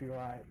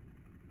copyright.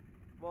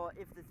 Well,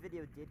 if this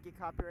video did get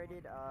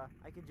copyrighted,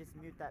 I could just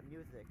mute that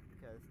music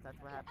because that's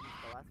what happened to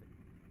the last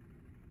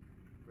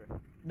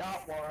video.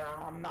 Not worry,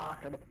 I'm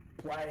not gonna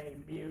play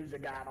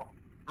music.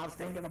 I was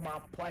thinking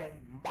about playing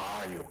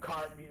Mario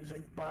Kart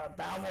music, but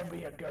that would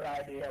be a good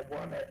idea,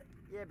 wouldn't it?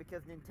 Yeah,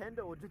 because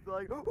Nintendo would just be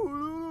like,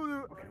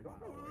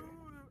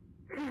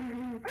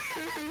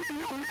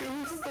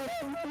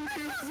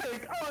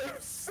 Music, I'm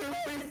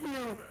suing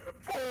you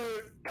for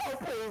a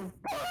couple of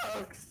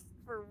bucks.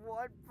 for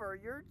what? For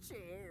your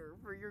chair,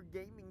 for your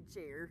gaming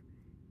chair.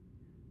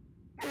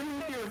 Give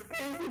me your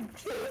gaming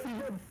chair,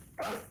 you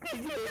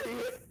fucking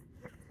idiot.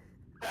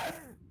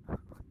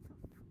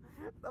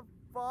 The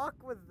fuck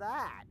was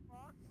that?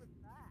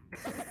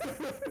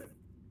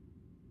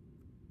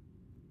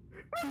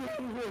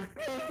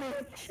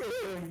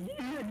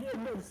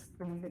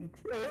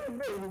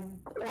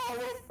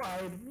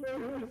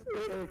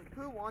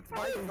 Who wants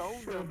my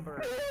phone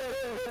number?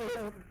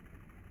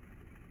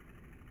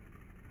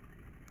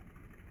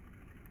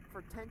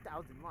 For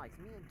 10,000 likes,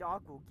 me and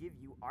Doc will give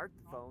you our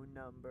phone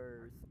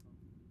numbers.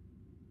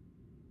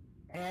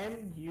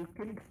 And you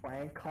can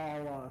prank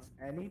call us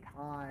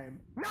anytime.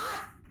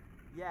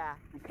 Yeah,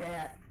 You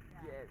can't.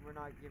 yeah, we're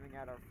not giving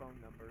out our phone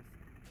numbers.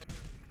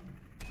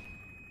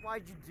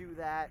 Why'd you do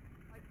that?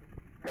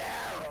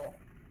 Barrel.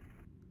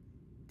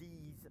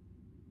 These.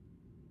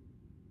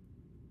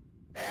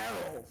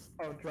 Barrels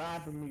are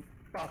driving me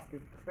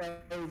fucking crazy.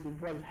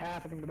 What's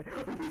happening to me?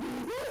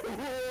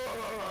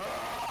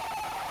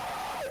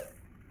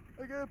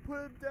 I gotta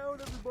put him down,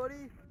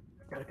 everybody.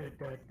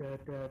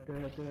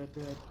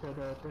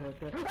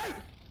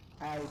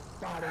 Hey,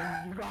 buddy,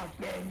 you got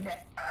getting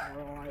it.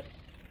 Alright.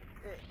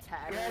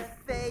 Tattered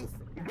face.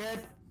 You good?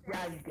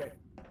 Yeah, you good.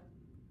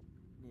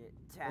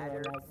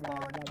 Tattered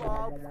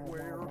SpongeBob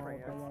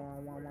SquarePants.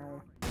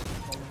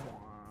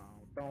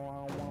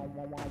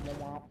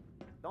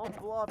 Don't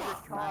blow up your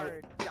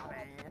card,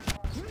 dumbass.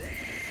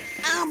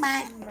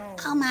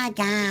 Oh my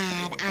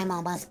god, I'm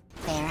almost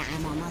there,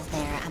 I'm almost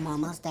there, I'm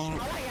almost there. Oh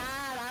my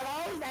god, I'm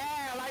almost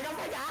there! Like, oh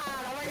my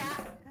god, oh my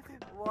god!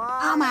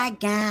 What? Oh my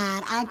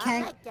god,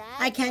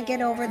 I can't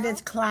get over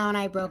this clown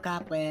I broke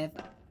up with.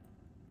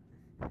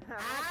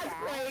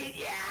 Wait,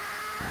 yeah!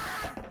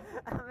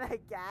 Oh my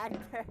god.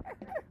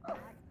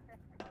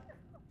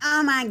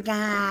 Oh my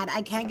god,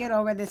 I can't get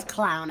over this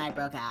clown I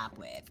broke up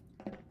with.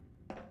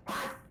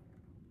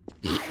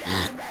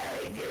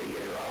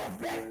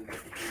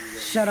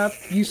 Shut up,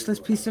 useless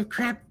piece of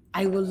crap.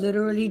 I will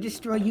literally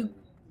destroy you.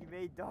 You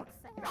made Doc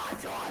sad. Not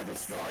till I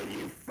destroy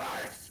you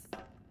first!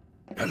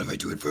 Not if I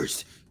do it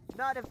first.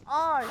 Not if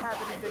I have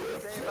anything to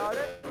say about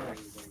it.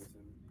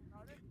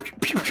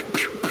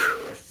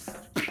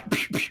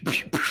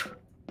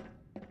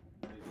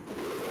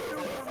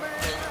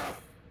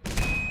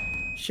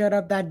 Shut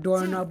up that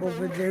doorknob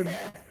over there.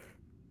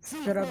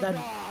 Shut up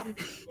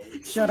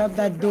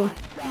that door.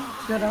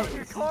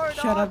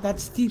 Shut up that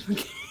Steam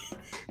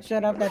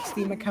Shut up that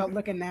Steam account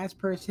looking ass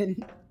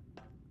person.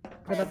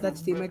 Shut up that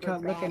Steam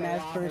account looking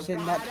ass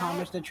person, that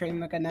Thomas the Train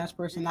looking ass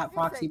person, that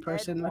Foxy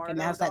person looking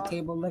ass, that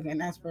table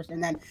looking ass person,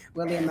 that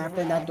William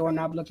after that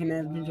doorknob looking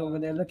ass bitch over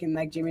there looking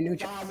like Jimmy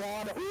Neutron.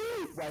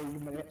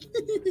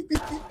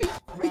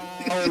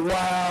 Oh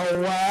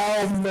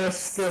wow,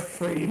 Mr.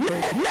 Freeman.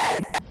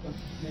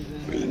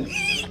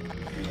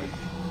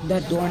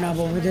 That doorknob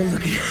over there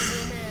looking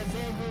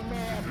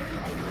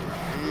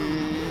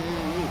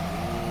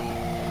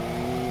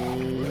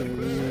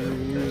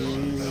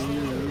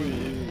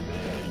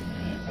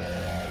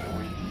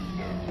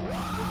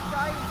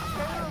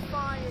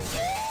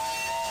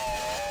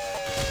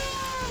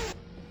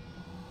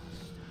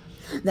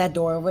That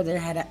door over there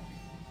had a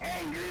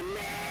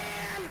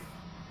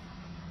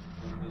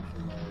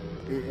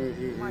Oh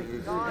my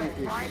god,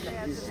 why they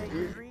have to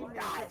make green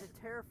make such a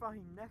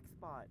terrifying neck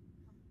spot?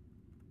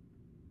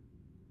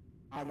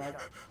 I like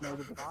the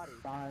body.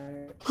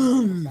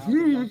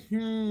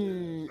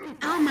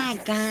 Oh my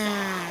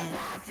god.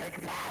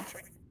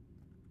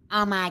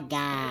 Oh my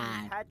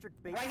god. Patrick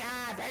Bateman.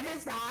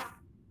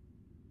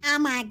 Oh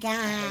my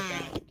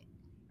god.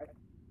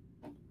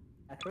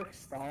 Patrick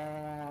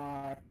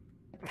Star.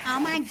 Oh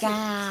my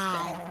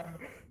god.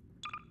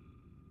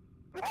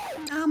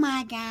 Oh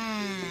my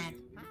god.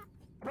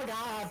 Oh my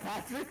god,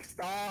 Patrick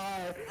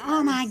Star.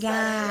 Oh my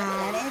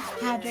god. It's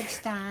Patrick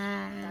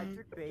Star.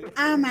 Patrick Bateman.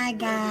 Oh my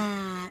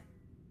god.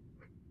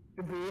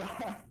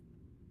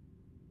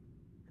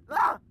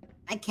 Ah!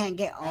 I can't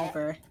get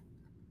over.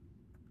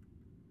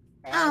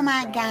 Oh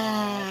my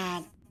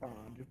god.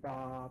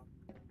 SpongeBob,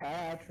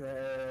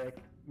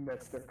 Patrick,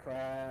 Mr.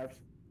 Krabs,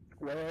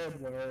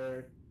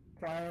 Squidward,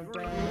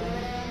 Plankton,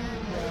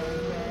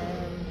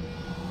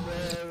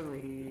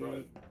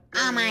 Barry.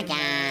 Oh my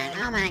god.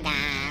 Oh my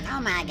god. Oh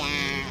my god.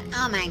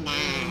 Oh my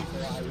god.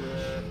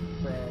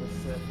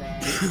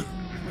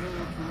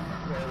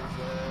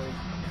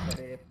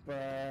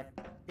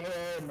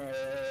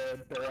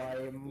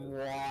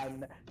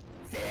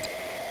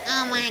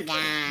 Oh my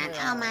god.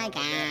 Oh my god. Oh my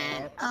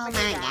god. Oh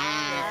my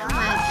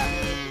god.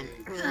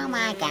 Oh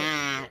my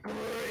god.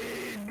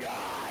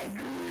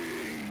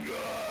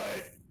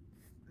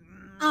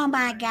 Oh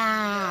my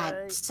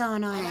god, so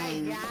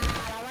annoying.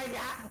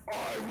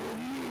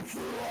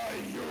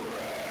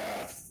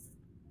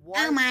 What?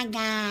 Oh my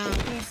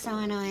god, you're so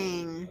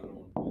annoying.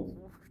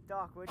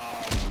 Doc, what are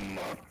you?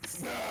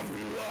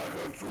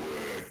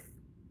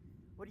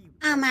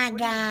 Oh my what are you,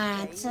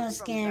 god, Bane so from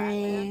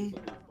scary.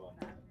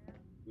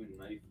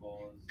 Batman?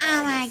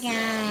 Oh my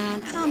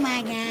god, oh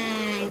my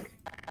god.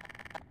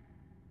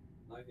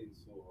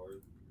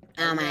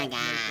 Oh my god,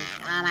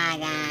 oh my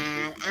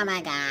god, oh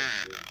my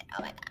god,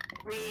 oh my god.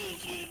 I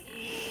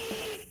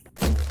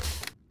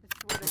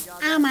swear to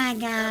God, Oh my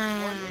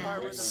that one part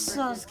god, where the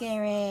so frickin- That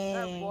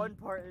scary. one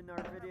part in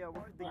our video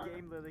where the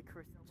game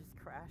literally just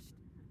crashed.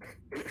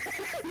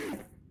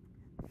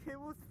 It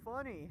was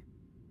funny.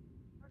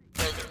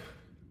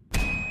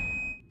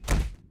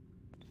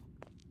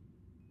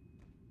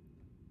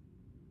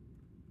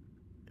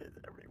 Is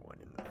everyone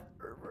in the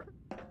server?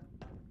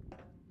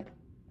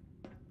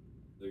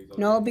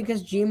 No,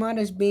 because Gmod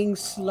is being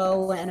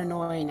slow and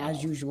annoying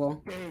as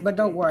usual. But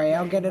don't worry,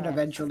 I'll get it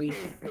eventually.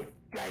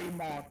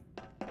 Gmod.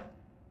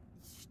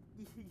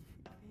 Stupid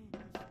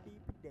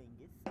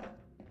dingus.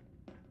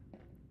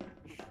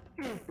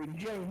 Stupid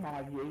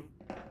Gmod, you.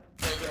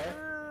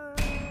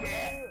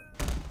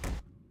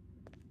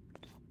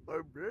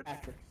 I'm ready.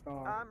 Patrick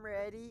Star. I'm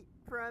ready.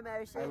 I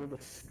Promotion. will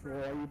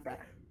destroy you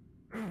back.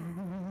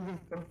 What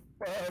the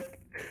fuck?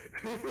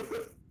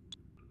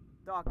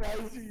 Doc, Why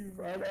did you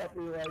run at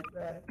me like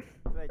that?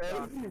 wait, Why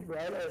Doc. did you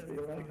run at me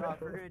like Doc,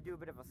 that? we're gonna do a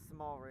bit of a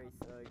small race.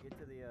 Get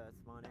to the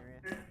spawn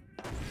area.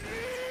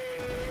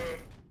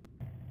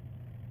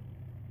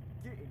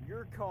 Get in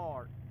your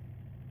car.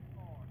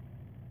 No,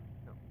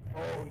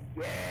 Oh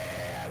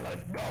yeah,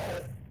 let's go.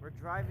 we're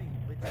driving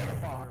literally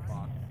a water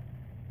box.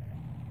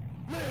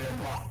 Little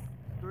rock.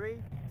 3,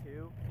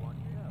 2, 1,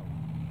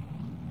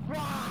 go.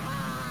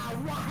 Waha,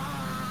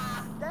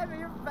 waha. Damn it,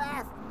 you're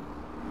fast.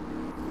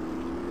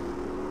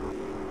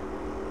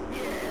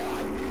 Yeah,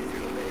 I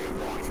usually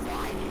watch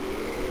my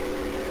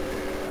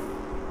ear.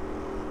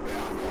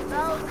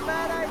 That was a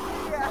bad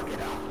idea. Fuck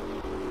it up.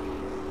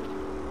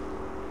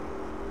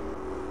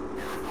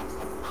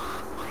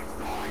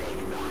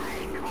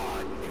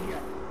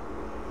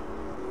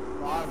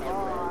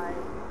 Bye.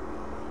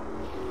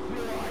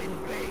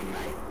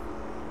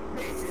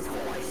 This is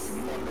horse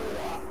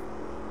manure.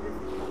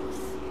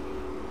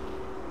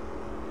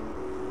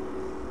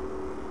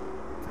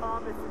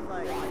 Thomas is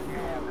like, I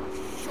never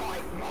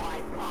shite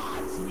my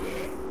pants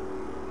yet.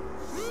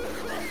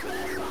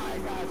 I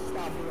gotta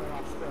stop being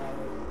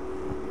Australian.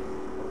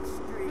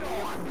 street. No,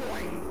 I'm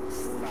going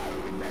slow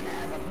and then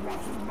have a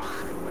muscle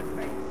man with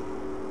me.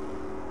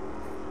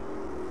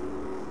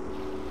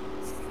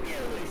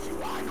 Skill issue,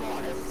 I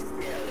got a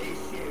skill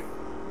issue.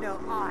 No,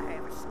 I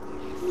have a skill.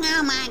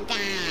 Oh my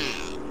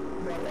god.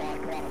 No, I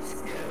got a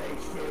skill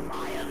issue,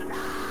 my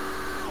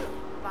now.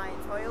 Fine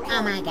toilet.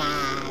 Oh my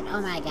god,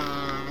 oh my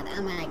god,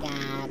 oh my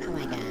god, oh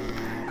my god.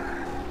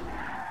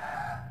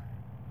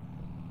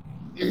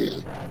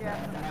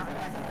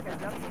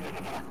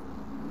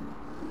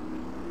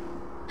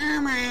 Oh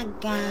my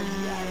god.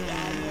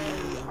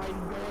 I'm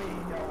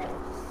going to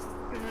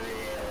Australian.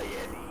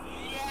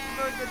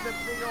 Look at the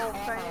big old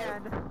fan.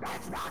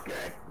 That's not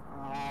good.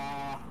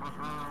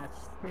 Haha,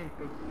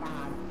 stupid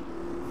fan.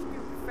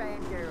 Stupid fan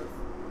girls.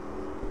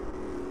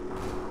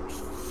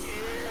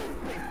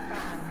 Stupid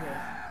fan.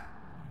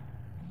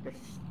 The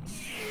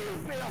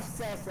stupid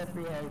obsessive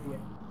behavior.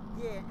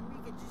 Yeah, and we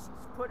could just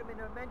put him in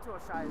a mental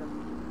asylum.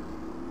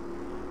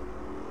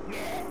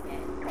 Yeah,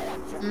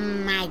 torture.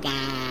 My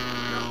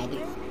god.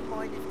 Maybe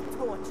mine is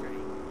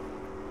torturing.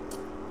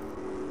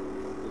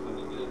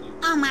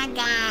 Oh my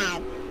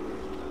god.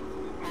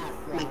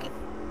 Oh my god.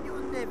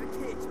 You'll never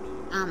catch me.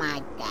 Oh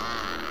my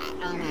god.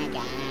 Oh my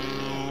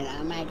god.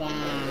 Oh my god.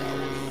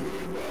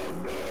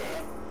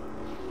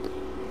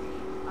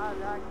 I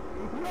like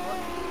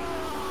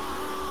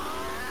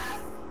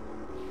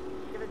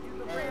Gonna do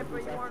the ramp,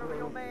 but you aren't a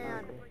real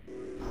man.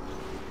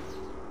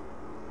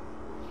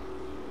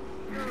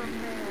 You're a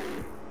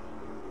man.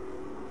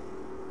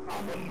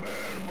 I'm a man,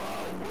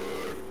 my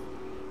word.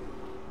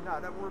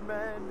 Not that we're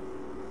men.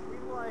 We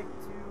like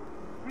to.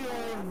 We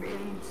don't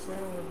need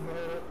song,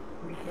 but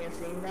we can't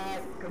sing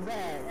that, cause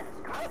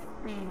that's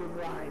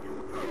copyright.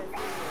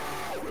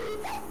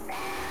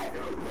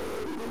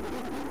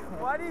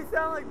 Why do you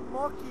sound like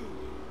Monkey?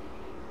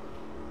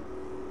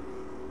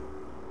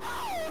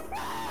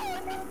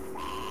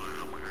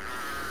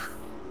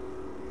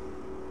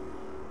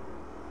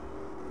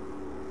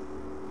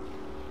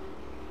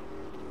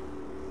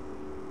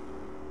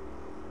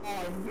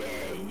 Oh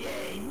yeah,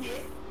 yeah,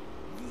 yeah.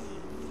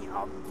 Yeah,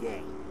 I'm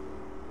gay.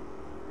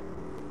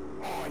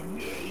 Oh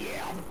yeah,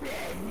 yeah, I'm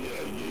bad.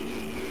 Yeah, yeah,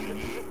 yeah,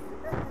 yeah,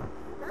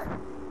 yeah.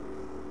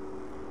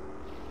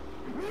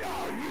 No,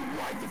 you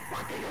want to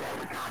fucking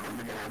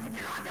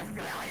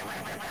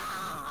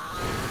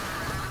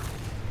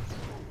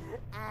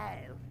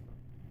Ow.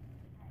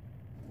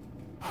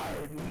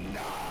 Oh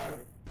no.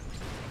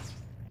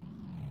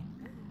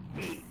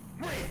 The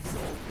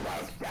brittle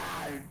broke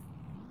down.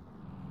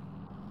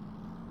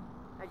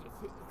 I just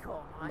hit you,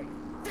 coal mine.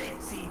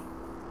 Fixie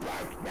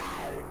broke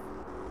down.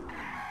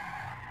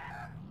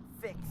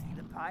 Fixie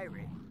the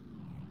pirate.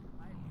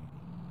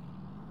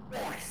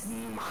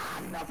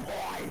 Oxman, the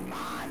point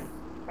man.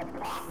 The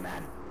pot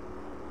man.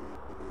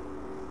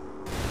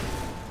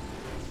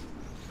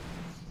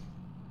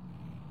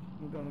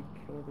 I'm gonna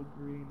kill the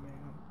green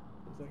man.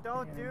 'cause I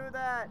Don't can. do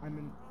that.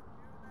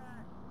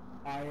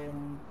 I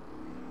am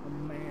a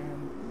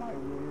man, my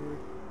word.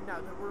 Now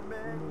that we're I'm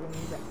men.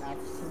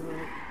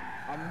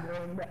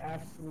 going to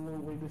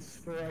absolutely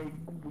destroy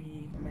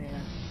Weed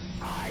Man.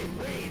 I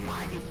weed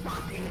my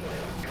fucking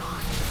little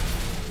cunt.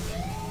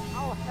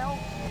 I'll help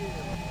you.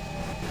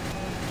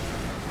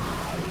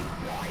 I'll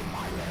bite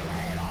my little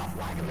head off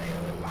like a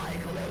little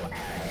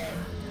airhead.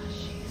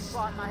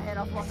 Bite my head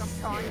off like I'm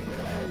trying to.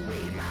 Little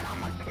weed man, I'm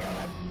gonna kill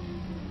him.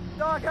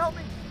 Dog, help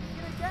me.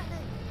 You're gonna get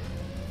me.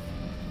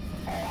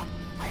 Oh,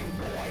 I'm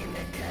going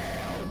to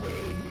kill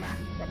weed man.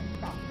 The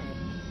fucking.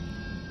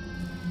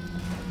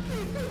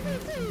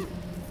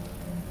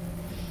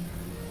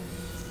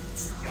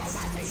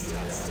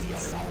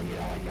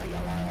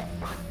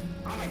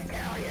 I'm gonna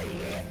kill you,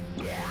 yeah.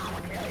 Yeah, I'm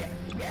gonna kill you.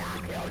 Yeah, I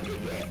killed you,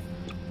 yeah.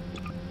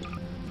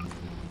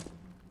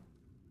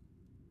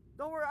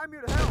 Don't worry, I'm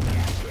here to help. Yeah,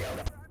 I killed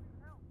him.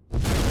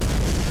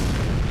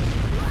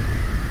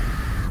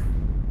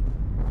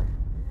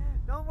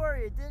 Don't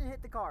worry, it didn't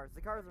hit the cars.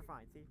 The cars are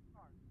fine, see?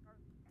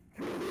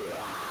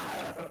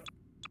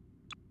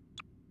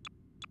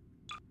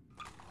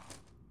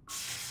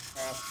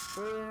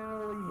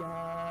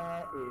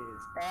 Australia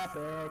is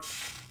epic.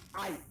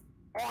 Oi.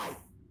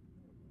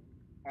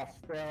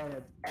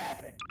 Australia's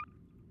epic.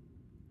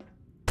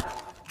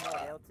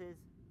 What else is?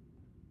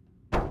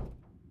 Look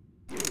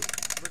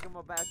what I'm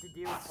about to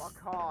do for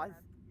cause.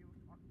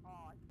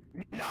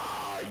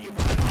 No, you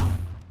better.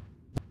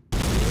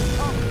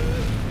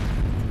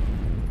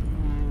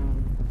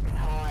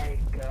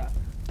 Tiger.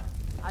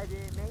 I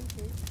didn't make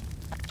it.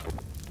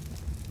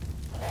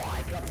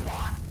 Tiger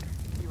butt.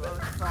 You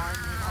won't find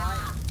me, I.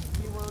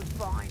 You won't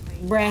find me.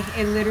 Bruh,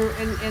 it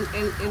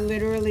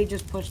literally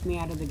just pushed me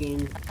out of the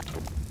game.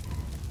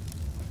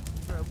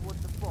 Bro, what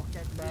the fuck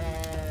that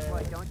means?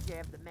 Why don't you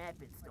have the map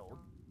installed?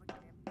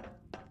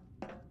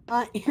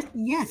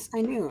 Yes,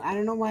 I knew. I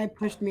don't know why it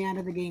pushed me out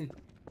of the game.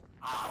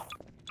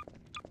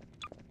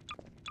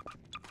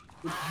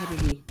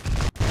 Stupidity.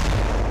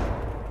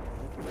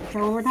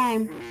 So over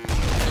time.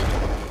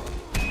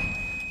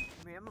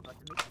 Man, I'm about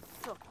to make you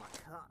suck my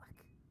cock.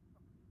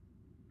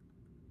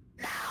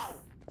 Now.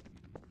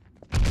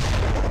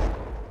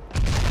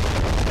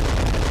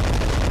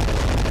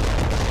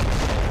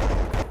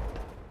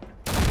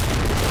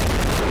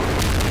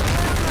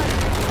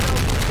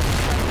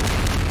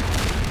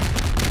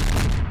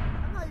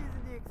 I'm not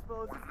using the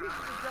explosives. Use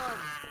the gun.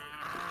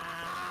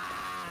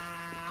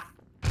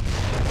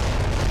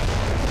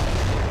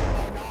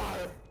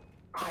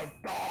 I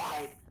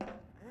died.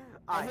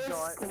 I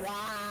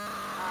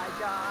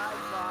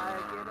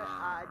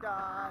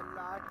died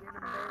like an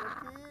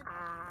American.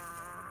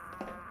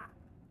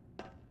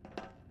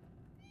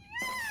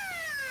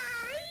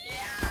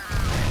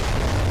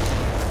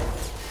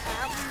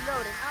 I'm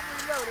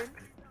reloading.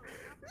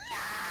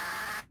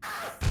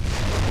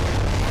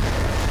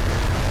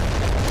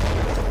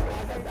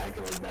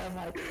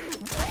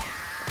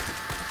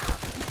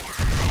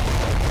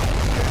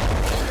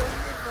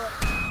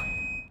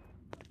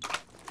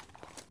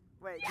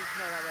 Wait, just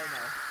know that right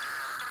now.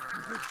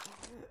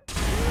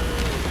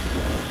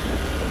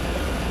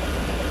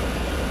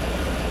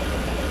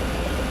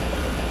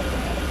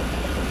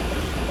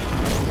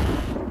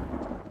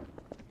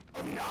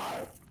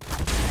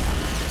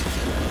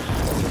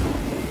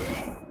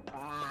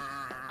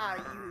 I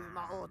use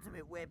my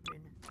ultimate weapon.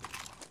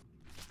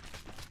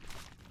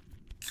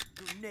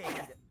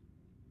 Grenade.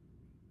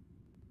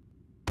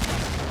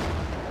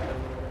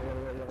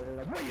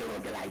 What are you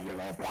looking at, you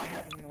little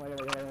bugger?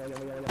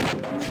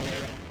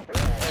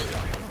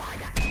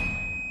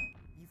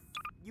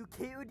 You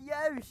killed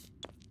Yosh.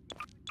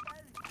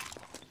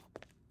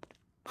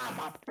 I'm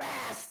a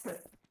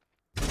bastard.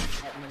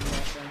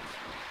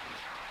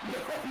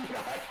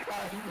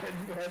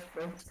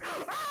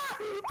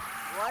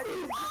 What? Did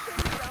you say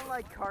you sound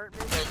like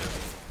Cartman?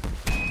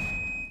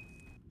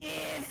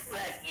 It's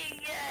fucking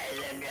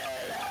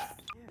good.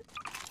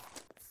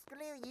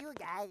 Screw you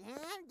guys,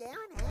 I'm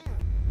down here.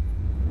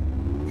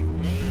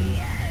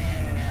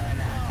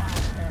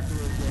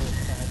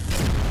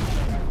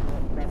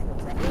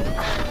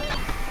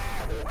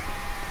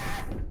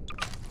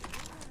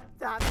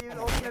 Time to use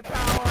ultimate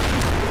power.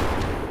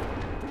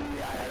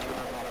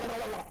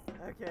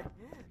 Okay.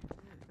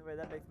 Wait,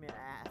 that makes me an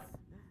ass.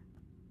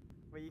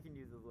 Wait, you can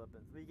use those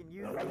weapons. We can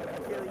use them to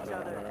kill each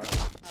other.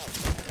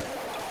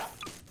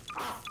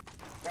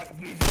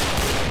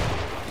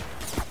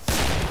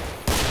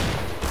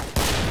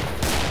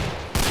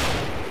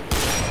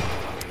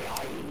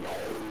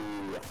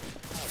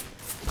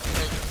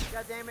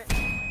 God damn it.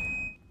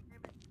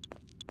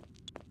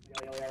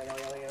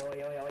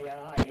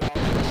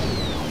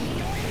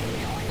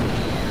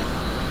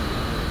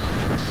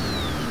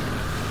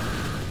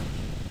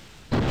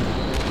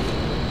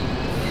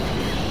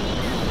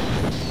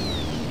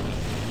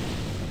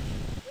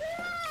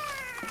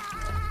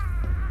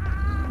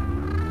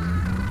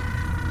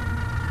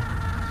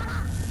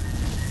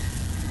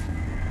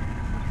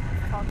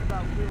 talk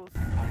about Little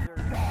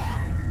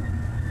Caesar.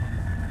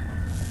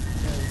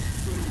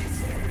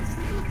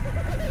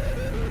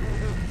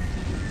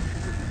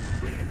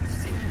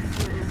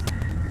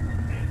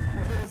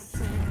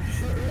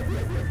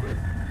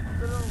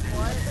 Little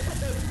what?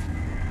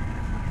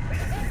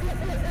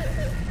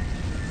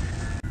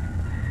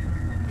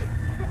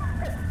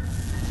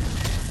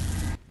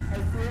 I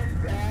feel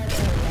bad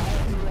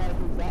about you as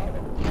a dog.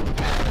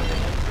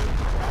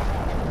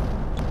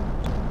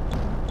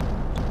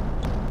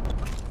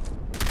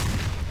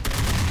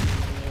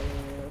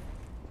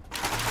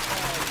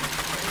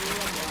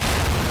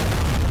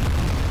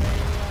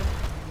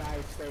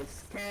 United States,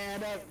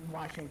 Canada,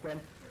 Washington.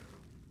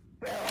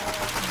 United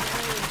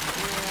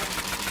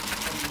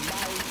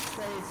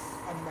States,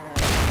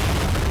 America.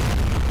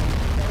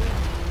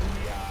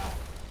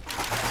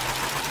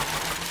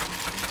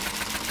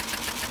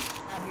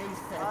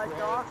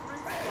 Doc,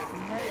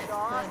 hey,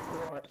 Doc.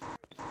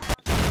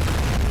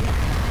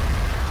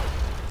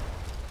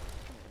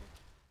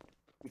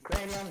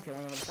 Ukrainian,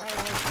 killing them.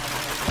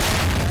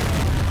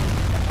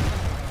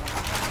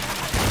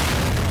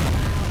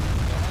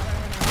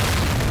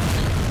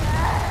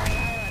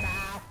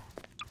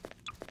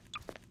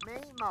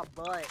 Mate my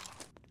butt.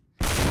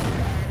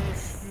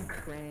 Spanish,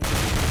 Ukraine.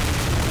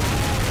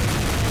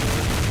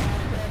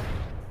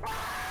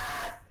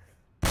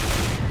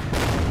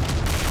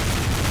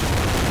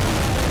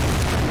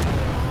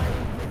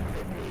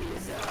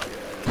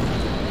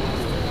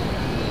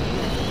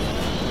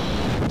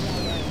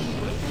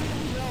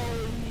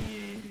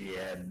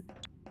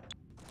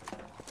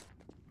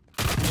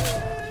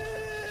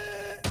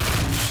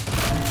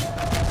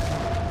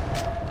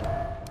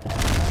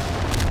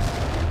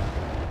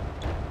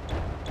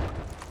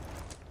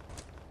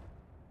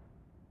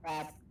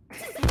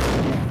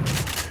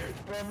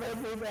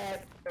 Remember that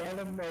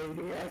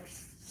Animaniacs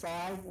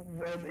song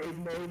where they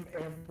name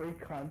every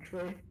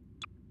country?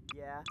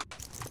 Yeah.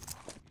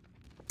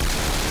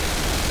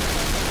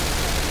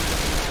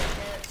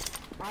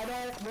 I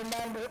don't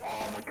remember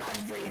all the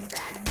countries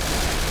that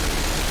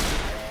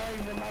I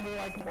only remember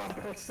like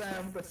 1%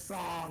 of the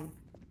song.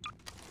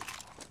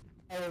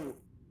 Oh,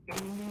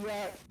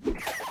 India,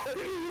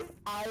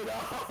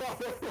 Idaho,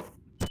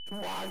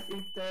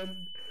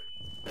 Washington,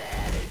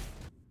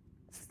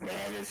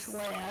 Spanish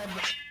land.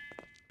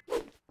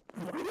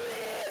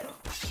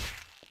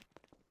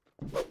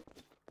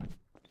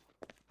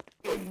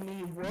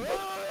 Penny world,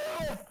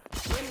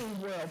 Penny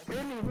world,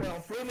 Penny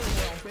world, Penny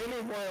world, Penny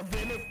world,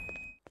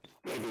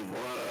 Penny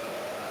world,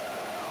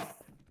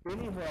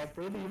 Penny world,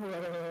 Penny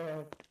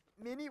world.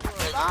 Mini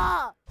world.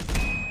 Ah!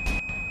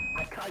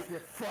 I cut your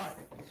foot.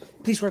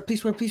 Please work,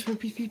 please work, please work,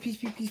 please, please, please,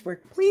 please, please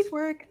work, please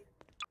work.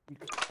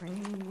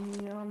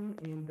 Ukrainian,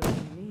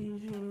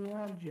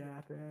 Indonesian,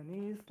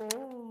 Japanese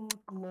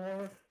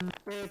folklore,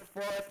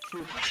 Bigfoot,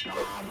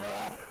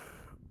 Chupacabra,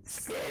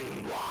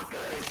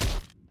 skinwalkers.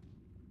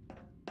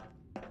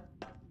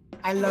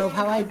 I love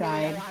how I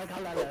died.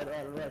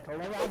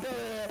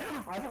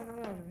 I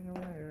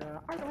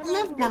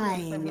love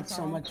dying. It's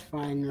so much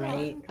fun,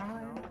 right?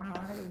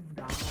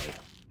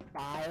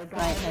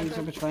 Right, having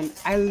so much fun.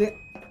 Oh,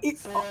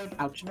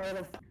 ouch.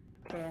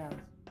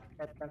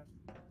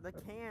 The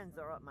cans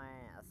are up my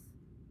ass.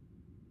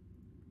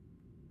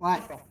 What?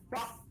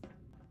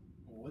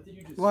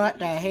 What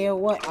the hell?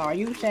 What are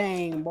you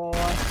saying, boy?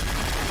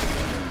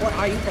 What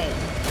are you saying?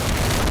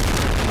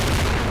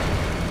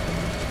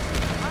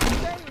 I'm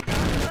saying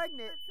I'm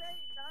pregnant.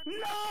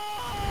 No!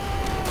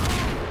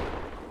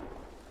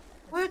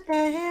 What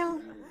the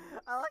hell?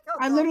 I like how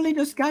I literally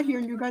just got here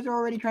and you guys are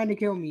already trying to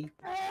kill me.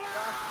 I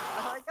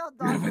like how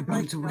None of my Doc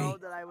bones know away.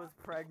 that I was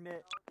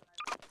pregnant.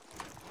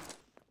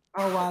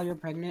 Oh wow, you're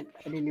pregnant?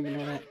 I didn't even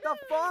know that. The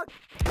fuck?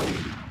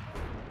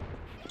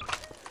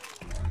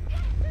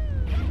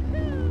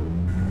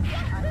 I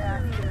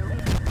have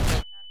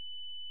to.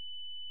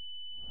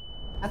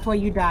 That's why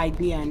you died,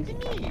 the end.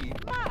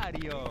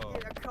 Mario!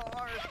 Get a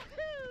car.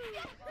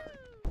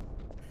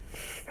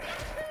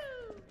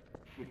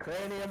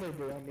 Ukrainian,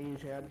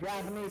 Indonesian,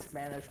 Japanese,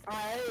 Spanish,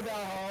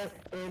 Idaho,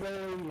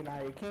 Italy,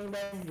 United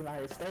Kingdom,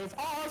 United States,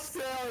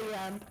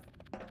 Australian.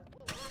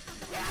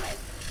 Damn it!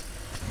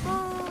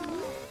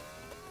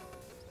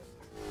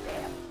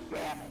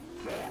 Damn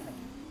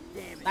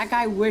it. That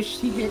guy wished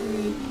he hit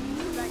me.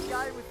 That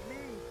guy was me.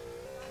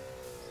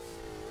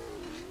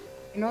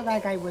 You know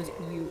that guy was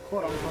you,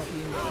 quote unquote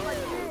you.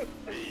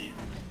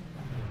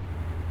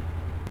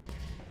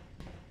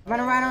 I'm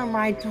gonna ride on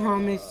my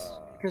Thomas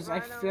because I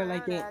feel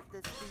like it. At the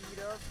speed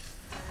of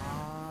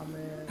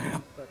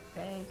But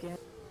thank you. I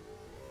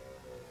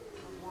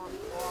want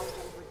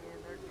waffles again.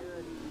 They're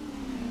good.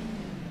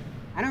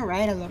 I don't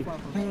ride, I love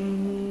waffles.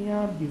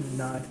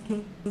 United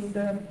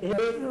Kingdom,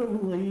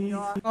 Italy.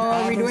 Oh,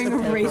 are we doing a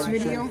race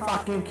video?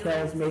 Fucking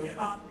kills me.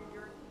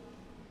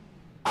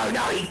 Oh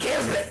no, he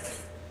kills me!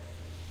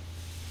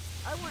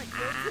 I want to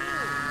kill too.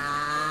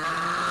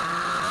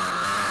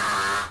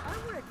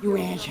 You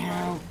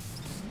asshole.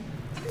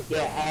 You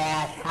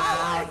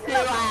asshole! You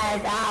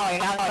asshole!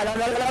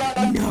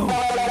 No.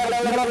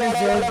 You don't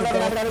deserve the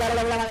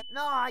death.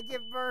 No, I I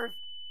give birth.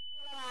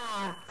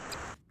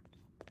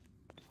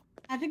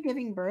 After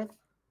giving birth.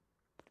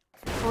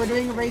 Oh, we're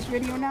doing a race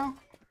video now?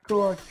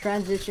 Cool.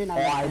 Transition.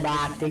 I'm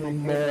acting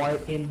more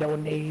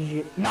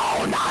Indonesian.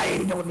 No, not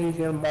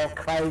Indonesian, more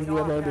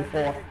crazier than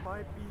before. It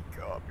might be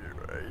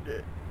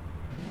copyrighted.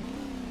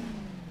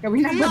 Can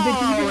we not put the No,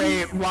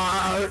 TV? it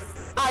won't.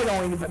 I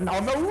don't even know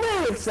the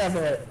lyrics of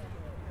it.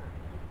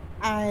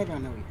 I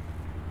don't know.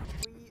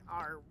 We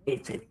are.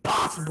 It's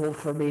impossible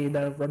for me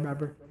to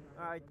remember.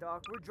 Alright,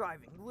 Doc, we're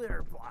driving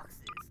litter boxes.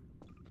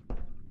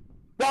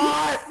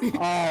 What?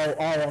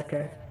 Oh,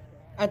 okay.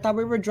 I thought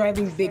we were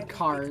driving big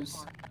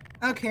cars.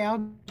 Okay,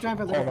 I'll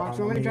drive a little Hold box. on,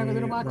 You want me to drive a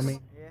little let box? me-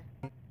 Yeah.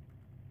 But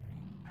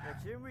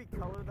shouldn't we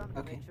color them to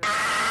Okay. make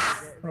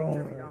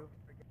sure we don't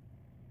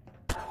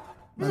forget?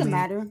 Doesn't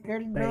matter.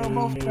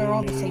 They're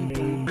all the same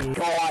thing.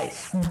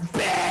 Guys,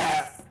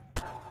 bear.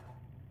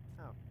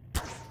 Oh,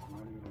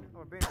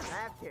 we're being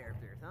map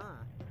characters, huh?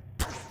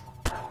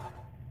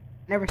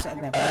 Never said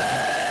that.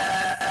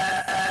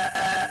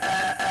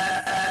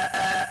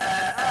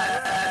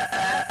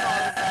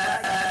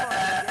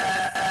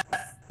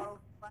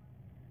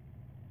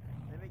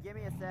 Give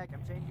me a sec,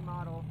 I'm changing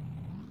model.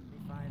 Let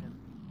me find him.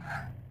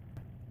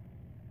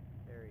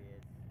 There he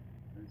is.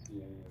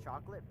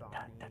 Chocolate Bonnie.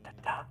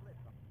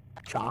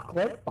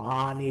 Chocolate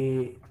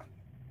Bonnie.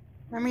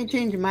 Let me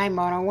change my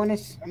model.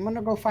 I'm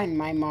gonna go find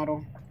my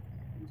model,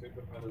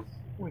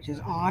 which is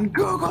on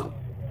Google.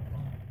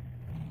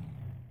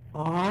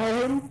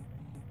 Alright,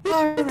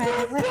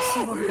 let's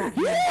see what we got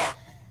here.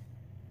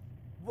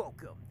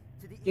 Welcome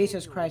to the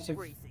Jesus annual Christ,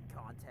 racing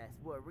contest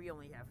where we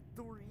only have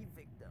 3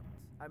 victims.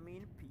 I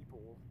mean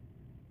people.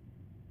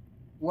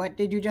 What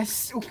did you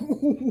just? What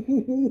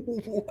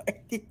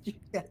did you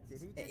just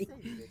Did he say? just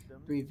say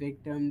victims? 3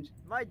 victims.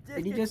 My dick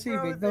Did he is just say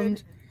frozen.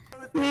 victims?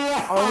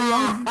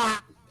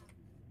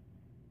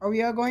 Are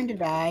we all going to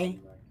die?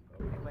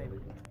 Wait,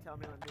 tell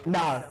me when No.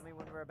 Tell me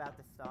when we're about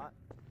to start.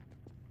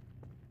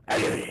 I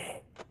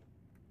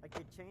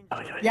could change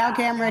it. Yeah,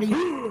 okay, I'm ready.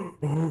 2,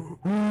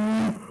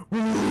 1.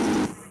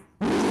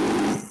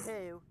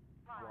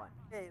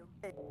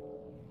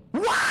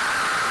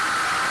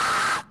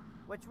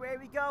 Which way are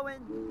we going?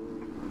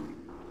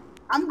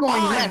 I'm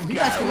going left. You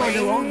guys can go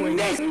your own way.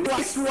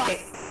 This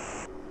way.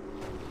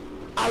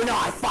 Oh no,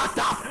 I fucked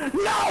up.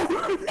 No!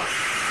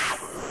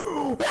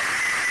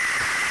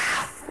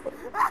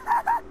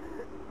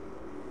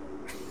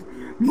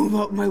 Move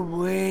out my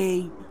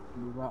way.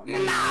 Move out my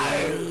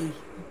way.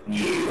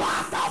 You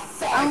have to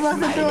force I'm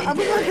me about to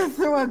do to it.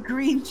 throw a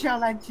green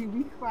shell at you.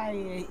 Be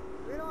quiet.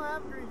 We don't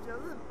have green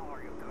shells. This is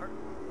Mario Kart.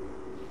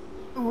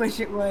 I wish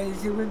it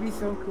was. It would be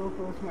so cool if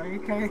it was Mario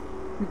Kart.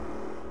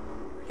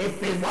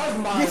 If it was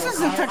Mario This is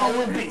a Kart, I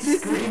would be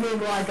this- screaming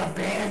like a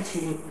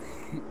banshee.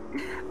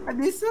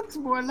 This looks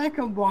more like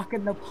a walk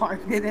in the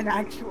park than an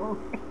actual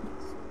race.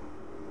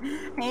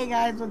 Hey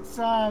guys, what's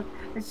up?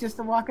 It's just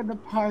a walk in the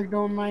park.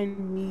 Don't mind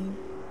me.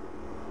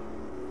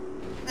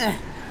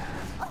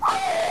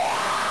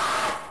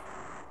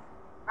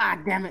 Ah,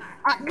 damn it.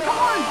 Ah, come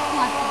on!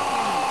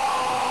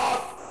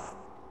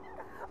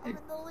 I'm in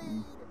the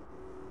lead.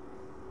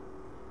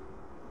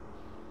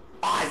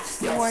 I'm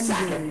still One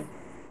second. good.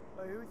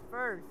 Wait, who's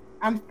first?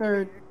 I'm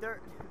third. You're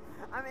third.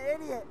 I'm an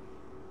idiot.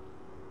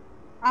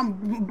 I'm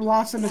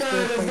Blossom is Third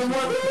third is the place.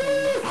 one.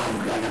 I'm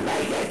gonna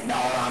make it. No,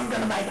 I'm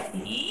gonna make it.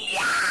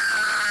 Yeah!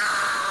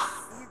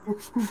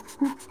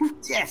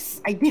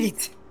 Yes, I did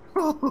it.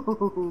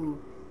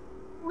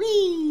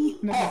 Wee.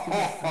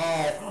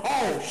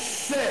 Oh,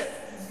 shit.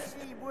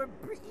 See, we're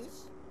British.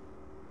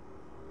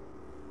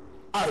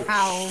 Oh,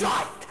 Ow.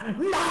 shit.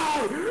 No!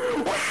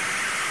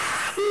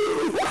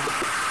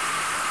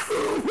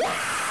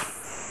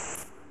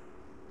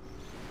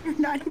 You're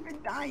not even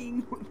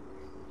dying.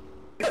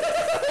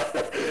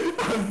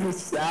 I'm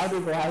just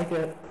sounding like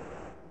it.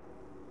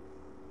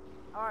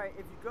 Alright,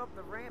 if you go up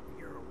the ramp,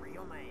 you're a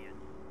real man.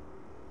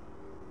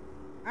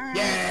 Alright.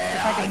 Yeah,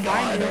 If I can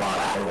find it.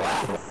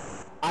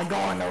 I go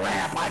on the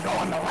ramp, I go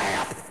on the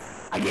ramp.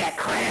 I get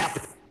cramp.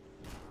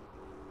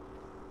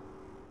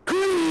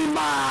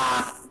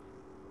 Klima!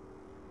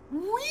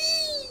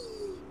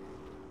 Wee.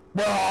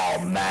 We're all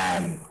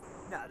men.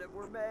 Now that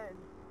we're men,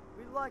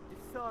 we like to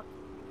suck.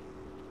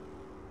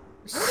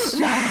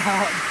 Shut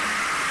up.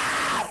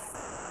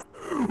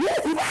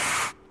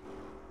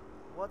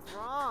 What's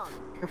wrong?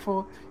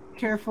 Careful,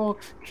 careful,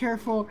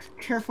 careful,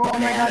 careful. Oh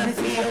my god, this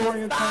is like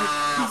Mario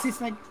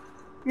Kart.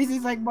 This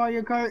is like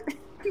Mario Kart.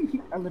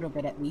 A little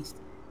bit at least.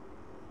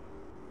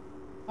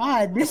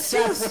 Ah, this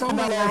feels so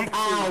relaxing.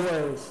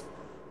 Powers.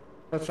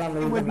 For some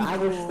It would reason, be I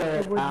wish cool. there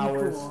It were would be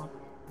powers. cool.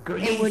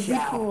 Green It would be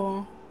shell.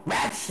 cool.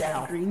 Red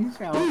shell. Green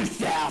shell. Blue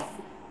shell.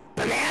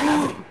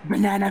 Banana.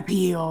 Banana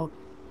peel.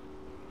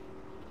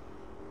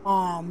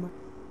 Oh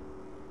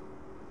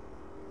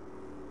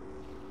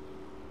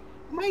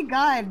my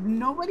god,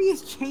 nobody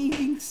is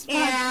changing spots.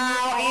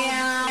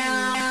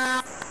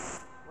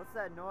 What's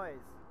that noise?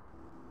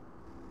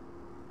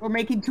 We're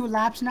making 2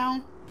 laps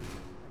now? I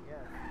guess.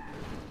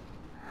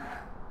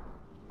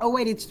 Oh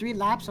wait, it's 3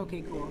 laps?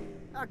 Okay, cool.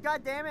 Oh,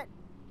 god damn it!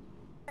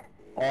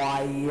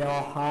 I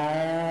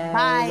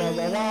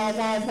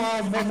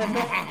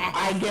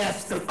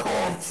guess the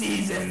cold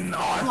season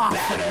are Lost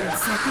better. in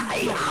second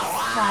place,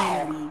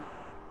 finally.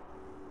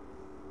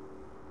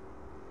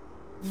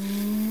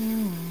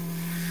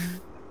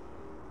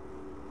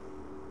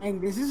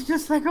 And this is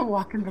just like a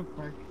walk in the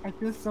park. I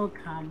feel so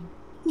calm.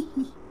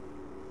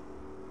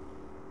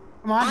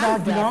 Come on,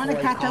 dog. You know I'm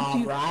gonna catch up to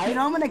you. Right? You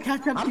know I'm gonna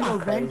catch up to you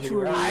not crazy,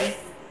 eventually. right?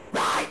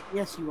 Right.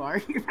 Yes, you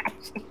are. You're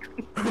actually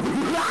crazy.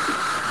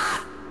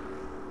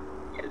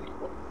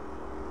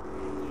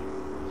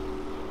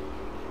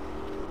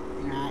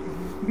 Not.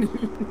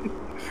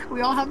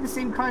 We all have the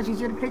same cars. You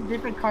should pick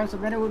different cars, so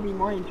then it would be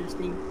more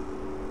interesting.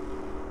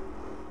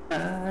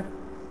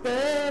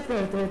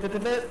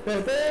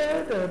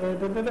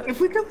 If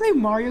we could play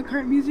Mario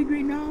Kart music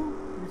right now,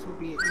 this would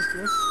be this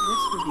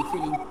would be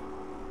fitting.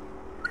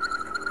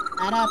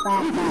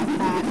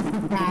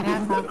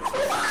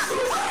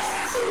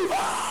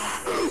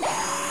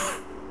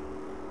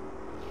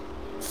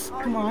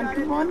 Come on,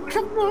 come on,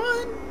 come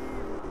on!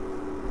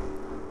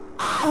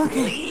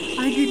 Okay,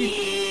 I did it.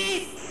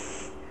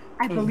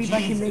 I believe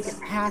I can make it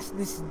past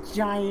this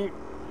giant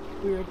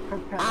weird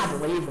propeller. I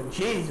believe in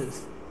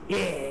Jesus.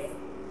 Yeah.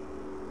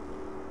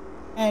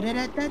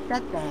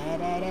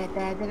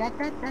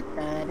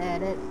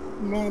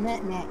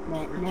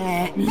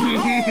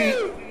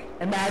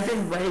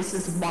 Imagine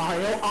racist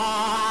Mario.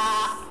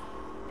 Ah.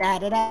 Back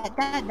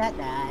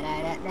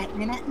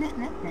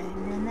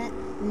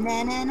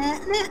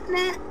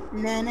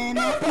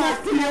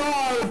to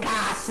your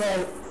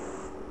castle.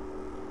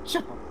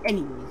 Shut up.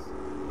 Anyways,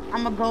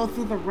 I'm gonna go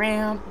through the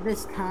ramp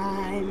this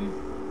time.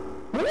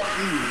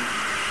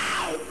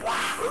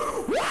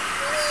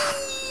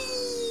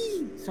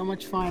 So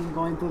much fun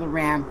going through the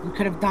ramp. You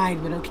could have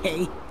died, but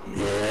okay.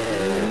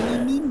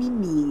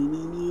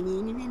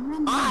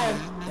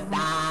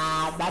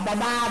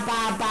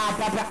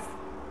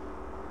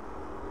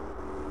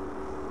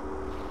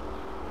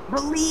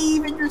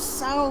 Believe in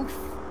yourself,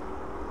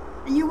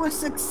 and you will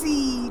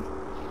succeed.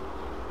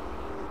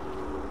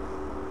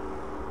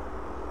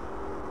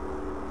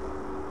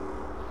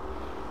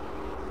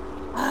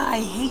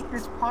 I hate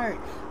this part.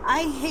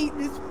 I hate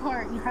this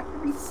part. You have to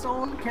be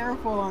so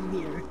careful on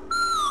here.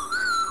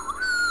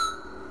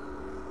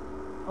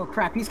 Oh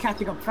crap, he's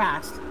catching up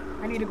fast.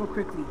 I need to go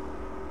quickly.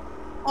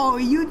 Oh,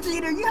 you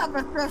cheater, you have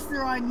a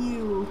thruster on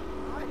you.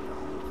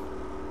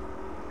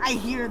 I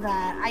hear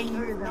that. I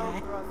hear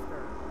that.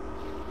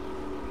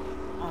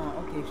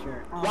 Okay,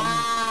 sure.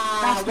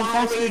 Faster,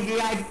 faster.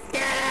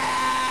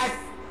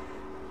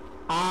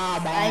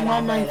 I'm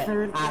on my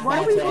third. Why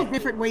don't we go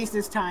different ways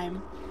this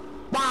time?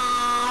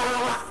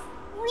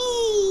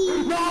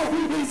 Whee! No,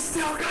 he's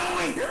still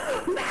going!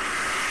 No!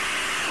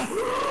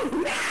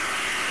 No!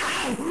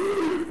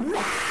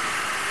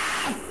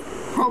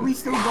 Are we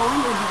still going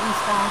or did we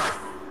stop?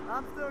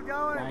 I'm still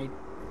going. Died.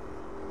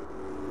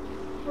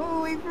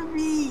 Oh, wait for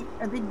me!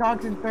 I think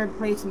Dog's in third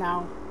place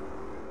now.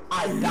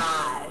 I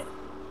died.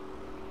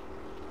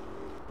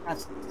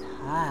 That's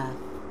tough.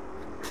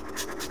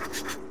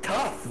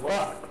 Tough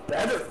luck.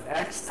 Better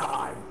next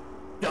time.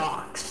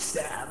 Doc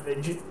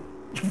Savage. You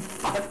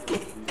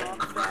fucking...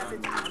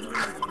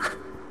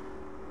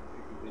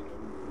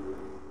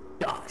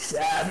 Doc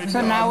Savage.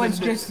 So now it's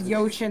just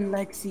Yoshi and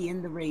Lexi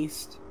in the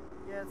race.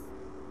 Yes.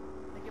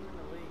 I think I'm in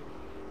the lead.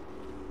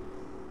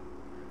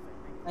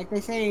 Like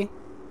they say,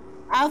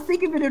 I'll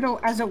think of it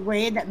as a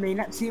way that may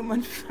not seem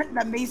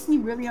that may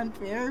seem really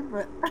unfair,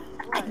 but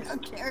I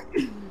don't care.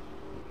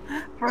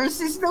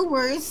 First is the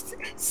worst,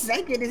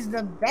 second is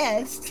the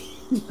best.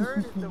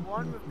 Third is the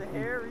one with the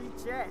hairy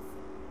chest.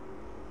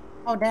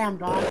 Oh damn,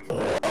 dog.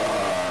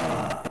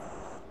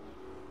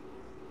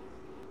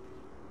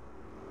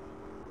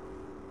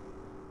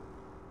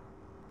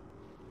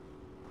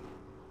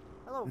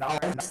 Hello. No,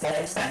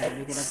 stay.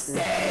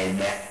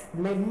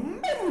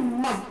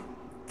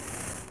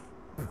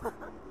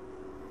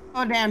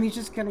 Oh damn, he's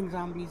just killing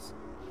zombies.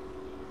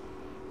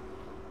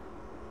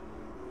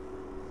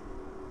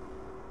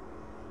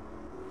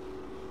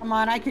 Come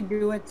on, I could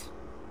do it.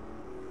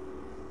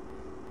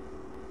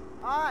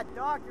 Ah,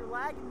 Doc, you're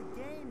lagging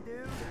the game,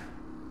 dude.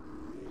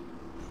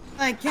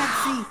 I can't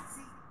see.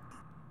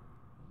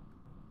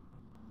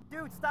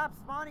 Dude, stop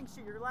spawning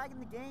shit. You're lagging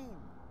the game.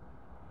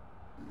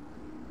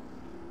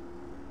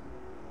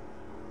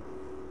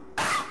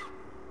 The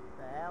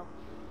hell?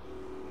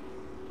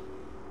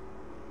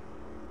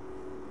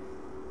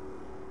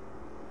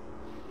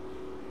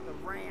 The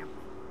ramp.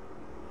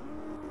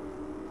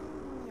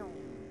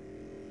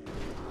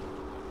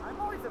 I'm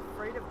always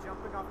afraid of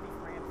jumping off these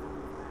ramps in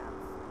these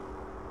maps.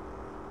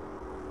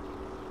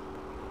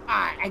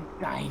 Ah, I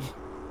died.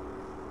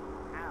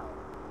 Ow.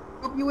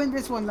 Hope you win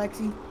this one,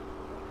 Lexi.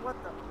 What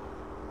the?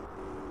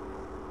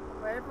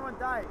 Wait, everyone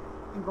died.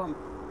 I'm going.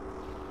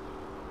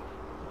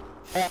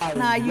 Oh,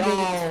 Nah, you no. did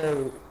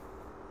it.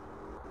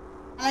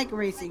 I like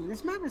racing.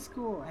 This map is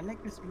cool. I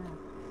like this map.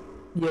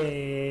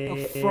 Yeah.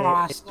 Oh,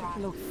 frost. A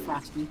little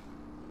frosty.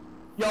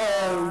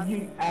 Yo,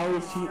 you,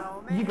 Alice,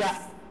 you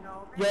got,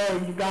 yo,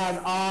 you got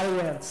an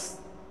audience.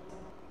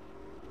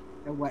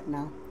 Or what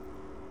now?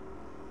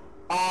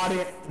 On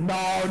it.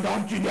 No,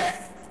 don't you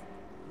dare.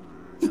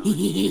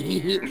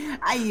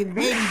 I am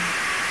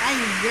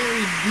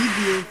very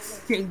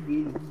devious.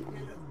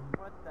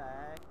 What the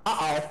heck?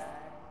 Uh-oh.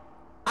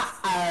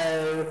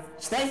 Uh-oh.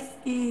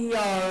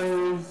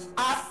 Steakios.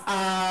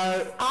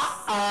 Uh-oh.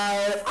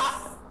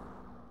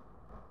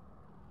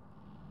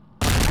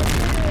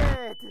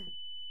 Shit!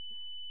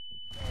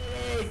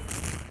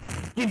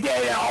 You did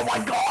it! Oh my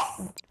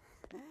god!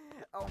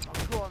 Oh my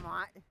god,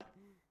 mate.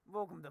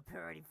 Welcome to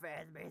Freddy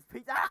Fazbear's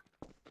Pizza.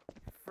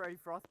 Freddy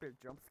Frostbear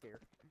jump scare.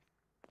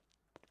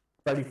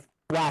 Freddy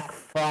Black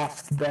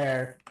Frost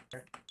Bear.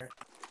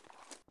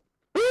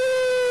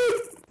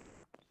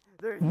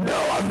 There's No,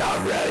 I'm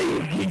not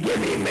ready. You give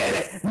me a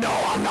minute. No,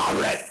 I'm not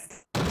ready.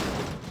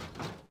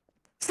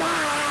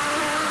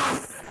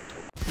 Stop!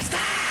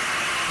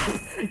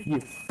 Stop! You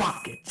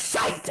fucking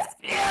shite!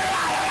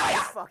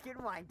 fucking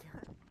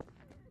wanker.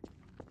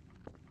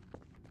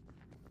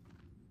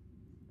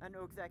 I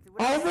know exactly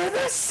what Over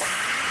the side!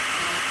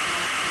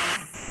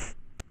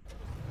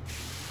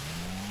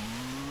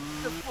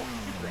 the fuck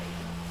you baby.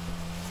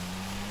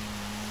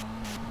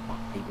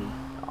 Baby.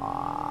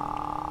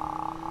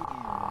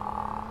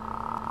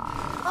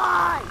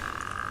 Hi!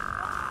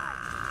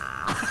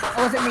 That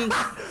wasn't me.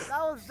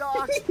 That was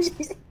Doc.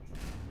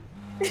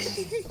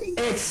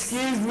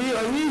 Excuse me,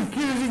 are you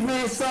accusing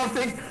me of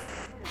something?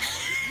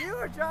 You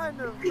were trying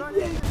to run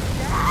into the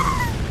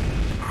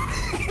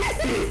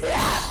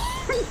gas.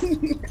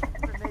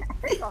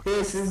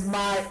 This is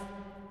my...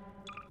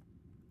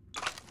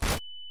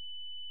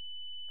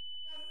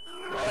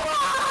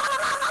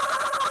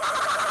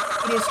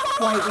 It's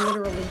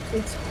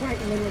quite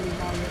literally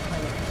Mario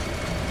Kart.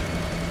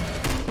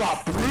 But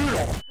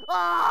brutal!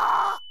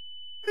 Ah!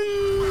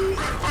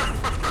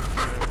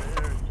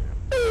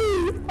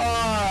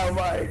 Oh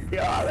my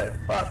god, I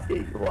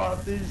fucking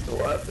love these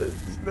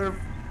weapons.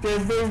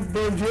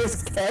 They're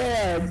just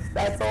cans.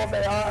 That's all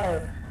they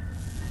are.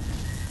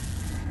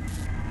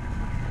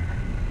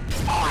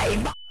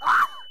 I'm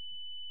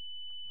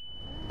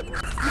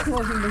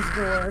Closing this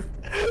door.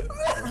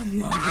 Oh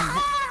my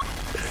god.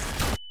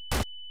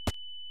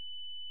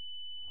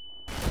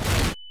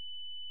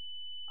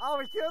 Oh,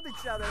 we killed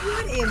each other.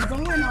 What is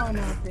going on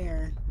out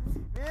there?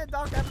 Me and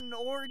Doc having an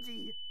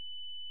orgy.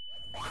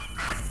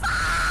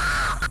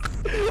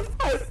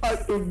 I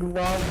fucking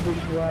love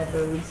these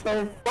weapons. It's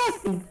so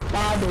fucking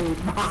funny.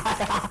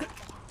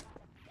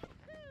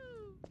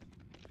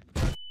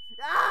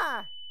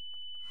 Ah!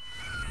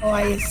 Oh,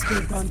 I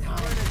escaped on time.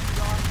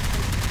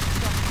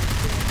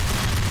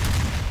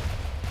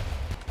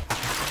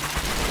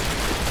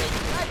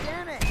 God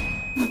damn it!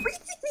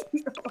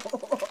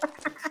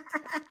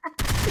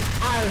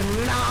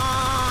 I'm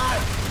not.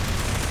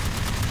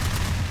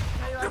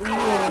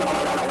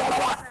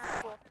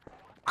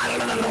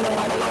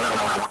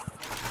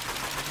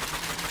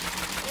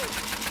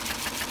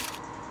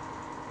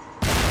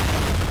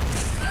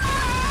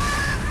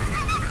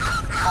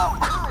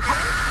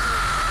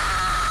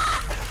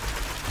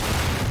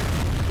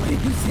 What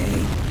did you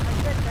say?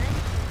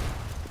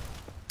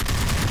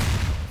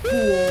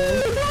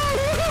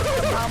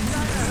 I'm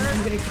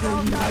gonna kill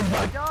you. I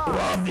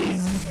love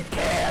these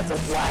cans of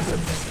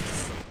weapons.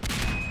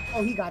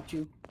 Oh, he got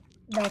you.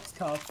 That's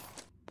tough.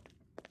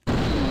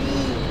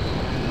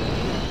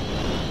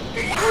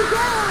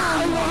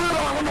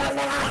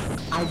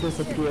 I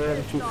disappeared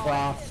into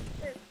frost.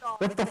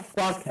 What the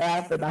fuck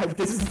happened? I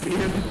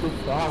disappeared into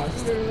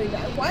frost. Literally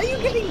that. Why are you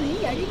getting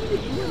me? I didn't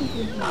even do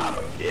anything. I'm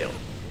a kill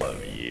all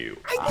of you.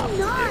 I did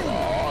not.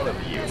 All of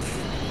you.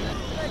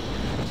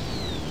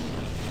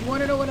 You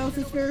wanna know what else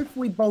is fair? If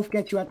we both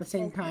get you at the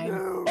same time.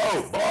 No.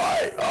 Oh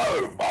my!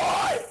 Oh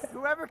my!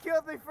 Whoever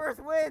kills me first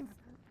wins.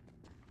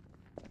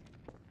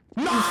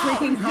 No! He's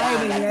freaking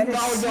hiding. That is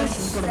No, such,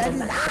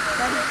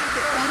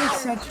 that is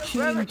such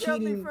Whoever cheating,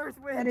 killed me cheating. first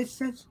wins. That is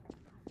such.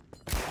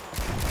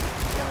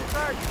 Kill me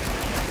first.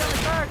 Kill me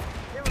first.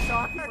 It was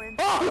Doc who wins.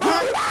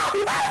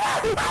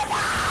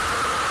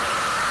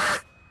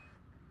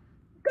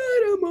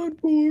 Got him on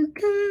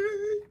 4K.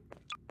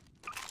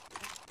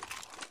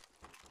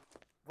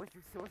 What's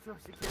your social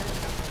security?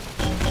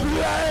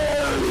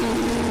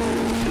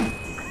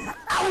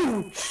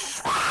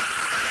 Ouch!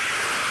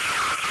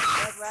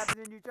 That's what happens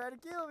when you try to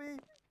kill me.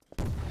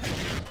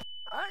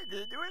 I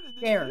didn't do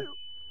anything. There. To you.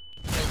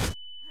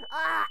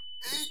 Ah!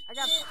 I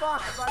got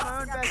fucked by my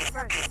own best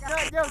friend. No,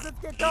 yo, let's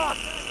get Doc.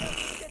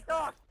 Let's get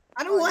Doc.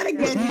 I don't want to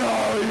get him.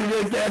 No, you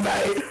didn't get me!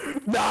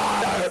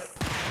 No!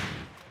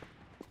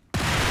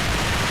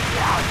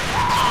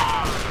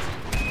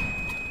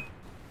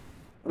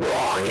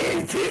 Wrong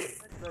engine!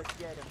 Let's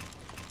get him.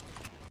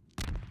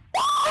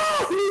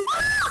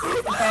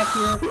 Get back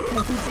here.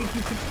 Because you think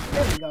you could.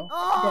 There we go.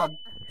 Oh!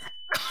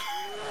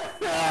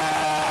 Dead.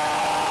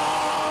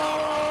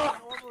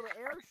 One little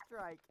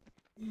airstrike.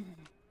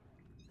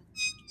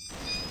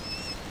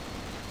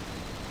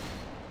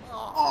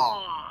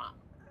 Oh.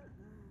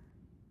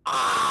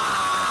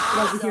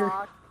 Get over here.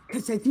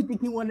 Cause since you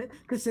think you wanna,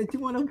 cause since you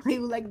wanna play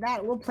like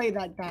that, we'll play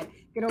like that.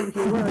 Get over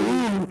here. Where are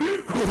you?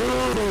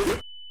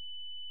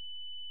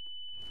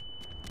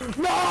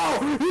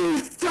 No!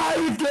 He's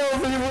trying to kill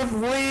me with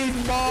weed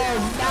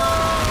balls! No!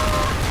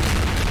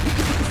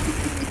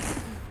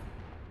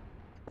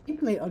 You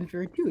play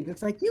unfair too,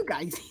 just like you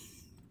guys.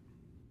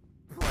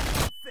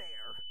 Play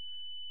fair.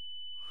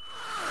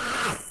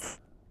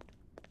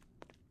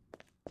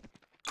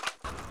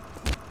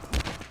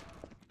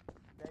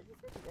 Did I just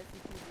hit the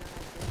SCP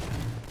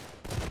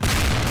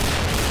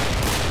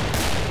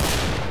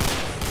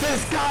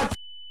This guy!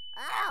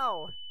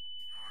 Ow!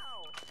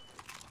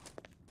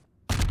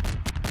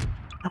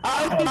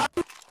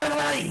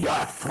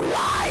 You're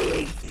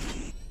flying!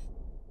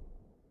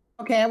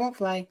 Okay, I won't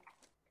fly.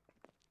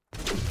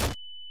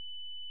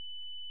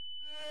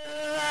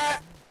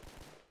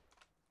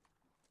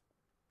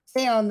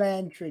 Stay on the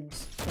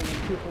entrance so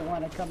when people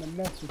want to come and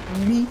mess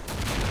with me.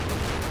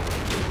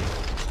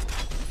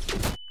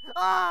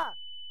 Ah!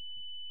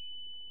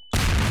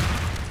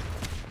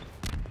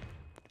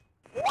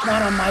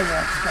 Not on my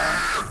watch, though.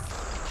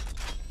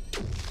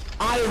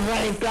 I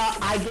rank up,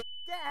 I get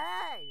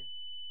Hey!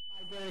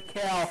 a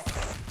kill.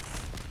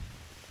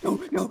 No.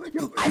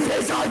 I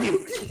piss on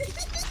you!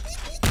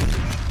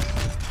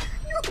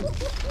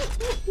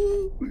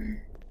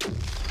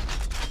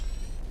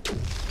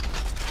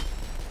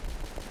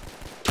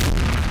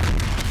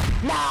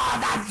 No,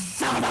 that's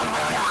so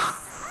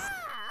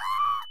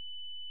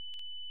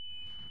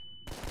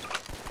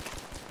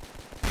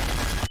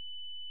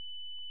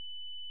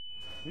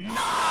No. No.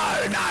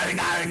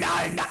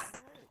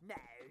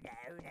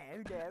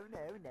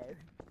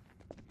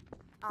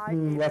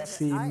 Let's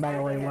see,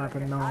 melee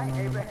weapon, no.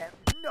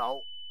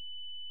 No.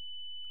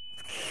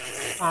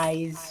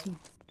 Eyes.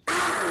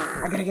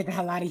 I gotta get the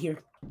hell out of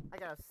here. I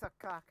gotta suck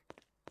cock.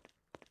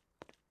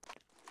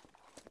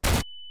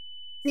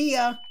 See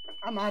ya.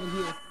 I'm out of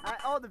here.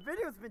 Oh, the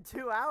video's been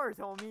 2 hours,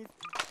 homies.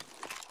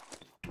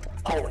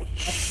 Holy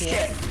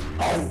shit!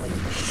 Holy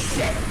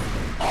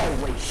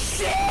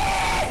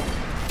shit!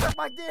 Suck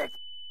my dick.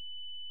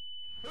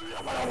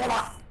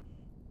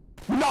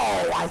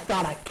 No, I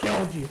thought I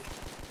killed you.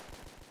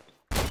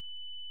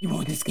 You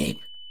won't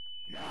escape.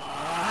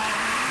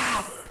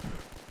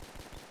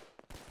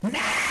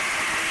 Hey!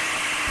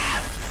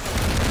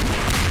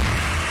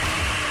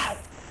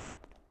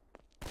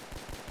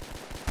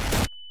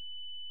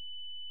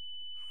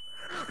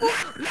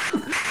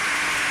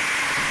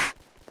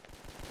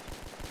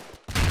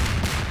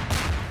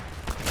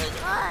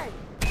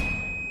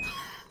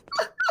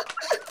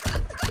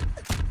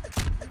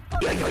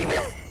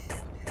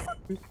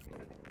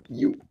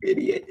 You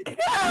idiot. Hey,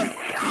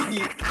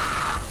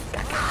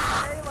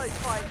 like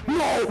fight me.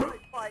 No!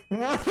 Fight.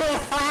 Hey!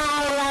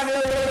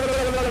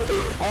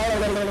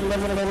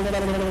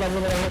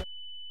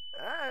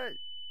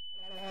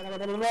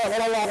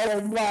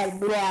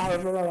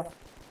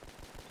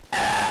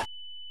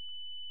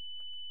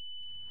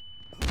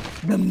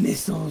 The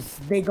missiles,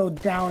 they go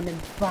down and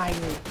fire.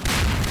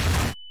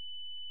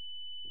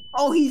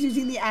 Oh, he's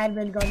using the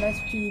advent gun. That's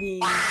cheating.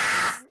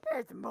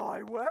 It's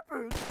my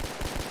weapon.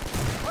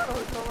 I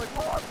don't know like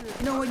Martin.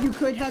 You know what you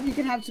could have? You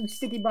could have some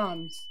sticky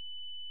bombs.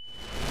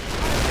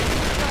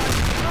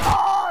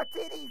 Oh,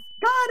 titties!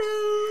 Got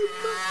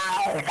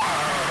him!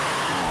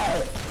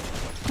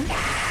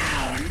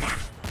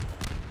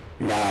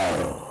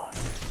 No.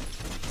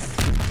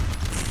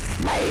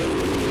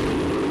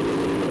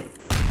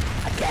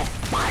 I can't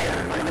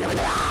fire.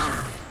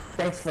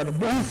 Thanks for the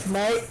boost,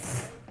 mate.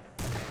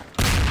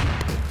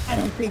 I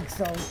don't think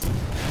so.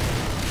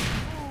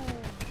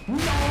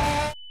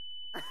 No.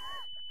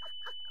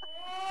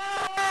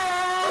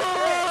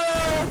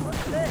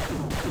 What's this?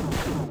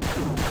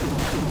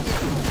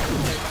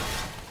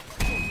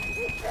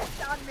 He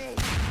pissed on me.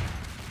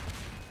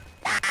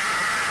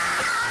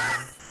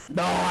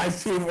 No, I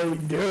see what you're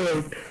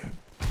doing.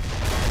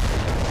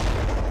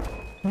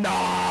 No.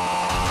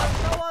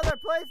 There's no other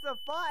place to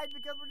fight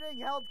because we're getting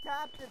held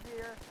captive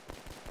here.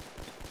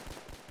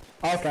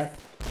 Okay.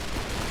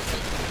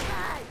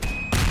 Hey!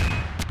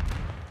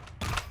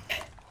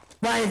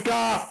 Rank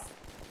up.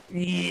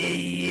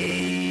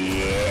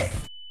 Yeah.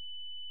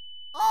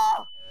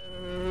 Oh!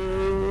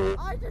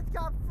 I just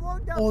got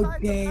flung down Oh, the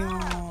map.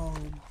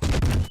 damn.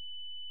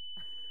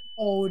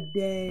 Oh,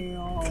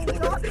 damn.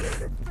 Stop doing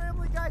this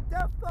Family Guy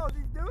death pose.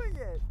 He's doing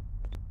it.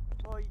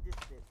 Oh, you just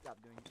did. Stop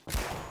doing it.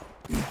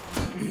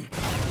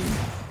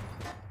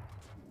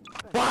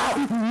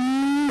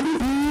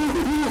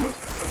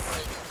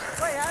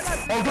 Wait, how did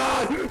Oh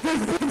God!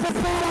 There's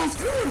battles!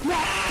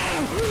 No!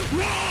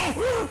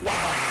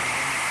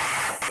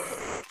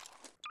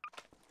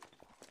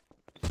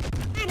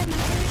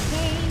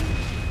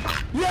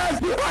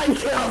 Yes, I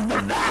killed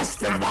the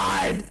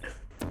mastermind!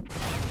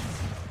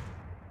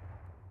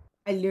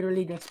 I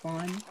literally just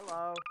spawned.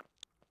 Hello.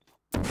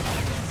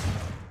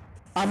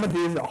 I'm gonna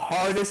do the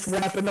hardest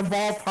weapon of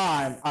all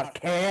time. A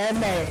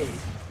cannade.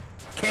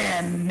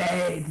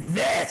 Cannade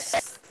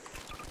this!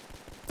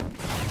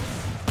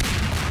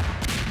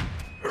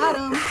 Got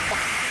him.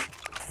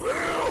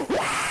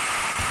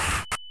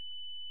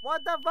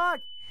 What the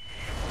fuck?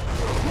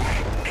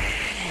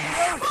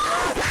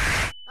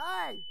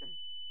 Hey!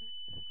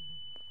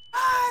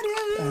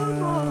 I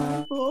am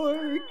on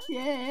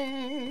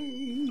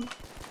 4K.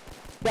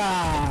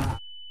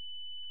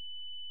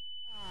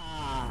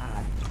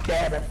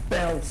 Damn it,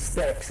 Bill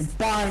Sticks.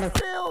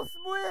 Barnacle. Bill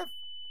Swift!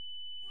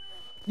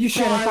 You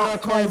should have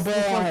thought twice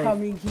Barnacle before boy.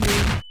 coming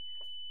here.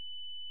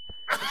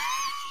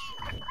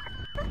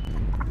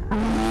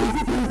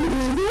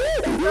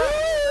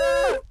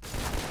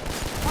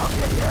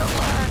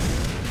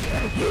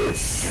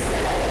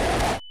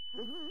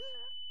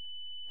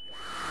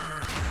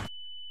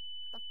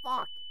 The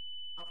fuck?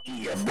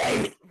 Yeah,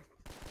 baby.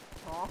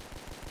 Huh?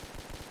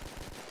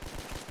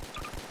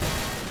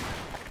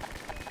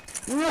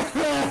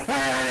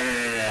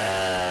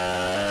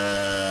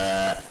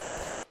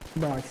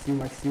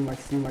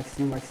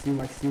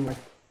 Maxi.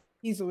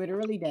 He's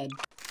literally dead.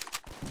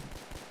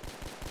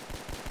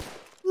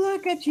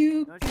 Look at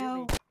you Don't shoot go.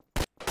 me.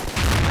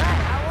 Hey,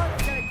 I wasn't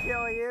gonna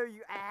kill you,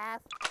 you ass!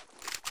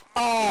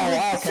 Oh,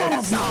 okay. Shut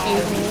up, you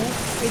a-hole.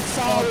 It's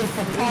sorry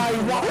for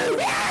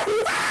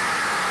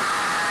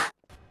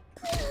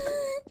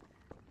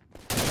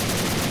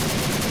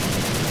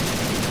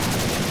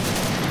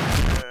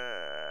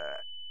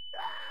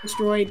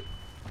Destroyed.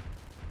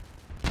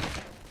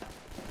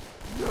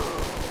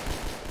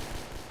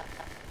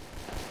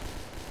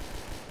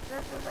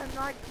 This isn't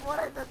like,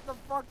 what is this, the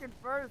fucking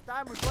first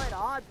time we played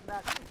odds in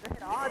that?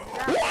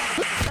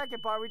 The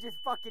second part, we just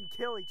fucking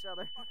kill each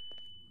other.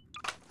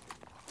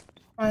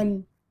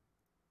 Fun.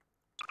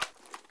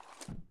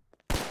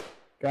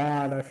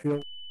 God, I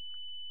feel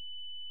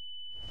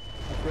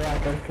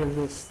like I could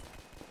just.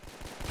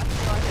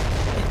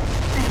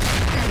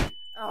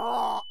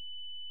 Oh!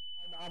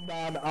 On.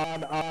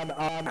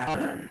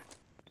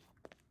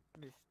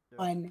 Mr.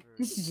 Fun.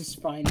 This is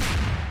just fun.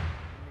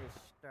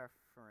 Mr.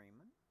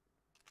 Freeman?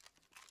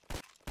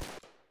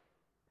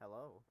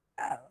 Hello?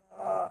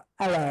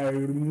 Hello,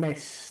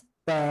 Mr.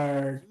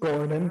 Jesus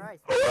Gordon.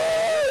 Christ.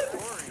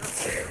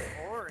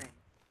 Boring.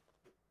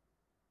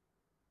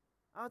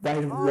 Oh, it's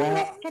Wait, oh, what?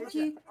 it's Look at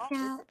you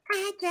go.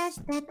 I just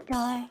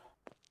adore.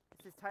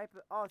 It's this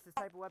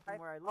type of weapon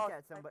where I look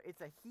at somebody. It's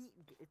a heat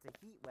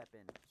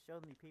weapon. It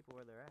shows me people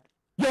where they're at.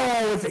 Yo,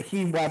 it's a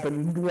heat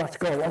weapon. Let's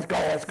go.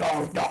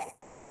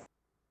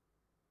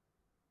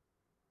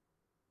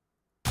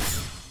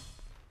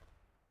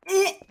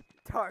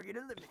 Target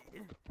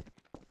eliminated.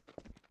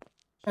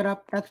 Shut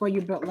up. That's why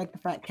you built like the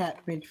fat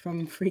cat bitch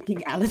from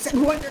freaking Alice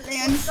in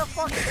Wonderland. The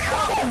fuck is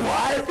Alice in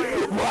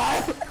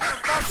What? The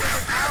fuck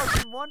is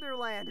Alice in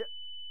Wonderland?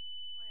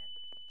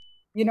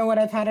 You know what?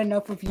 I've had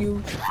enough of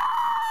you.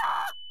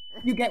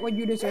 You get what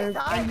you deserve.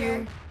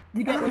 And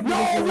you get what you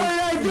deserve. What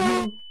did I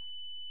do?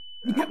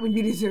 You get what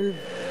you deserve.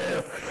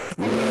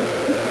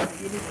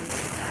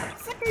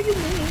 Sucker, you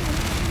man.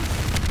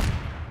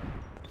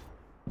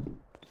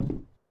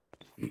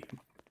 You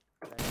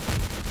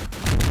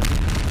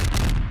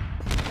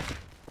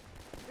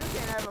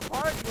can't have a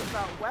party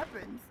without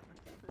weapons.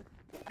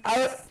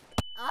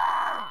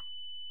 Ah!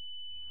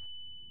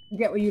 You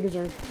get what you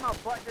deserve. Kick my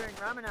butt during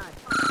Ramadan.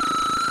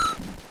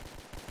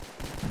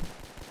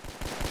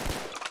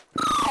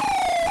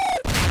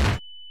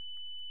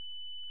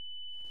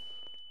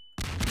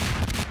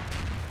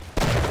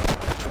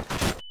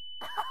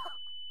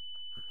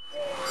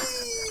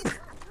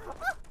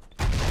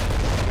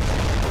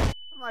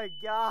 Oh my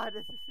god,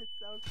 this is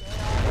so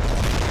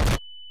chaotic.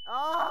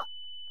 Ah!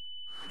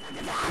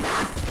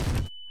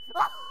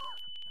 Ah!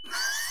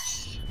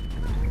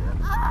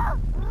 Ah!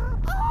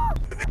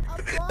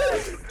 I'm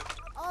blind!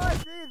 All I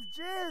see is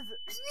jizz!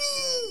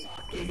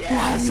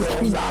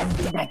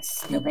 That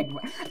stupid.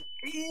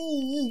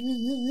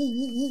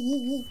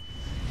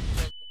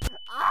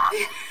 Ah! Hey,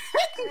 you,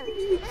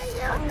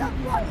 the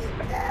fucking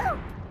dude!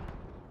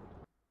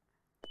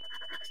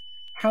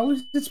 How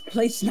is this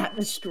place not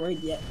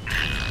destroyed yet?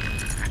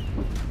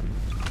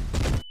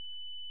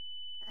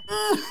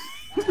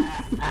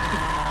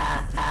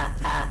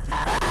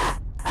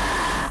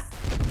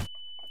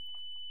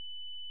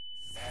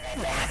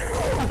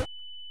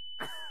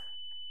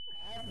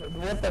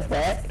 What the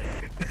fuck?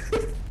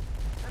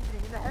 I'm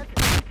getting in the head.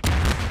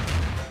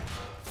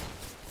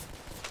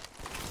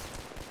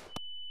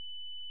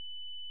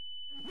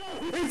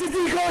 It's a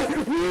decoy!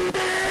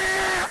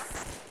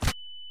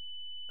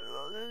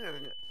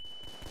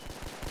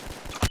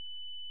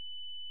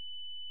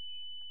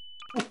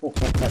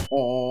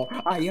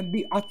 I am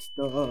the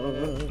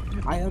Oxter.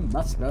 I am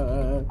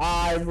master.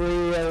 I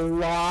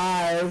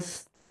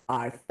realized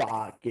I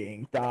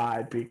fucking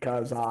died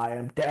because I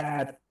am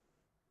dead.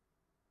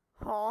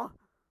 Huh?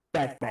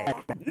 That makes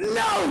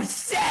no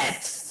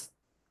sense!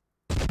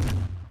 That's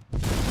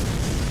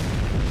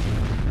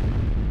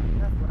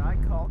what I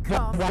call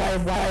cum. What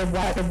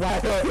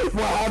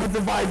happens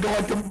if I go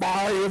into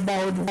Mario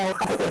mode?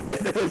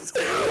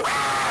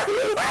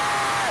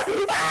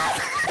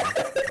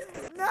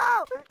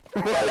 No!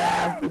 What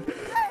happened?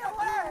 Stay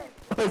away!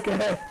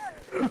 Okay.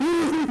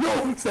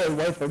 No, stay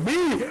away from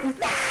me!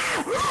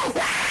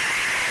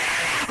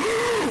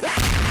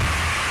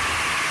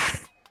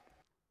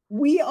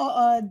 We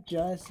are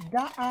just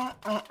died.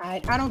 I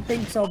don't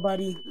think so,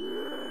 buddy.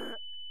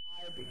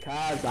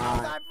 Because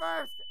I'm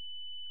first.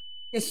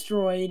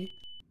 Destroyed.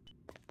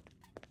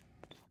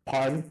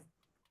 Pardon?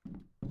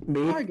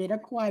 Me? Target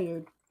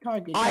acquired.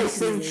 Target Ice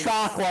and completed.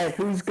 chocolate.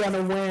 Who's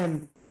gonna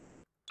win?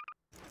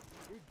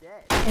 You're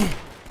dead.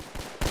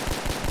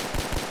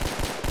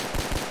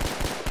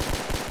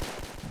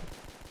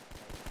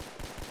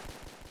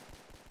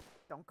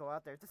 Don't go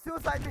out there. It's a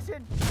suicide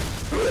mission.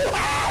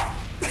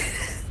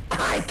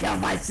 I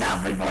killed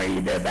myself before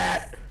you did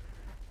that.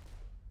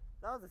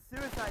 That was a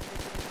suicide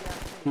mission. If you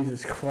ask me.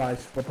 Jesus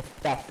Christ, what the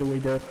fuck do we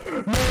do?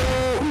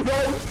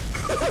 No!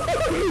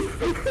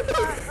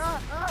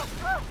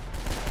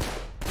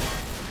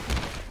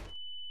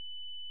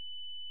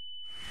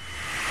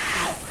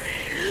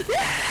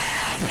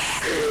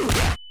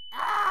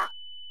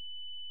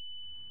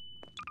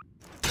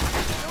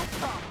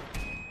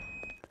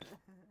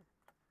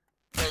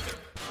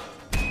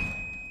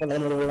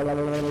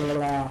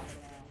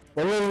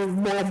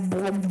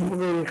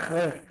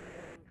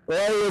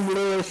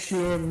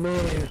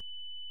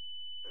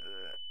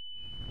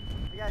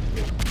 I got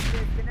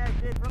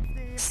disconnected from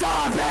Steam.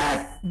 Stop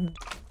it!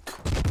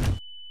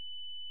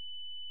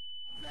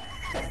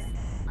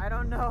 I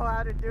don't know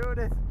how to do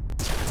this.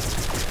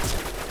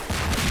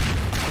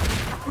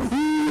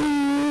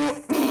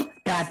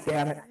 God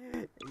damn it.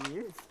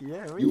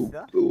 Yeah, we You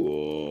suck.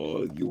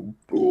 fool, you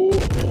fool.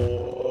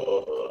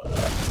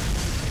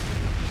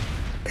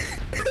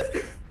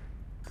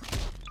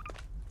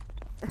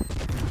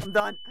 I'm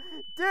done.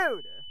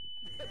 Dude!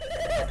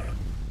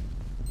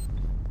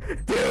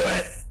 Do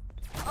it!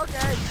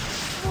 Okay.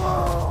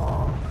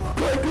 Whoa!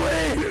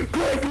 Quickly!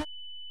 Quickly!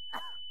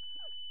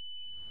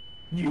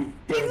 You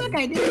Hey, look,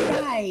 I didn't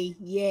die.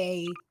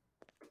 Yay.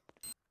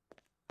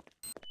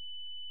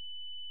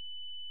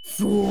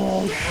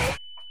 Fool.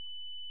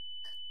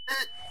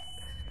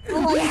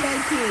 Oh, I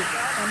died too.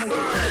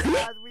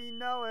 As we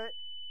know it.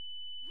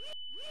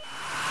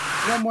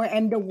 One more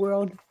end the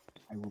world.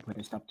 I will put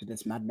a stop to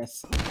this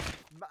madness.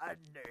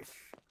 Madness.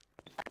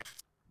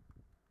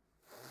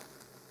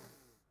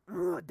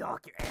 Ugh,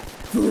 Doc, your ass.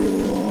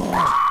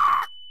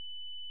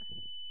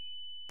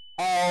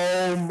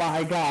 Oh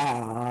my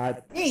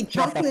god. Hey,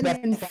 chocolate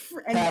and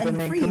fruit.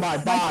 Come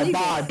on,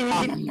 bod.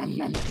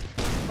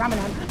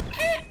 Ramadan.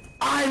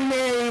 I'm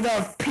made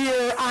of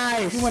pure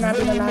ice. You wanna What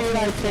be do the you last mean I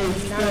one?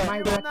 taste Not good? my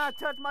You will not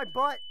touch my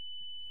butt.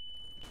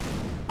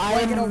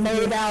 I'm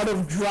made out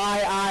of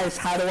dry ice.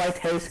 How do I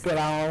taste good?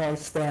 I don't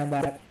understand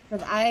that.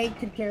 Because I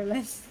could care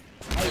less.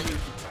 I do.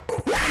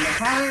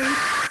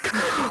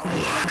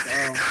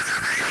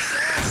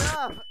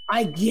 Enough.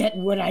 I get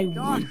what I Doc,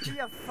 want. be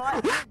a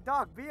fight.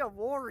 Doc, be a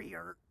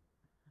warrior.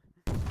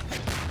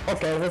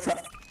 Okay, what's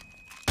up?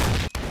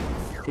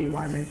 Do you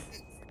want me?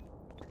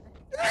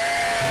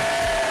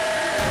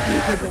 You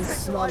can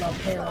smell a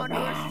pair of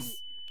ass.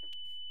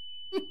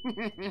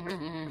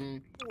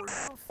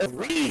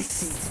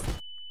 Reese!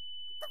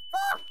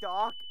 Fuck,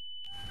 Doc.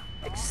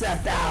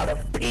 Except out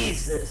of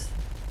pieces.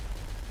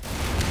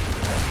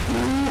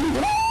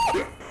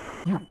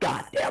 You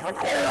goddamn What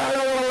the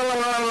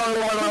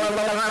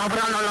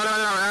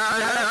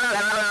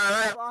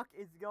fuck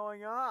is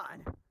going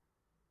on?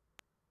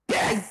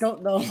 I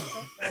don't know.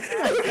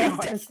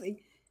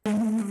 Honestly. You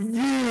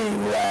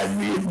let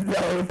me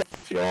know that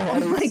you're Oh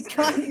my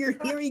god, your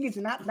hearing is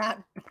not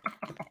that bad.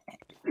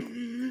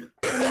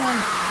 Oh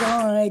my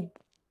god.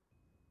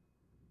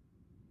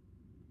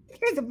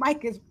 The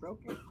mic is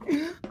broken.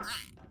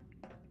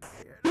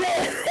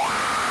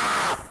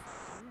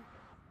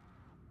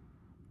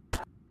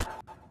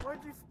 Where'd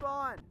you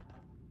spawn?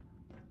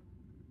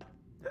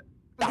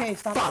 Okay,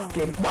 stop.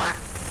 fucking what?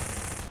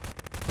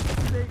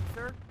 Big,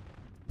 sir.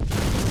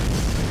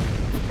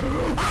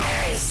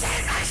 I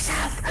reset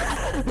myself! I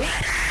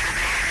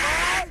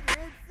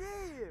didn't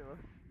see you.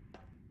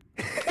 I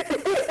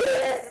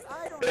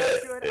don't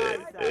have good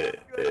eyesight.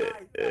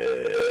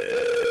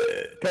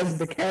 Because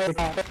the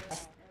character.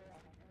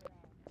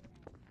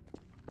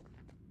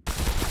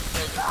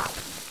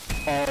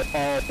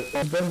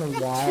 It's been a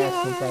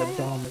while since I've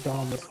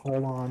done this.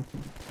 Hold on.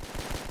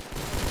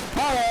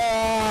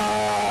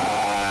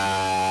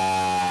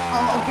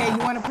 Oh, okay, you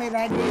want to play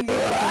that game?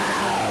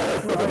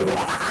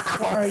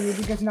 Where are you?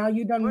 Because now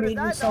you done What is made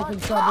that, yourself dog? in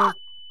trouble.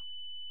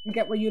 You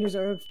get what you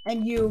deserve.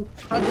 And you,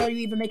 how dare you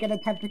even make an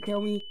attempt to kill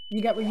me?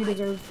 You get what you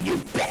deserve. You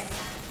bet!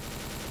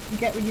 You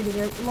get what you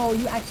deserve. Lol,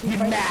 you actually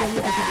tried to kill me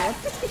as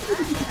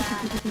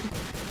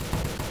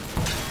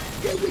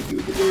Get what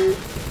you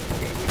deserve.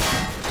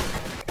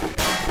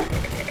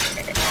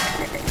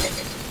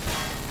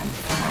 I'm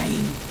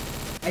flying.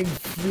 I'm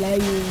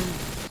flying.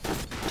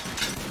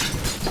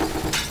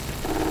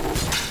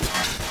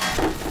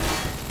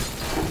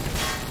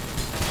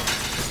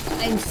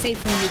 I'm safe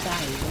from you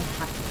guys.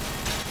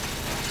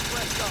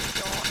 What's up,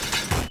 dog?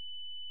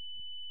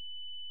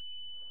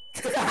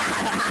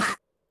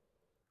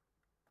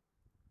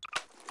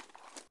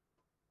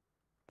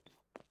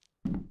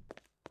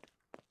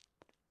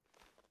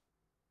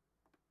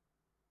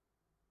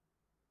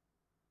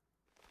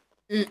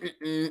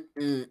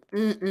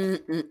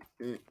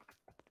 Mm-mm-mm-mm-mm-mm-mm.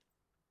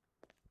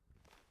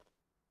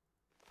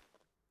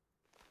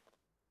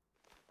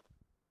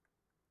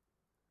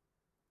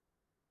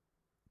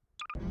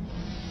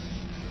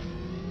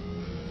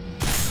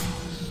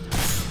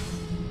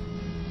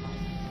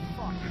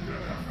 Fuck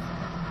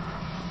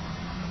this.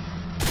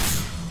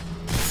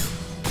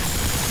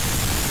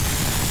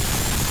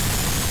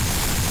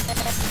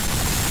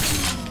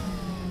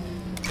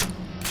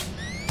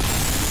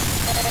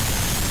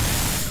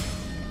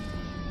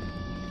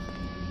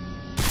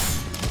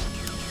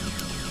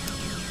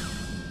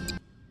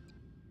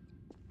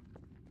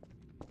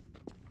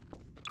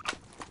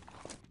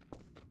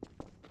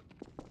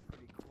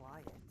 Pretty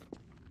quiet.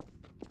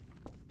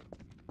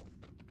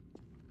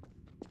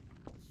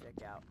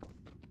 Check out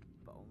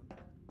Bone.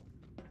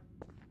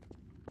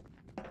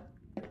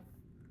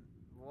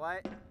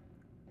 What?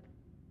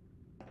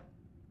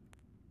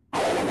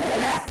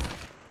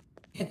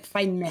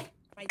 Find me.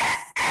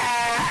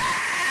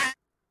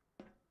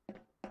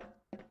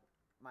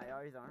 My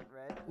eyes aren't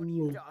red. What are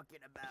you talking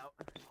about?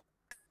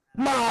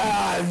 My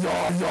eyes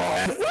are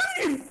red. What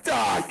are you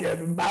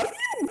talking about?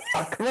 You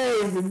are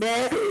crazy,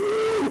 man.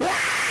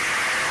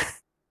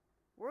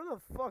 Where the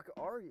fuck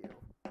are you?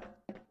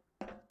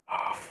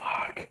 Oh,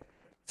 fuck.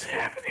 What's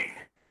happening?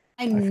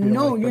 I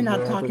know like you're the not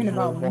world talking is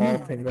about me.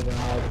 revolving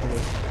around me.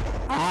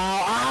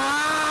 Ow!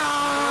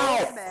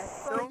 Ow!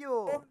 Meth for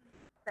you.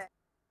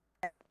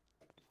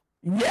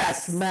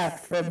 Yes,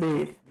 meth for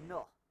me.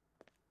 No.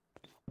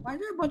 Why is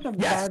there a bunch of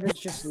Yes. garbage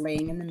just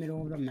laying in the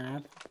middle of the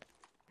map?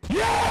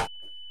 Yeah!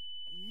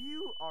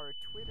 You are a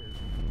Twitter.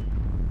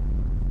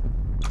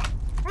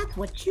 That's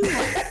what you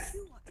want.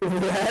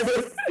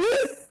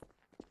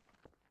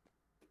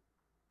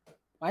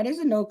 Why does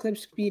the no clip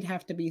speed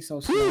have to be so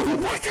slow?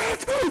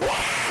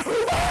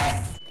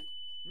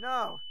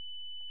 No.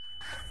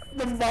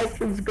 The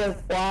mushrooms go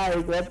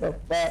flying. What the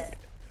fuck? Get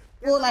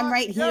Well, the I'm mu-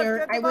 right Yes, here.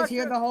 get the I was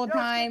here mushrooms. the whole Yes, Get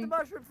time. the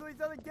mushrooms, please,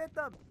 Ellie, get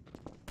them.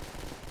 Get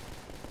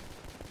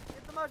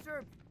the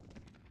mushrooms.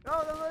 No,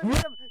 don't let him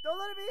eat them. Don't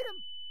let him eat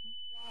them.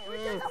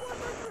 Get that one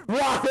mushroom.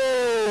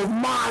 Wahoo!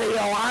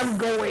 Mario, I'm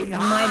going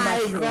high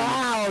mushroom.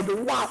 ground!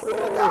 Wahoo!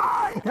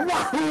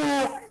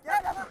 Wahoo!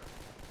 Get him.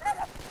 Get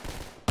him.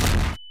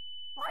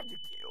 Why'd you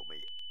kill me?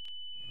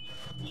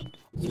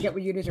 You get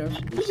what you deserve.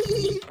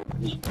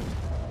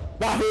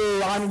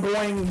 Wahoo! I'm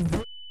going.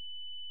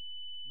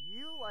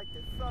 You like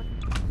to suck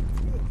dick.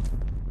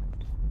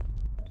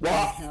 What?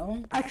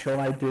 Hell? Actually,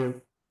 I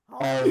do.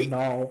 Oh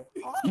no!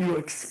 You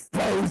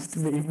exposed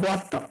me.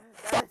 What the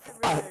That's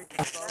fuck? really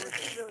exposed.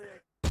 It's really exposed.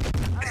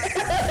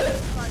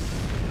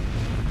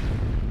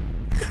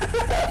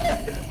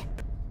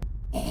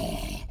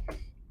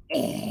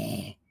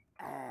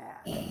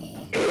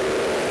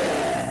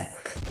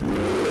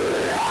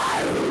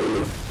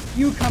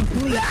 You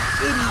complete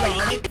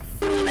idiot!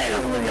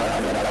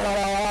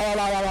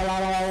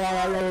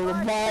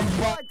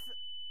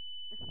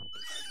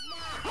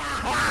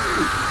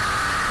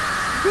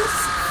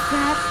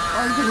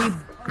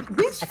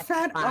 This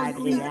fat,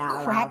 ugly,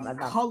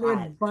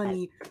 crap-colored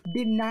bunny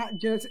did not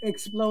just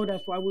explode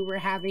us while we were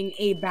having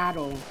a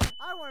battle.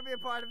 I want to be a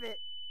part of it.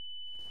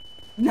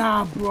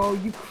 Nah, bro,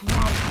 you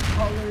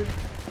crap-colored.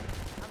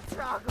 I'm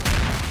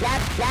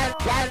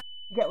chocolate.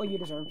 Get what you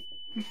deserve.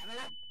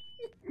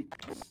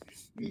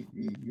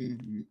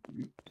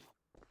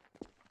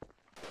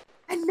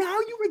 And now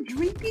you were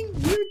drinking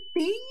weird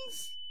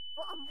things?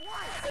 From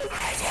what?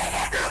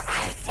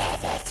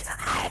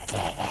 I did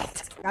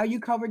it. Now you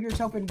covered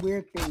yourself in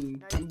weird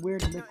things, in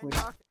weird liquid.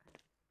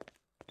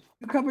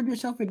 You covered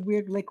yourself in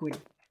weird liquid.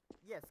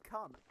 Yes,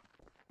 come.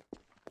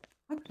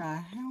 What the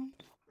hell?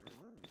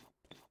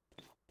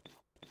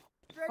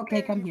 Fredbear,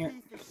 Okay, come you here.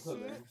 piece of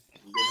shit.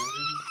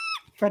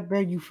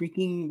 Fredbear, you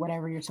freaking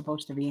whatever you're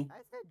supposed to be. I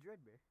said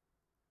Dreadbear.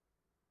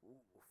 Ooh,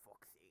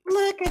 foxy.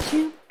 Look at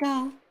you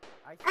go.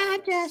 I said I'm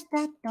that. just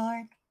a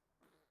dork.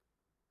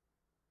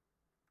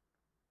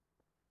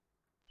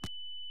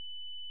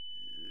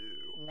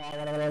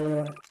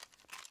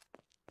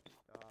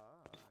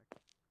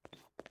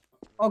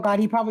 Oh god,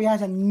 he probably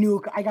has a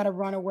nuke. I gotta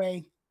run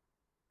away.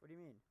 What do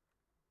you mean?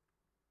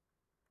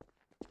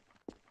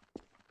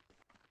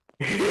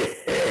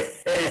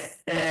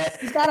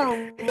 He's got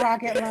a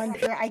rocket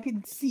launcher. I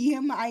can see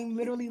him. I'm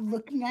literally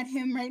looking at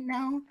him right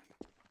now.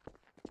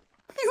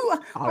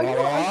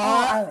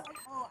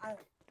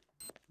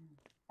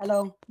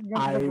 Hello.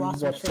 I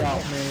what's up,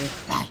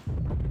 man?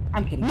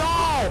 I'm kidding.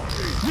 No!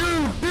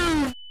 You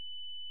dude!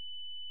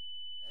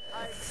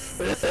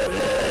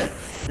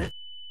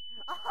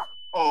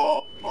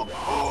 Oh, Kill the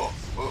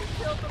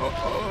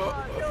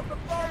Pokemon! Kill the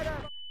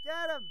Pokemon!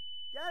 Get him!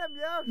 Get him,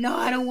 yo! No,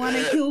 I don't want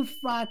to kill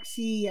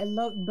Foxy. I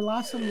love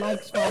Blossom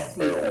likes Foxy.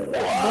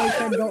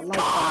 Boyfriend don't like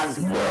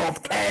Foxy.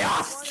 World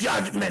Chaos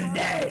Judgment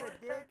Day!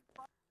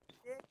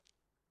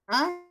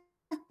 Huh?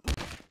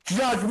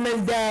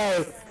 Judgment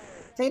Day!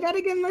 Say that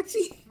again, let's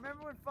see.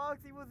 Remember when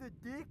Foxy was a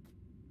dick?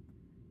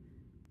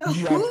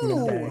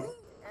 Judgment Day. Who?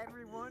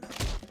 Everyone.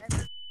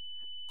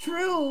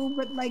 True,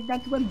 but like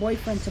that's when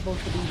boyfriend's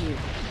supposed to be here.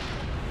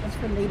 That's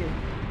for later.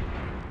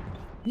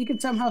 He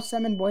could somehow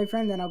summon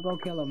boyfriend, then I'll go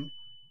kill him.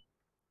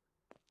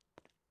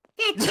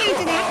 Yeah, cheers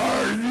to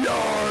that.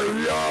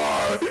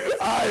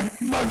 I'm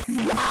fucking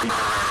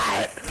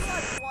hot! You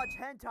like to watch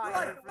hentai in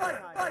your free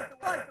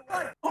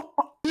time.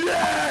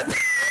 Yeah!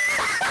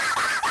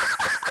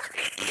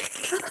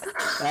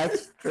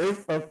 That's true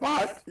for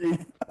Foxy.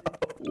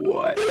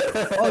 What?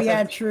 Oh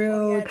yeah,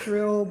 true,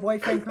 true.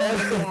 Boyfriend caught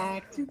in the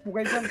act.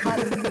 Boyfriend caught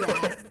in the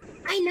act.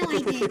 I know I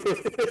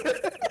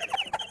did.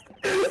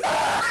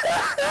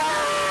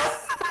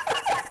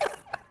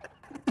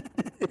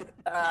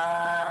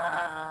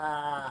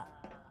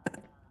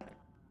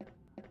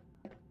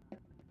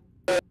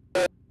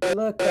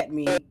 Look at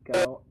me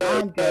go.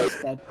 I'm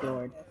just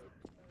adored.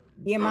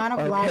 The amount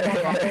of lag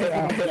that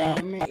happens in a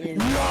game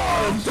is...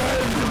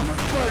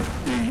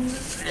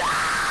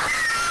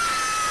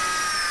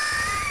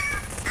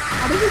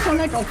 Why does he sound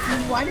like a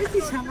fool? Why does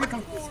he sound like a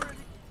fool?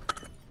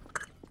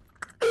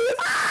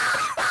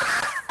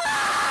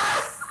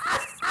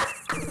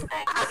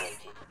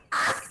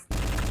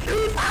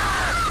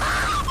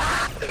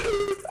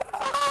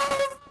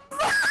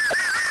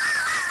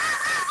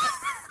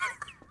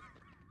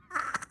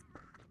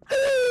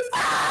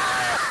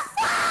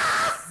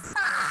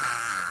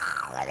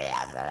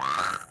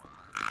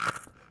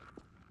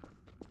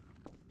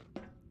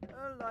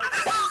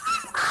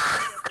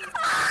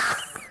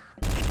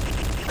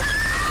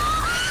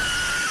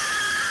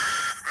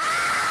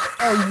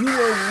 Oh, you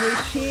were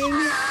wishing?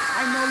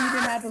 I know you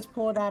didn't have to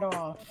pull that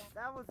off.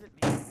 That wasn't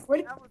me.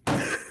 What? That was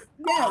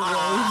Yeah,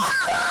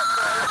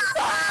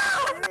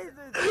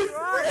 Jesus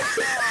Christ!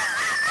 it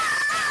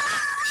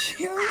was.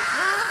 Chill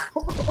out.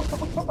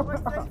 Or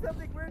say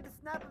something weird to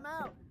snap him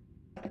out.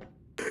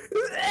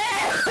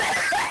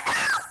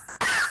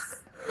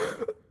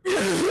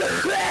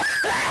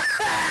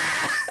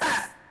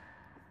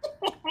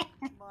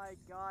 My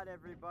God,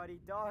 everybody,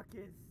 Doc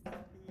is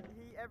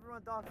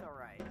everyone Doc's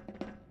alright.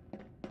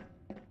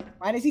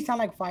 Why does he sound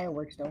like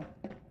fireworks though?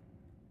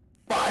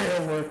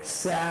 Fireworks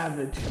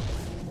savage.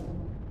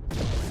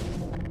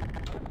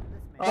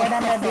 This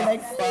man. I'd be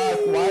like, Fuck,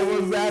 why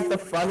was that the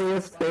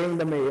funniest thing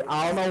to me?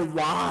 I don't know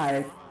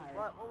why.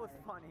 What was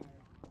funny?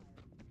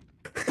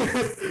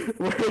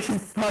 Where he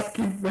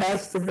fucking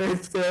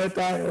masturbates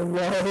Santa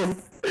alone.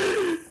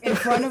 in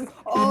front of.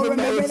 Oh, Even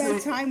though remember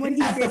it's that time when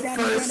he at did the that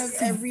in front of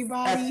first-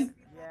 everybody?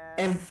 Yeah.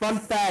 And fun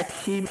fact,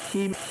 he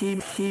still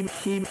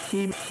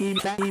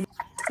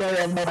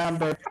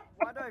remember.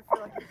 Why do I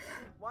feel like?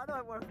 Why do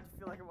I want to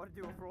feel like I want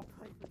to do a role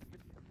play in this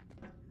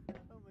video?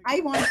 Oh my I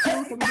God. want to.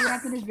 Can we do it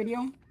after this video?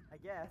 I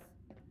guess.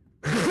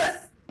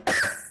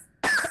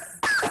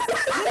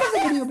 How has the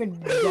video been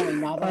going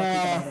now that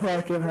I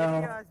think about it? Fucking This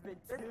hell. video has been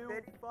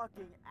 2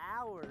 fucking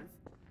hours.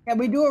 Can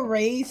we do a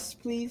race,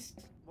 please?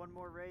 One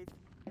more race.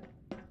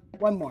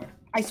 One more.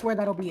 I swear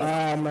that'll be it.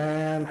 Oh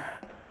man.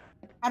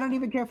 I don't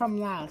even care if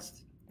I'm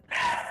last.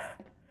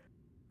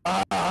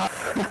 You're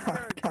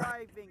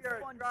driving.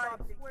 SpongeBob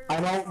SquarePants.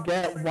 I don't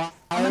get why.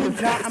 I'm gonna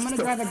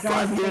drive a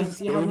drive and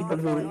see how he Doc,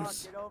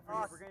 performs. get over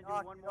it.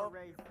 We're gonna do one more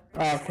race.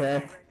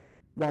 Okay.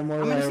 One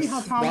more I'm gonna see race.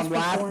 how Thomas One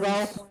lap performs.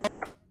 though.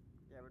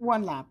 Yeah, we're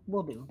One lap,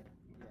 we'll do.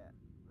 Yeah.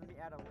 Let me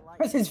add a light.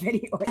 What's this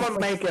video? I'm gonna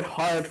make it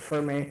hard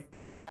for me.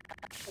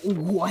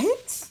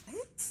 What?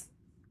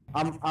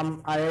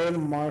 I ate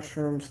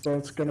mushrooms, so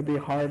it's gonna be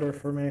harder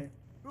for me.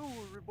 Ooh,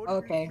 everybody,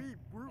 Okay. it's me,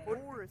 Brute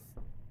Boris.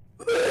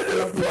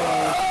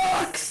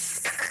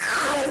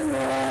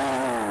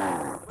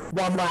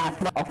 One lap.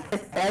 No.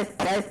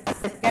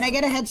 Can I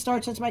get a head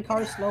start since my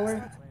car's slower? Wait a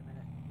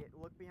minute.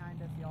 Look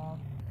behind us, y'all.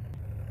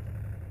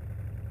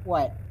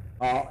 What?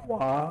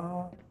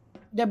 Wow.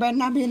 There better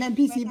not be an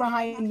NPC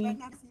behind me.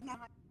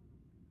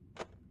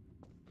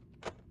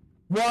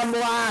 One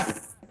lap.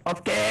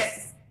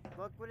 Okay.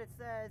 Look what it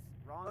says.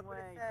 Wrong way.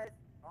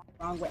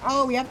 Wrong way.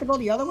 Oh, we have to go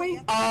the other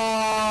way?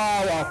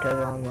 Oh, okay,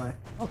 wrong way.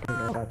 Okay,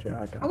 I got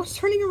you. I was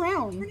turning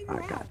around. I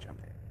got you, man.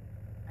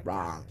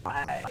 Wrong way.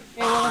 Okay,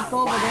 well, let's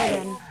go over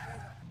there then.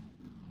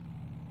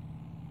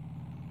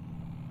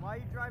 Why are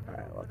you driving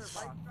Alright, a let's-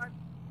 litter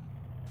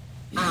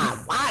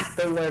box? What?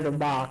 The litter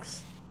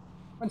box.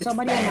 When It's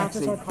somebody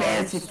announces our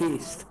fancy cars.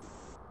 feast.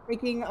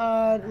 Freaking,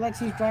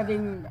 Lexi's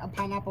driving a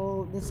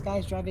pineapple. This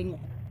guy's driving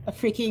a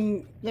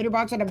freaking litter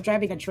box, and I'm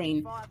driving a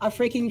train. A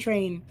freaking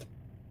train.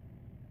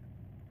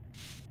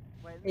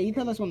 Wait, Hey, you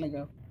tell us when to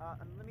go.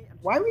 let me.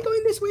 Why are we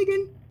going this way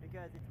again?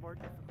 Because it's more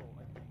difficult,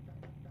 I think.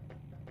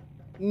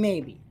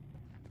 Maybe.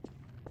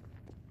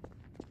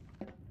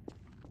 Alright,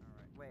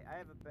 wait, I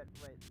have a bet.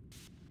 Wait.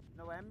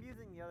 No, I'm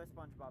using the other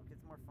SpongeBob because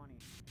it's more funny.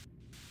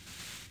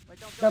 Wait,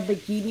 don't The go.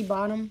 bikini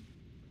bottom.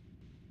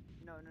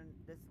 No,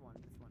 this one.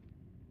 This one.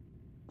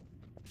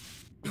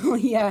 Oh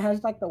yeah, it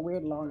has like the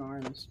weird long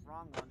arms.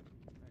 Wrong one.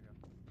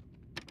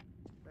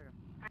 There you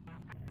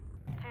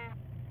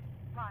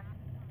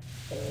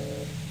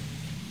go.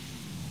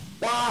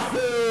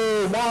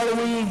 Wahoo!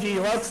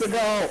 Waluigi, let's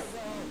go!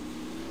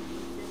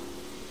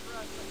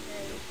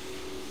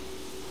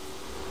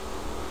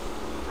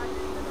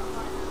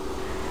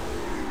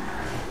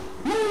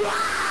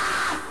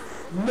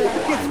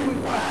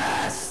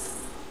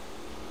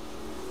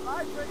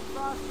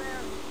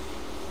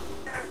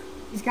 Crossbear.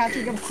 He's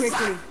catching him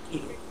quickly.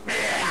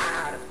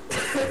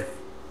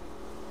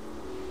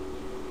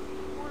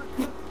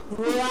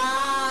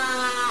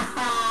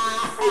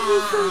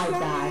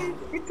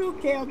 It's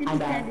okay, I'll give you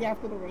candy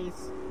after the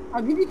race.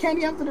 I'll give you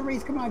candy after the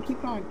race. Come on,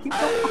 keep going. Keep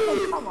going.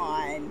 Oh, come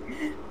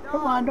on.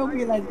 Come on, don't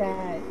be like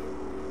that.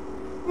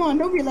 Come on,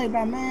 don't be like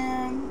that,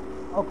 man.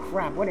 Oh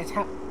crap, what is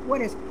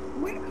what?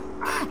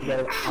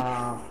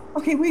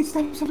 Okay, wait,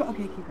 stop.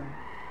 Okay, keep going.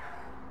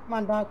 Come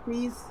on, Doc,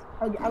 please.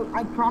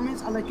 I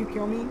promise I'll let you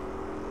kill me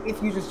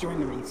if you just join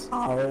the race.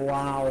 Oh,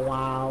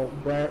 wow.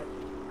 Where?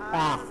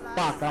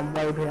 Fuck, I'm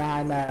way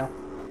behind now.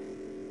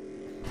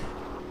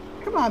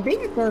 Come on,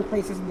 being in 3rd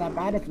place isn't that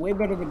bad. It's way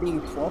better than being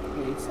in 12th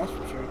place, that's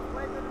for sure.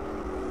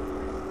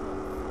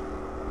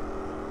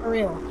 For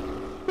real.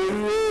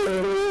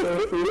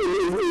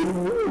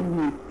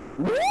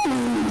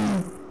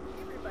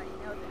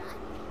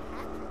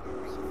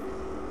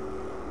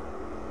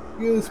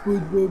 Yeah,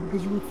 SpongeBob,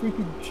 because you were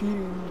freaking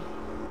cheating.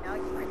 No,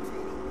 you were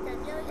cheating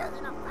because you were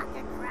using a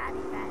fucking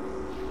Krabby Patty.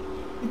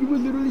 And you were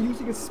literally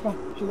using a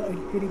spatula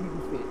and couldn't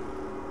even fit.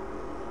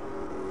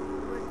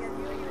 Because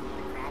you were using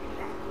the Krabby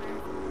Patty.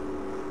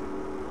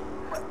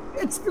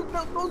 It's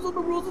those are the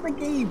rules of the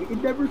game.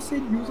 It never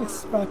said use a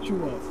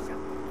spatula.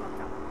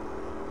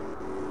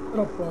 Shut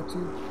up, Foxy.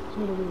 It's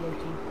not a real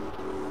life.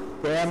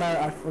 Damn it,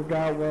 I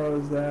forgot what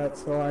was that,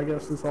 so I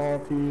guess it's all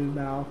up to you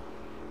now.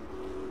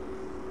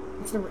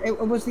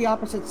 It was the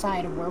opposite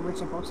side of where we're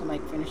supposed to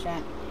like finish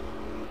at.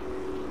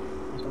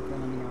 Just don't let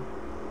me know.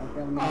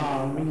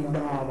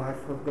 Oh, I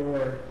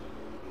forgot.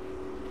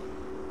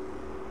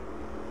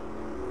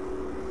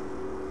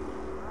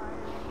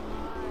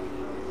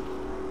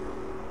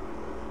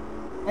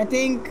 I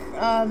think,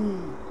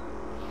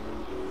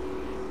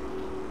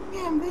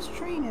 damn, this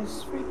train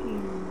is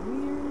freaking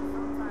weird.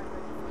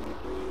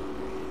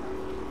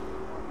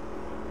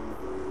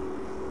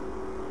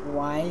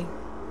 Why?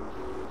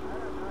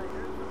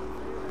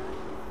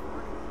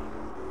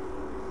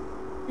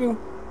 You.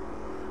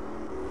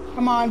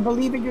 Come on,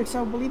 believe in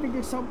yourself, believe in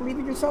yourself, believe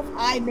in yourself.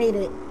 I made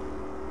it.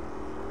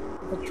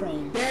 The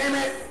train. Damn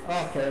it!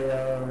 Okay,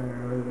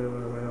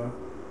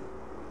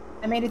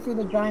 I made it through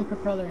the giant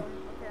propeller. Okay,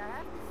 I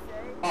have to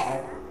say,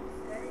 Uh-oh.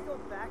 can you go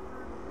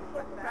backwards?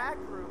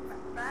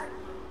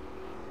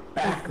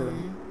 Back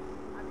room.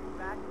 I mean,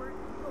 backwards?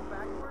 If you go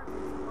backwards,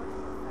 it's much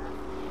more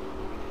faster.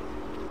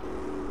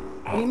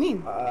 What do you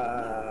mean?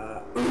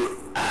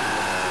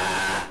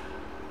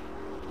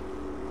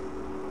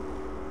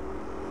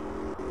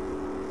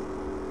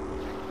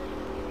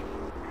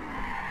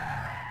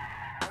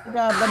 Good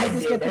job, let me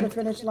just get to the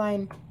finish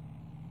line.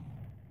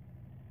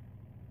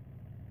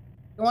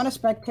 You want to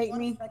spectate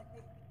me? If I even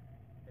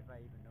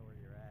know where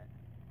you're at.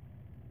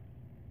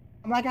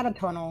 I'm like at a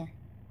tunnel.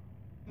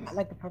 I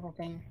like the purple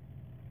thing.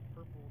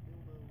 Purple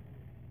dildo.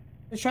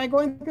 Just try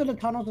going through the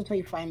tunnels until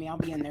you find me. I'll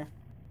be in there.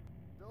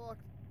 Dog.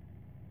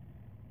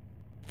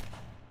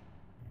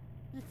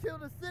 You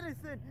killed a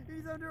citizen!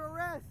 He's under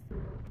arrest!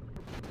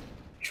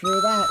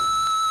 True that.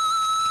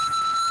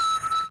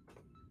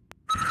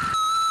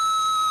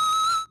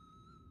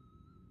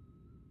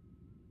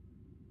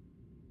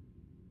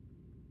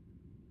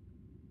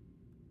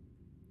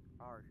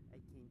 I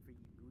came for you,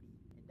 booty,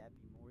 and that'd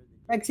be more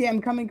than. Lexi,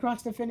 I'm coming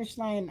across the finish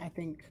line. I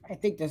think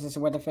this is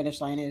where the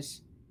finish line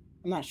is.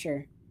 I'm not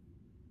sure.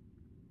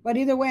 But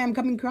either way, I'm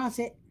coming across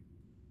it.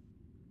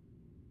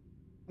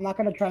 I'm not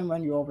gonna try and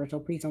run you over, so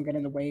please don't get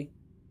in the way.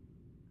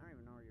 I don't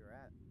even know where you're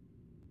at.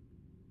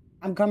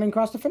 I'm coming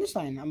across the finish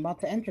line. I'm about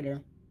to enter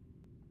there.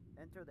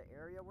 Enter the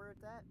area where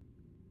it's at?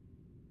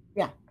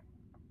 Yeah.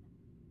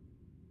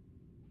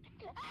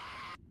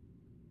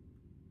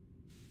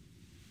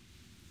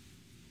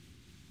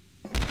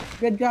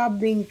 Good job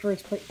being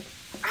first place.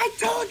 I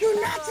told you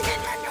not to get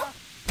that.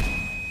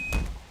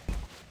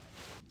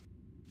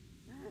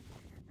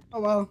 Oh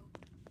well.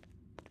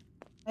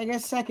 I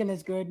guess second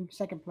is good.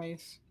 Second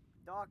place.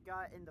 Doc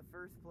got in the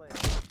first place.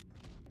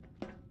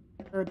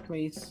 3rd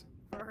place.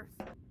 First.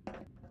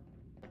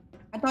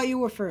 I thought you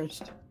were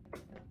first.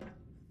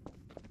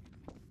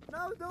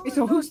 No, don't. Okay,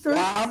 so who's third?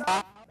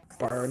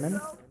 Burning.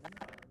 No.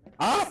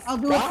 I'll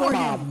do it for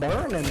you.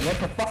 Burning. What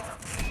the fuck?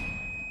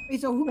 Hey,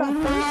 so who got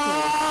first place?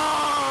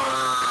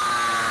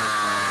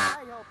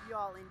 I hope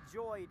y'all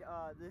enjoyed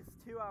this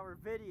 2-hour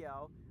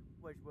video,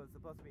 which was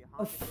supposed to be a Oh,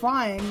 haunted.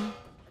 fine.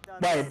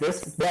 Wait,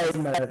 wait a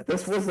minute.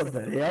 This was a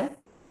video?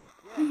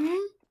 Mm-hmm.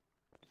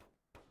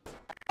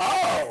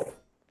 Oh!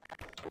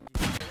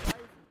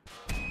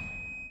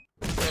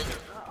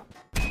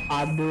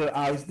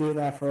 I was doing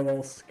that for a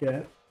little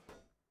skit.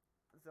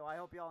 So I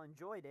hope y'all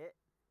enjoyed it.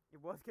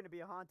 It was gonna be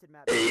a haunted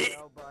map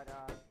video, but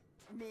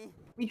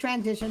We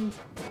transitioned.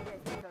 yeah,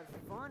 because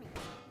funny.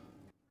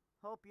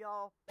 Hope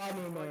y'all Funny,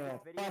 enjoyed man, this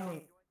video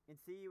funny. and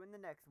see you in the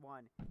next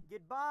one.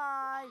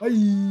 Goodbye. Bye.